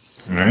retains.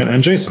 All right,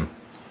 and Jason?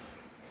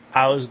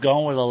 I was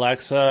going with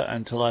Alexa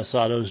until I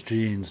saw those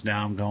jeans.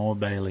 Now I'm going with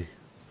Bayley.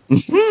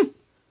 I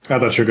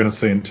thought you were going to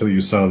say until you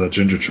saw that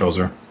Ginger chose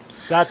her.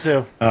 That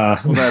too.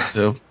 That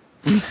too.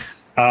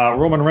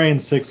 Roman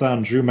Reigns takes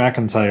on Drew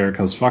McIntyre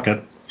because fuck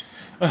it.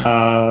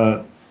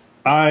 I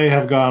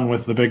have gone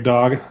with the big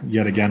dog,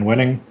 yet again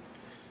winning.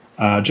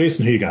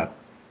 Jason, who you got?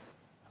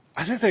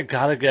 I think they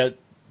got to get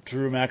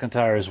Drew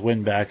McIntyre's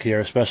win back here,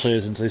 especially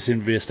since they seem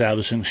to be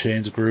establishing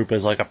Shane's group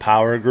as like a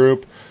power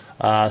group.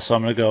 So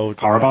I'm going to go...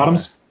 Power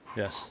bottoms?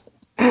 Yes.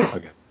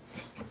 Okay.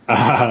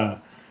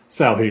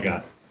 Sal, who you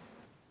got?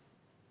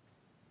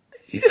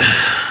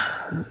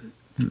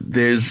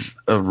 There's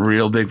a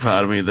real big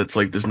part of me that's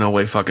like, there's no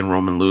way fucking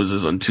Roman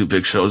loses on two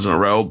big shows in a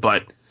row,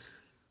 but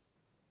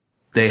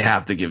they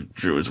have to give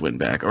Drew his win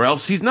back, or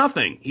else he's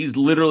nothing. He's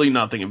literally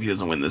nothing if he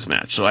doesn't win this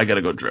match, so I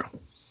gotta go Drew.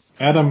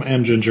 Adam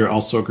and Ginger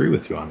also agree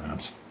with you on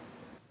that.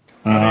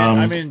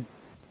 I mean,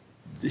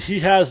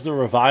 he has the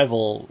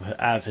Revival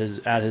at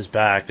his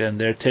back,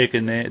 and they're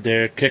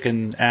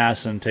kicking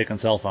ass and taking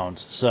cell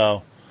phones,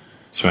 so...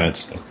 That's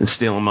right. And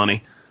stealing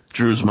money.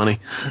 Drew's money.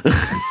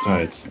 That's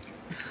right.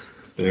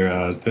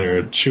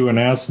 They're chewing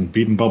ass and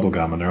beating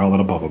bubblegum, and they're all out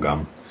of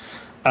bubblegum.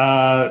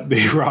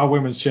 The Raw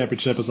Women's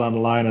Championship is on the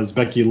line as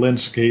Becky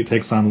Lynch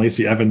takes on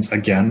Lacey Evans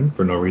again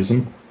for no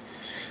reason.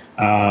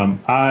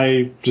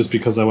 I, just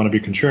because I want to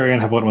be contrarian,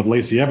 have went with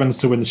Lacey Evans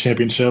to win the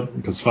championship,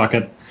 because fuck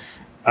it.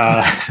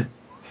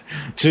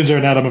 Ginger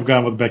and Adam have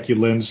gone with Becky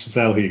Lynch.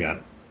 Sal, who you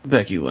got?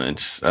 Becky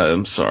Lynch.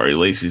 I'm sorry,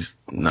 Lacey's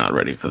not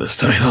ready for this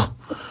title.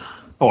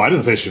 Oh, I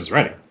didn't say she was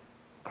ready.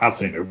 I was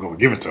saying they were going to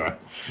give it to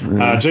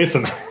her.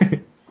 Jason.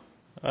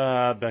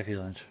 Becky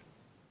Lynch.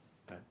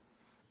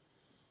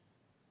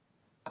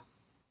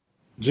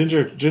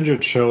 Ginger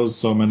chose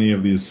so many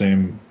of these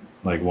same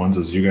ones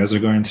as you guys are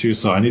going to,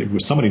 so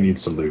somebody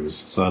needs to lose.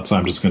 So that's why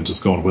I'm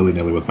just going willy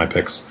nilly with my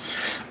picks.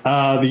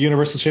 The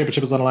Universal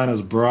Championship is on the line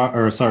as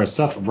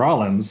Seth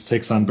Rollins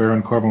takes on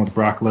Baron Corbin with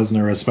Brock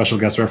Lesnar as special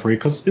guest referee,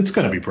 because it's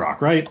going to be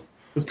Brock, right?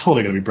 It's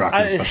totally going to be Brock.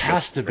 It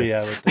has to be,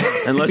 I would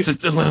think. unless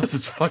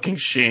it's fucking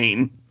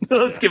Shane.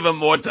 Let's give him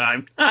more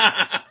time.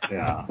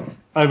 Yeah,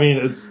 I mean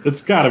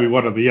it's got to be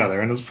one or the other,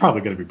 and it's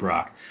probably going to be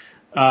Brock.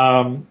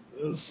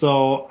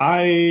 So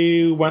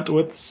I went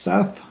with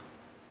Seth.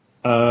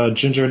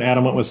 Ginger and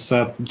Adam went with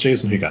Seth.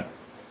 Jason, who you got?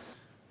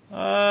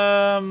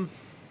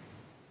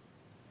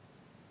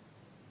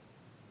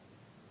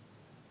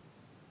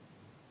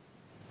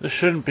 This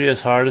shouldn't be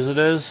as hard as it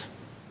is.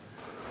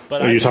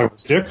 But Are you talking about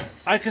Stick?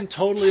 I can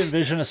totally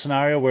envision a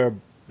scenario where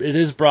it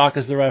is Brock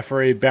as the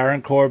referee,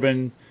 Baron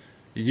Corbin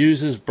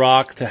uses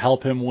Brock to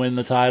help him win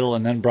the title,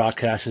 and then Brock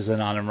cashes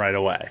in on him right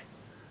away.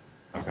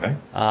 Okay.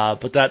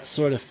 But that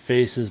sort of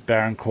faces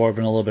Baron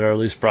Corbin a little bit, or at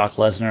least Brock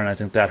Lesnar, and I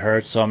think that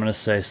hurts, so I'm going to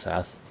say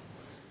Seth.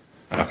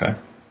 Okay.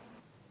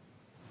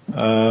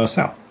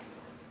 Sal.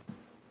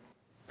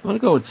 I'm going to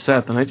go with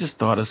Seth, and I just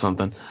thought of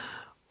something.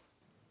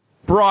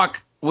 Brock,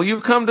 will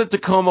you come to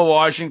Tacoma,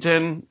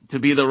 Washington to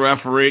be the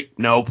referee?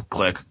 Nope.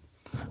 Click.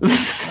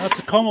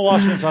 Tacoma,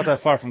 Washington's not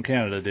that far from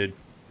Canada, dude.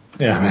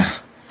 Yeah, man.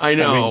 I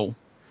know.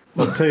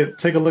 Well,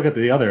 take a look at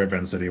the other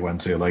events that he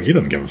went to. Like, he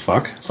doesn't give a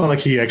fuck. It's not like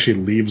he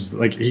actually leaves.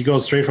 Like, he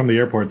goes straight from the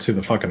airport to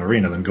the fucking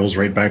arena, then goes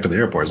right back to the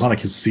airport. It's not like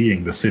he's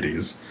seeing the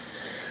cities.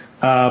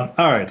 All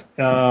right.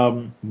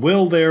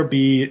 Will there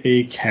be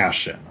a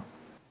cash-in?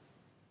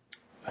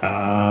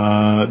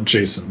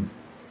 Jason.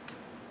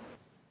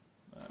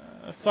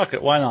 Fuck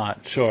it, why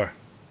not? Sure.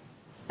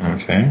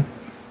 Okay.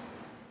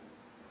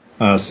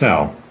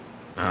 Sal.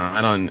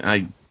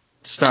 I'm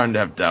starting to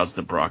have doubts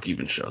that Brock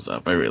even shows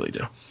up. I really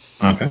do.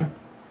 Okay.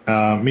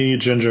 Me,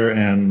 Ginger,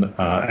 and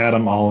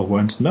Adam all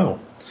went no.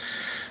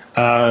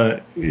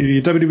 The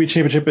WWE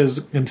Championship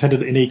is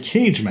intended in a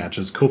cage match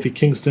as Kofi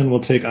Kingston will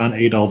take on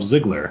Adolf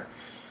Ziggler.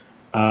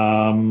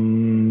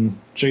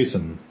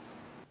 Jason.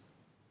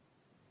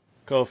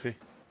 Kofi.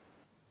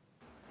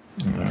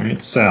 All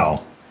right,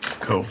 Sal.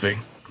 Kofi.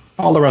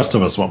 All the rest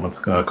of us went with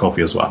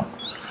Kofi as well.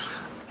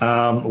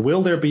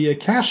 Will there be a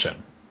cash-in?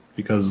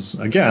 Because,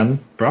 again,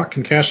 Brock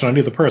can cash in on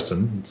either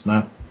person. It's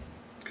not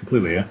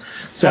completely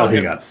Sal, who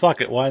you got? Fuck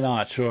it, why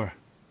not? Sure.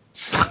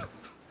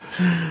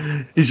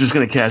 He's just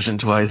going to cash in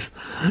twice.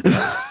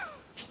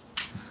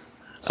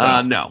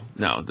 No,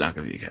 not going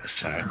to be a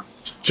cash. All right.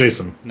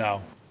 Jason.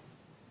 No.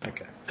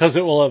 Okay. Because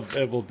it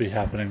will be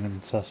happening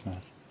in Seth's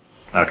match.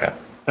 Okay.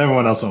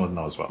 Everyone else would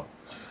know as well.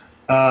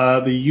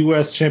 The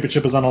U.S.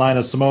 Championship is on the line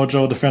as Samoa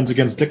Joe defends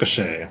against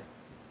Ricochet.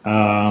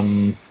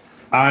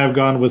 I've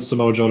gone with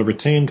Samoa Joe to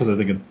retain because I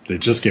think they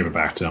just gave it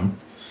back to him.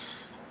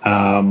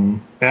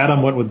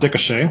 Adam went with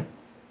Ricochet,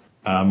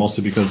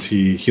 mostly because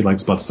he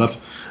likes butt stuff.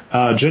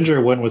 Ginger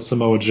went with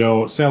Samoa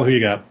Joe. Sal, who you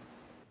got?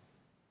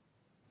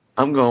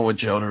 I'm going with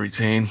Joe to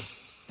retain.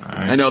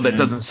 Right, I know that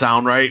doesn't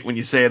sound right when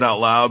you say it out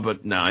loud,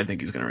 but no, I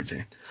think he's going to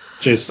retain.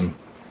 Jason.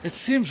 It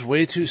seems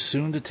way too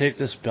soon to take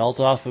this belt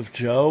off of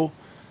Joe,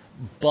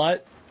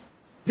 but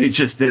They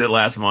just did it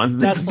last month.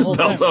 that's the whole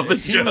belt thing. off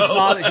of He Joe.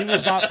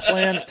 was not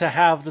planned to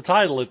have the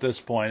title at this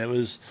point. It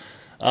was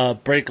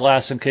break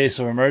glass in case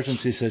of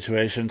emergency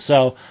situation.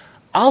 So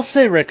I'll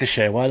say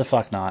Ricochet. Why the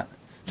fuck not?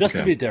 Just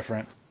to be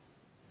different.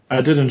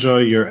 I did enjoy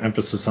your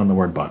emphasis on the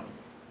word butt.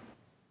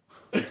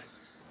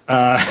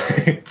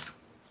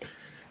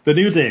 The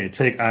New Day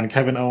take on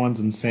Kevin Owens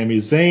and Sami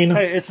Zayn.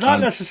 Hey, it's not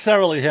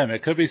necessarily him.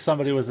 It could be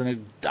somebody with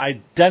an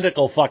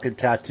identical fucking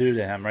tattoo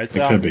to him, right,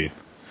 Sal? It could be.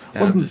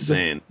 I'm just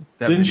saying.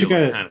 Didn't you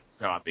guys? Kind of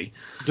choppy.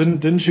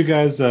 Didn't you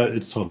guys?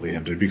 It's totally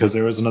him, dude. Because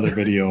there was another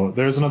video.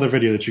 There's another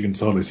video that you can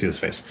totally see his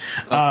face.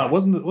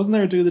 Wasn't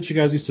there a dude that you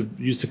guys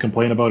used to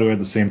complain about who had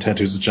the same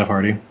tattoos as Jeff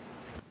Hardy?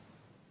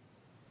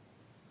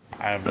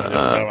 I have no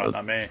idea.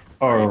 Not me.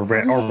 Or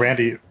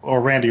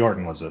Randy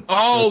Orton, was it?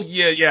 Oh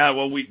yeah.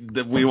 Well,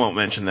 we won't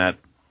mention that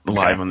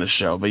live on this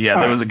show, but yeah,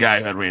 there was a guy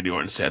who had Randy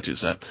Orton's tattoo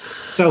set.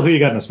 So who you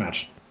got in this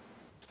match?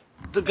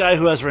 The guy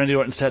who has Randy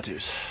Orton's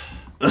tattoos.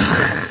 You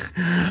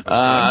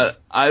talking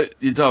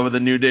about the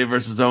New Day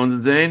versus Owens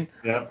and Zayn?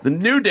 Yeah. The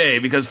New Day,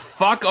 because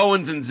fuck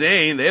Owens and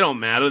Zayn, they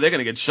don't matter. They're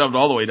gonna get shoved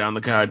all the way down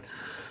the card.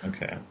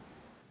 Okay.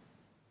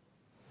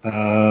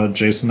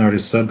 Jason already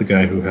said the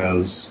guy who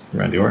has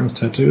Randy Orton's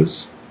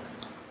tattoos.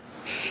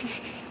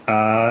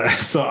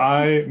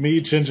 So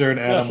me, Ginger, and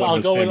Adam. Yes, I'll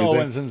went go with Sami Zayn.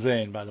 Owens and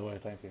Zayn. By the way,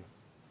 thank you.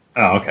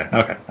 Oh, okay.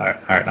 All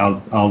right.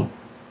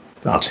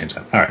 I'll change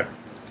that. All right.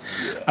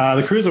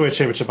 The Cruiserweight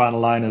Championship on the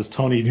line as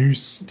Tony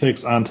Nese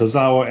takes on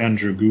Tozawa and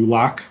Drew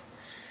Gulak.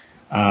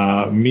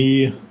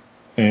 Me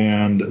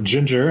and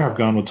Ginger have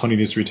gone with Tony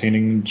Nese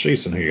retaining.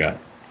 Jason, who you got?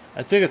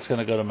 I think it's going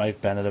to go to Mike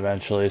Bennett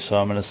eventually, so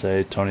I'm going to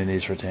say Tony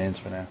Nese retains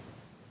for now.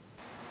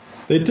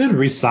 They did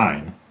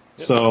re-sign,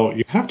 so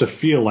you have to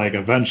feel like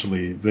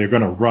eventually they're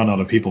going to run out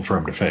of people for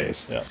him to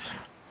face. Yeah.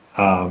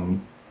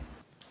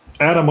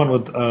 Adam went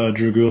with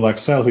Drew Gulak.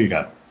 Sal, who you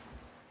got?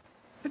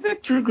 I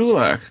think Drew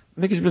Gulak. I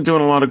think he's been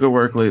doing a lot of good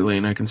work lately,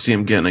 and I can see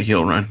him getting a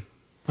heel run.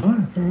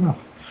 Oh, fair enough.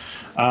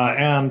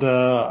 And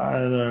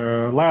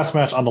last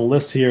match on the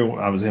list here,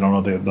 obviously I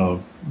don't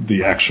know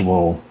the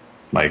actual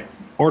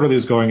order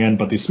these going in,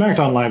 but the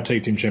SmackDown Live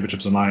Tag Team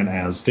Championships in line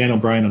as Daniel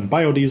Bryan and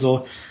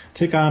Biodiesel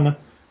take on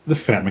the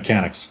Fat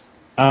Mechanics.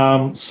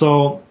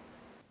 So,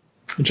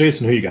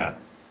 Jason, who you got?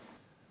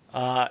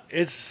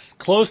 It's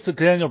close to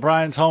Daniel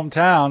Bryan's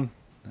hometown.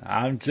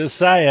 I'm just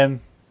saying.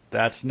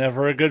 That's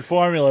never a good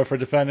formula for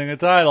defending a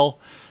title.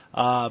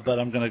 But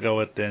I'm going to go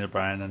with Daniel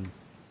Bryan and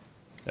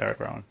Eric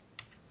Rowan.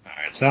 All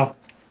right, Sal.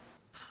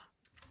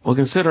 Well,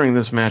 considering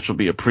this match will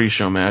be a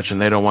pre-show match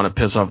and they don't want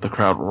to piss off the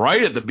crowd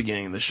right at the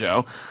beginning of the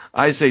show,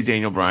 I say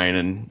Daniel Bryan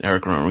and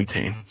Eric Rowan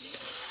retain.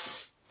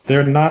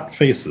 They're not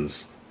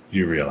faces,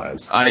 you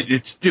realize.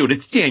 It's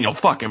Daniel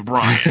fucking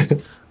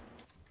Bryan.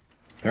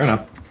 Fair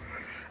enough.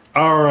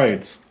 All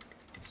right.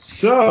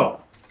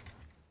 So,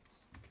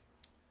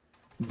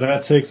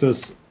 that takes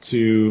us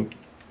to...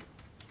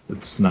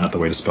 It's not the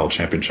way to spell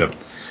championship.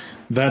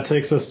 That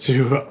takes us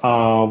to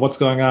what's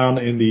going on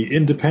in the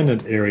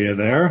independent area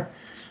there.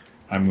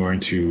 I'm going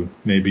to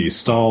maybe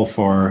stall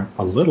for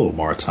a little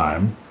more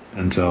time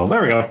until...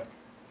 There we go.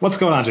 What's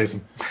going on,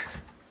 Jason?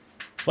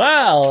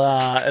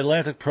 Well,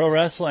 Atlantic Pro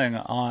Wrestling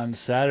on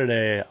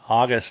Saturday,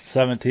 August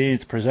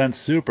 17th presents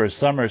Super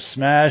Summer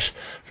Smash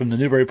from the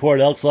Newburyport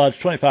Elks Lodge,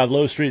 25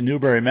 Low Street,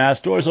 Newbury, Mass.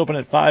 Doors open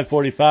at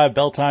 5:45,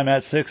 bell time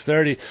at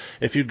 6:30.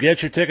 If you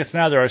get your tickets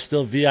now, there are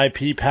still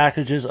VIP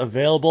packages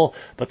available,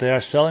 but they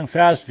are selling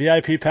fast.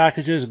 VIP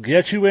packages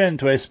get you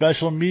into a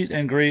special meet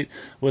and greet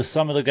with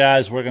some of the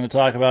guys we're going to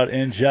talk about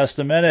in just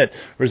a minute.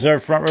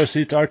 Reserved front row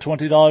seats are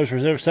 $20.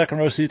 Reserved second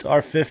row seats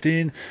are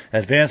 $15.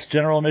 Advanced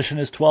general admission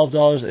is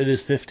 $12. It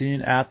is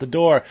 $15 at the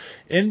door.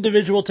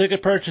 Individual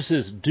ticket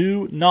purchases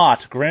do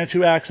not grant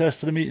you access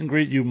to the meet and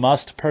greet. You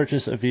must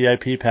purchase a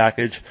VIP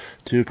package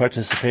to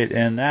participate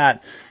in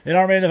that. In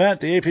our main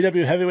event, the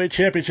APW Heavyweight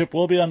Championship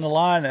will be on the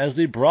line as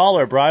the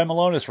Brawler, Brian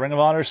Malonis, Ring of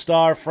Honor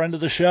star, friend of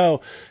the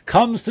show,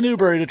 comes to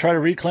Newbury to try to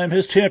reclaim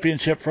his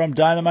championship from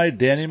Dynamite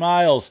Danny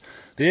Miles.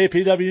 The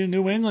APW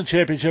New England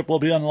Championship will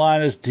be on the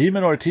line as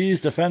Demon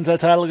Ortiz defends that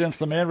title against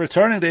the man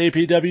returning to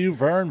APW,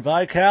 Vern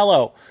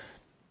Vicalo.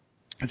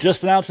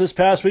 Just announced this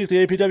past week,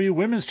 the APW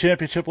Women's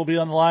Championship will be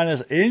on the line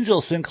as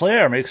Angel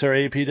Sinclair makes her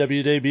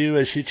APW debut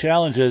as she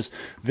challenges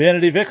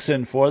Vanity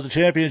Vixen for the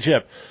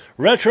championship.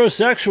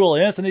 Retrosexual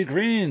Anthony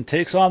Green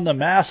takes on the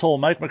masshole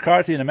Mike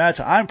McCarthy in a match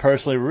I'm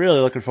personally really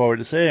looking forward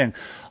to seeing.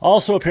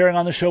 Also appearing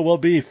on the show will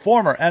be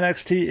former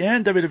NXT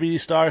and WWE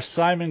star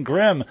Simon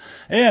Grimm,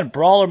 and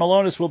Brawler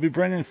Malonis will be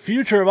bringing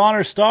Future of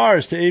Honor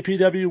stars to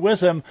APW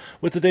with him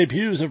with the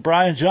debuts of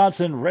Brian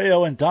Johnson,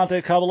 Rayo, and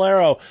Dante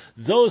Caballero.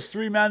 Those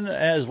three men,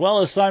 as well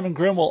as Simon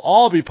Grimm, will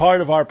all be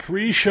part of our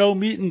pre-show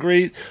meet and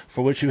greet,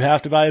 for which you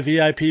have to buy a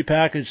VIP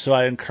package, so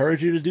I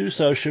encourage you to do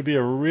so. Should be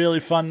a really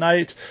fun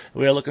night.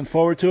 We are looking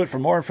forward to it. For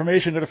more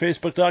information, go to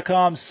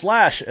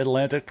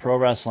facebook.com/Atlantic Pro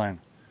Wrestling.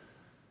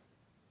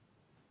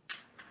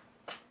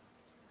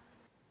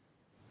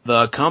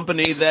 The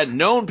company that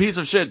known piece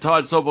of shit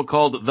Todd Sobel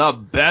called the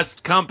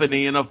best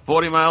company in a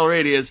 40-mile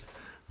radius,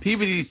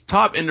 Peabody's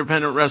top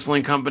independent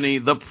wrestling company,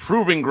 The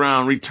Proving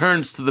Ground,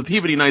 returns to the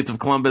Peabody Knights of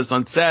Columbus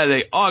on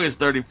Saturday, August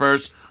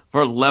 31st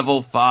for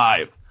Level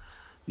 5.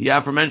 The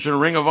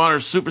aforementioned Ring of Honor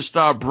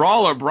superstar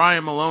Brawler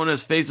Brian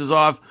Malonis faces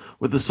off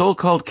with the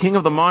so-called King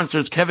of the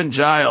Monsters, Kevin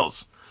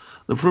Giles.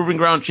 The Proving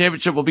Ground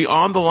Championship will be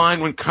on the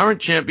line when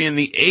current champion,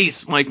 the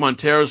Ace, Mike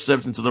Montero,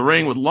 steps into the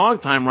ring with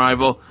longtime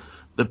rival,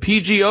 the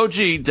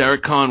PGOG,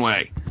 Derek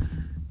Conway.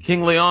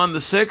 King Leon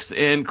VI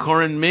and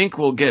Corinne Mink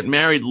will get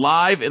married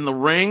live in the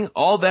ring.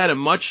 All that and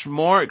much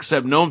more,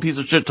 except known piece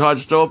of shit Todd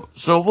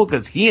Sobel,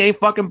 because he ain't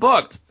fucking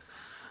booked,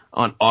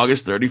 on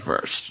August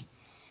 31st.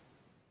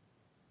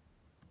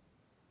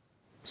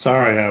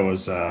 Sorry, I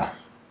was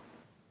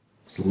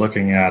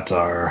looking at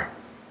our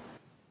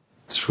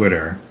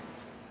Twitter.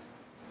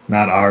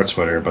 Not our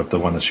Twitter, but the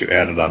one that you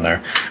added on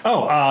there.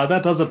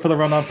 That does it for the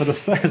rundown for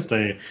this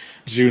Thursday,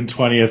 June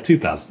 20th,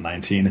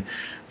 2019.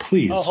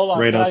 Please hold on.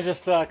 rate Can us. I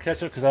just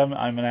catch up because I'm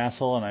an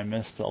asshole and I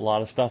missed a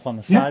lot of stuff on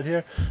the side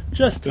here.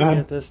 Just to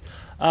get this.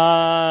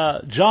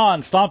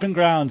 John, Stomping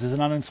Grounds is an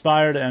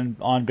uninspired and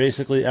on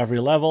basically every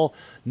level.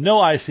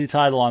 No IC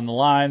title on the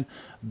line.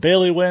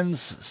 Bailey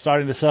wins,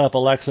 starting to set up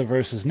Alexa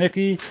versus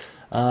Nikki.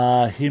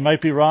 He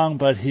might be wrong,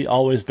 but he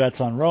always bets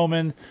on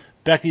Roman.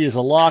 Becky is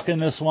a lock in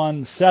this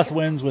one. Seth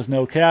wins with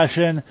no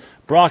cash-in.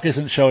 Brock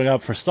isn't showing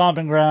up for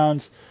Stomping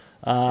Grounds.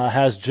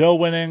 Has Joe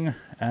winning,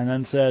 and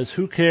then says,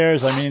 who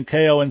cares? I mean,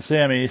 KO and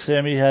Sammy.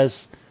 Sammy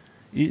has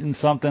eaten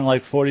something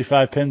like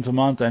 45 pins a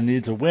month and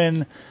needs a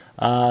win.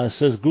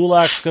 Says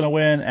Gulak's going to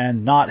win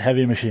and not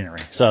Heavy Machinery.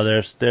 So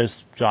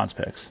there's John's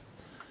picks.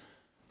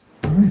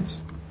 All right.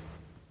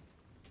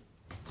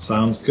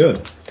 Sounds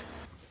good.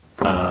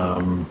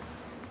 That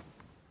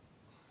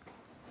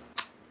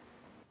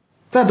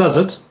does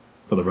it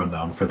for the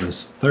rundown for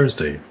this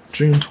Thursday,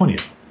 June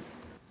 20th,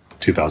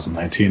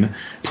 2019.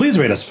 Please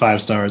rate us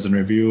 5 stars and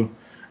review,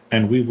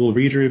 and we will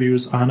read your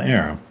reviews on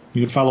air.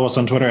 You can follow us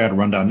on Twitter at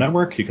Rundown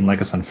Network. You can like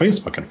us on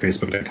Facebook at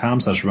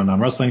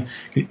facebook.com/rundownwrestling.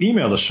 You can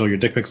email the show your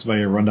dick pics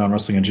via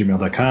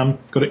rundownwrestling@gmail.com.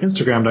 Go to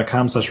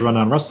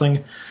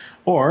instagram.com/rundownwrestling,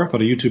 or go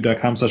to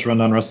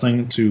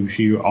youtube.com/rundownwrestling to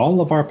hear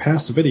all of our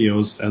past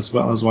videos, as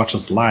well as watch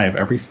us live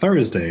every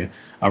Thursday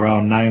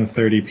around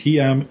 9:30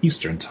 p.m.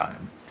 Eastern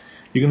Time.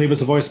 You can leave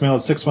us a voicemail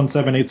at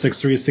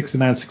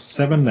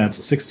 617-863-6967.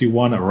 That's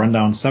 61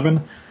 Rundown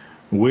 7.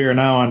 We are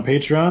now on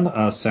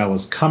Patreon. Sal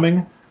is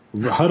coming.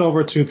 Head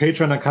over to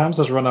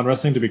patreon.com/Rundown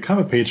Wrestling to become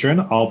a patron.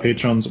 All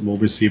patrons will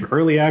receive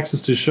early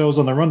access to shows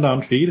on the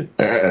Rundown feed,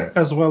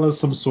 as well as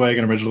some swag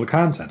and original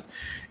content.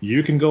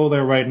 You can go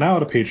there right now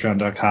to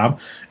patreon.com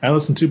and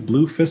listen to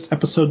Blue Fist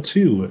Episode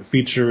 2,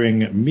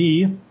 featuring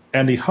me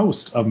and the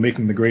host of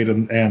Making the Grade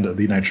and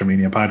the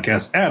Nitromania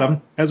podcast,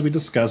 Adam, as we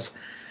discuss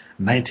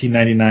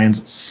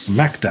 1999's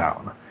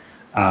SmackDown.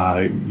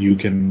 You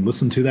can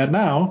listen to that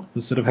now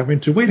instead of having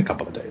to wait a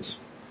couple of days.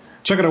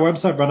 Check out our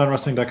website,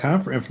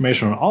 rundownwrestling.com, for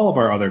information on all of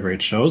our other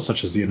great shows,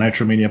 such as the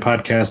Nitromania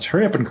podcast,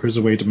 Hurry Up and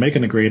Cruiserweight,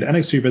 Making the Grade,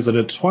 NXT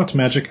Revisited, SWAT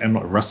Magic, and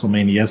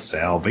WrestleMania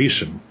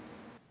Salvation.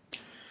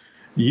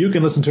 You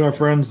can listen to our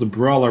friends, the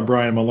Brawler,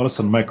 Brian Malonis,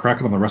 and Mike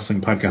Crockett on the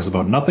Wrestling Podcast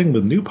About Nothing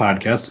with new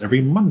podcasts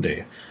every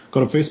Monday.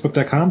 Go to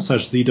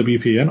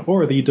facebook.com/thewpn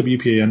or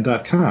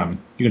thewpn.com.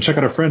 You can check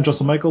out our friend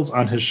Justin Michaels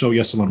on his show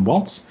Yesterland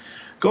Waltz.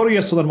 Go to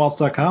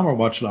yesterlandwaltz.com or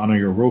watch it on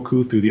your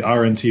Roku through the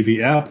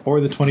RNTV app or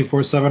the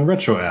 24/7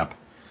 Retro app.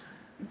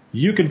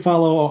 You can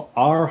follow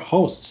our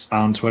hosts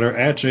on Twitter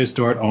at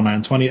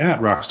JStewart0920, at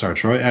Rockstar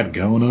Troy, at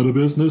Going Out of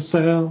Business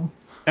Sal,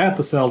 at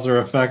The Salzer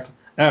Effect,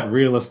 at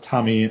Realist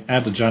Tommy,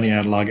 at Johnny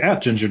Adlog,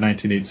 at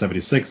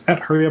Ginger19876, at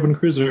Hurry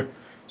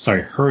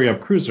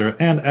Up Cruiser,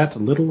 and at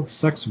Little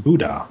Sex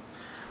Buddha,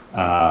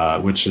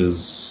 which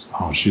is,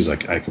 I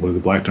completely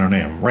blacked on her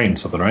name. Rain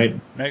something, right?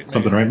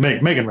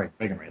 Megan Rain.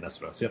 That's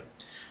what it was. Yep.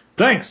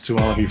 Thanks to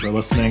all of you for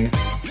listening.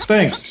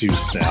 Thanks to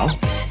Sal.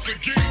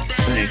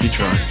 Thank you,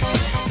 Troy.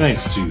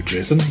 Thanks to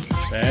Jason.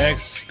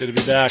 Thanks. Good to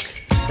be back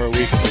for a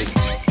week at least.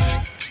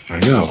 There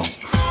you go.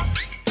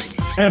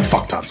 And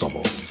fuck Todd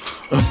Sobel.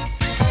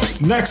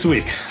 Next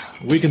week,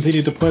 we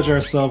continue to pledge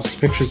ourselves to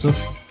pictures of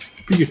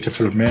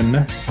beautiful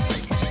men.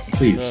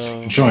 Please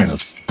join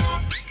us.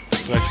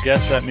 So I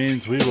guess that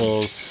means we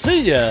will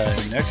see ya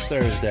next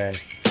Thursday.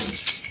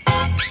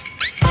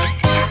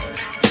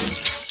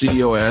 See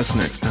your ass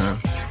next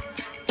time.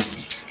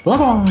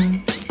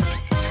 Bye-bye.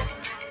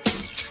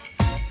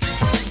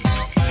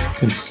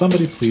 Can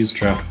somebody please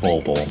draft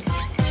Bol Bol?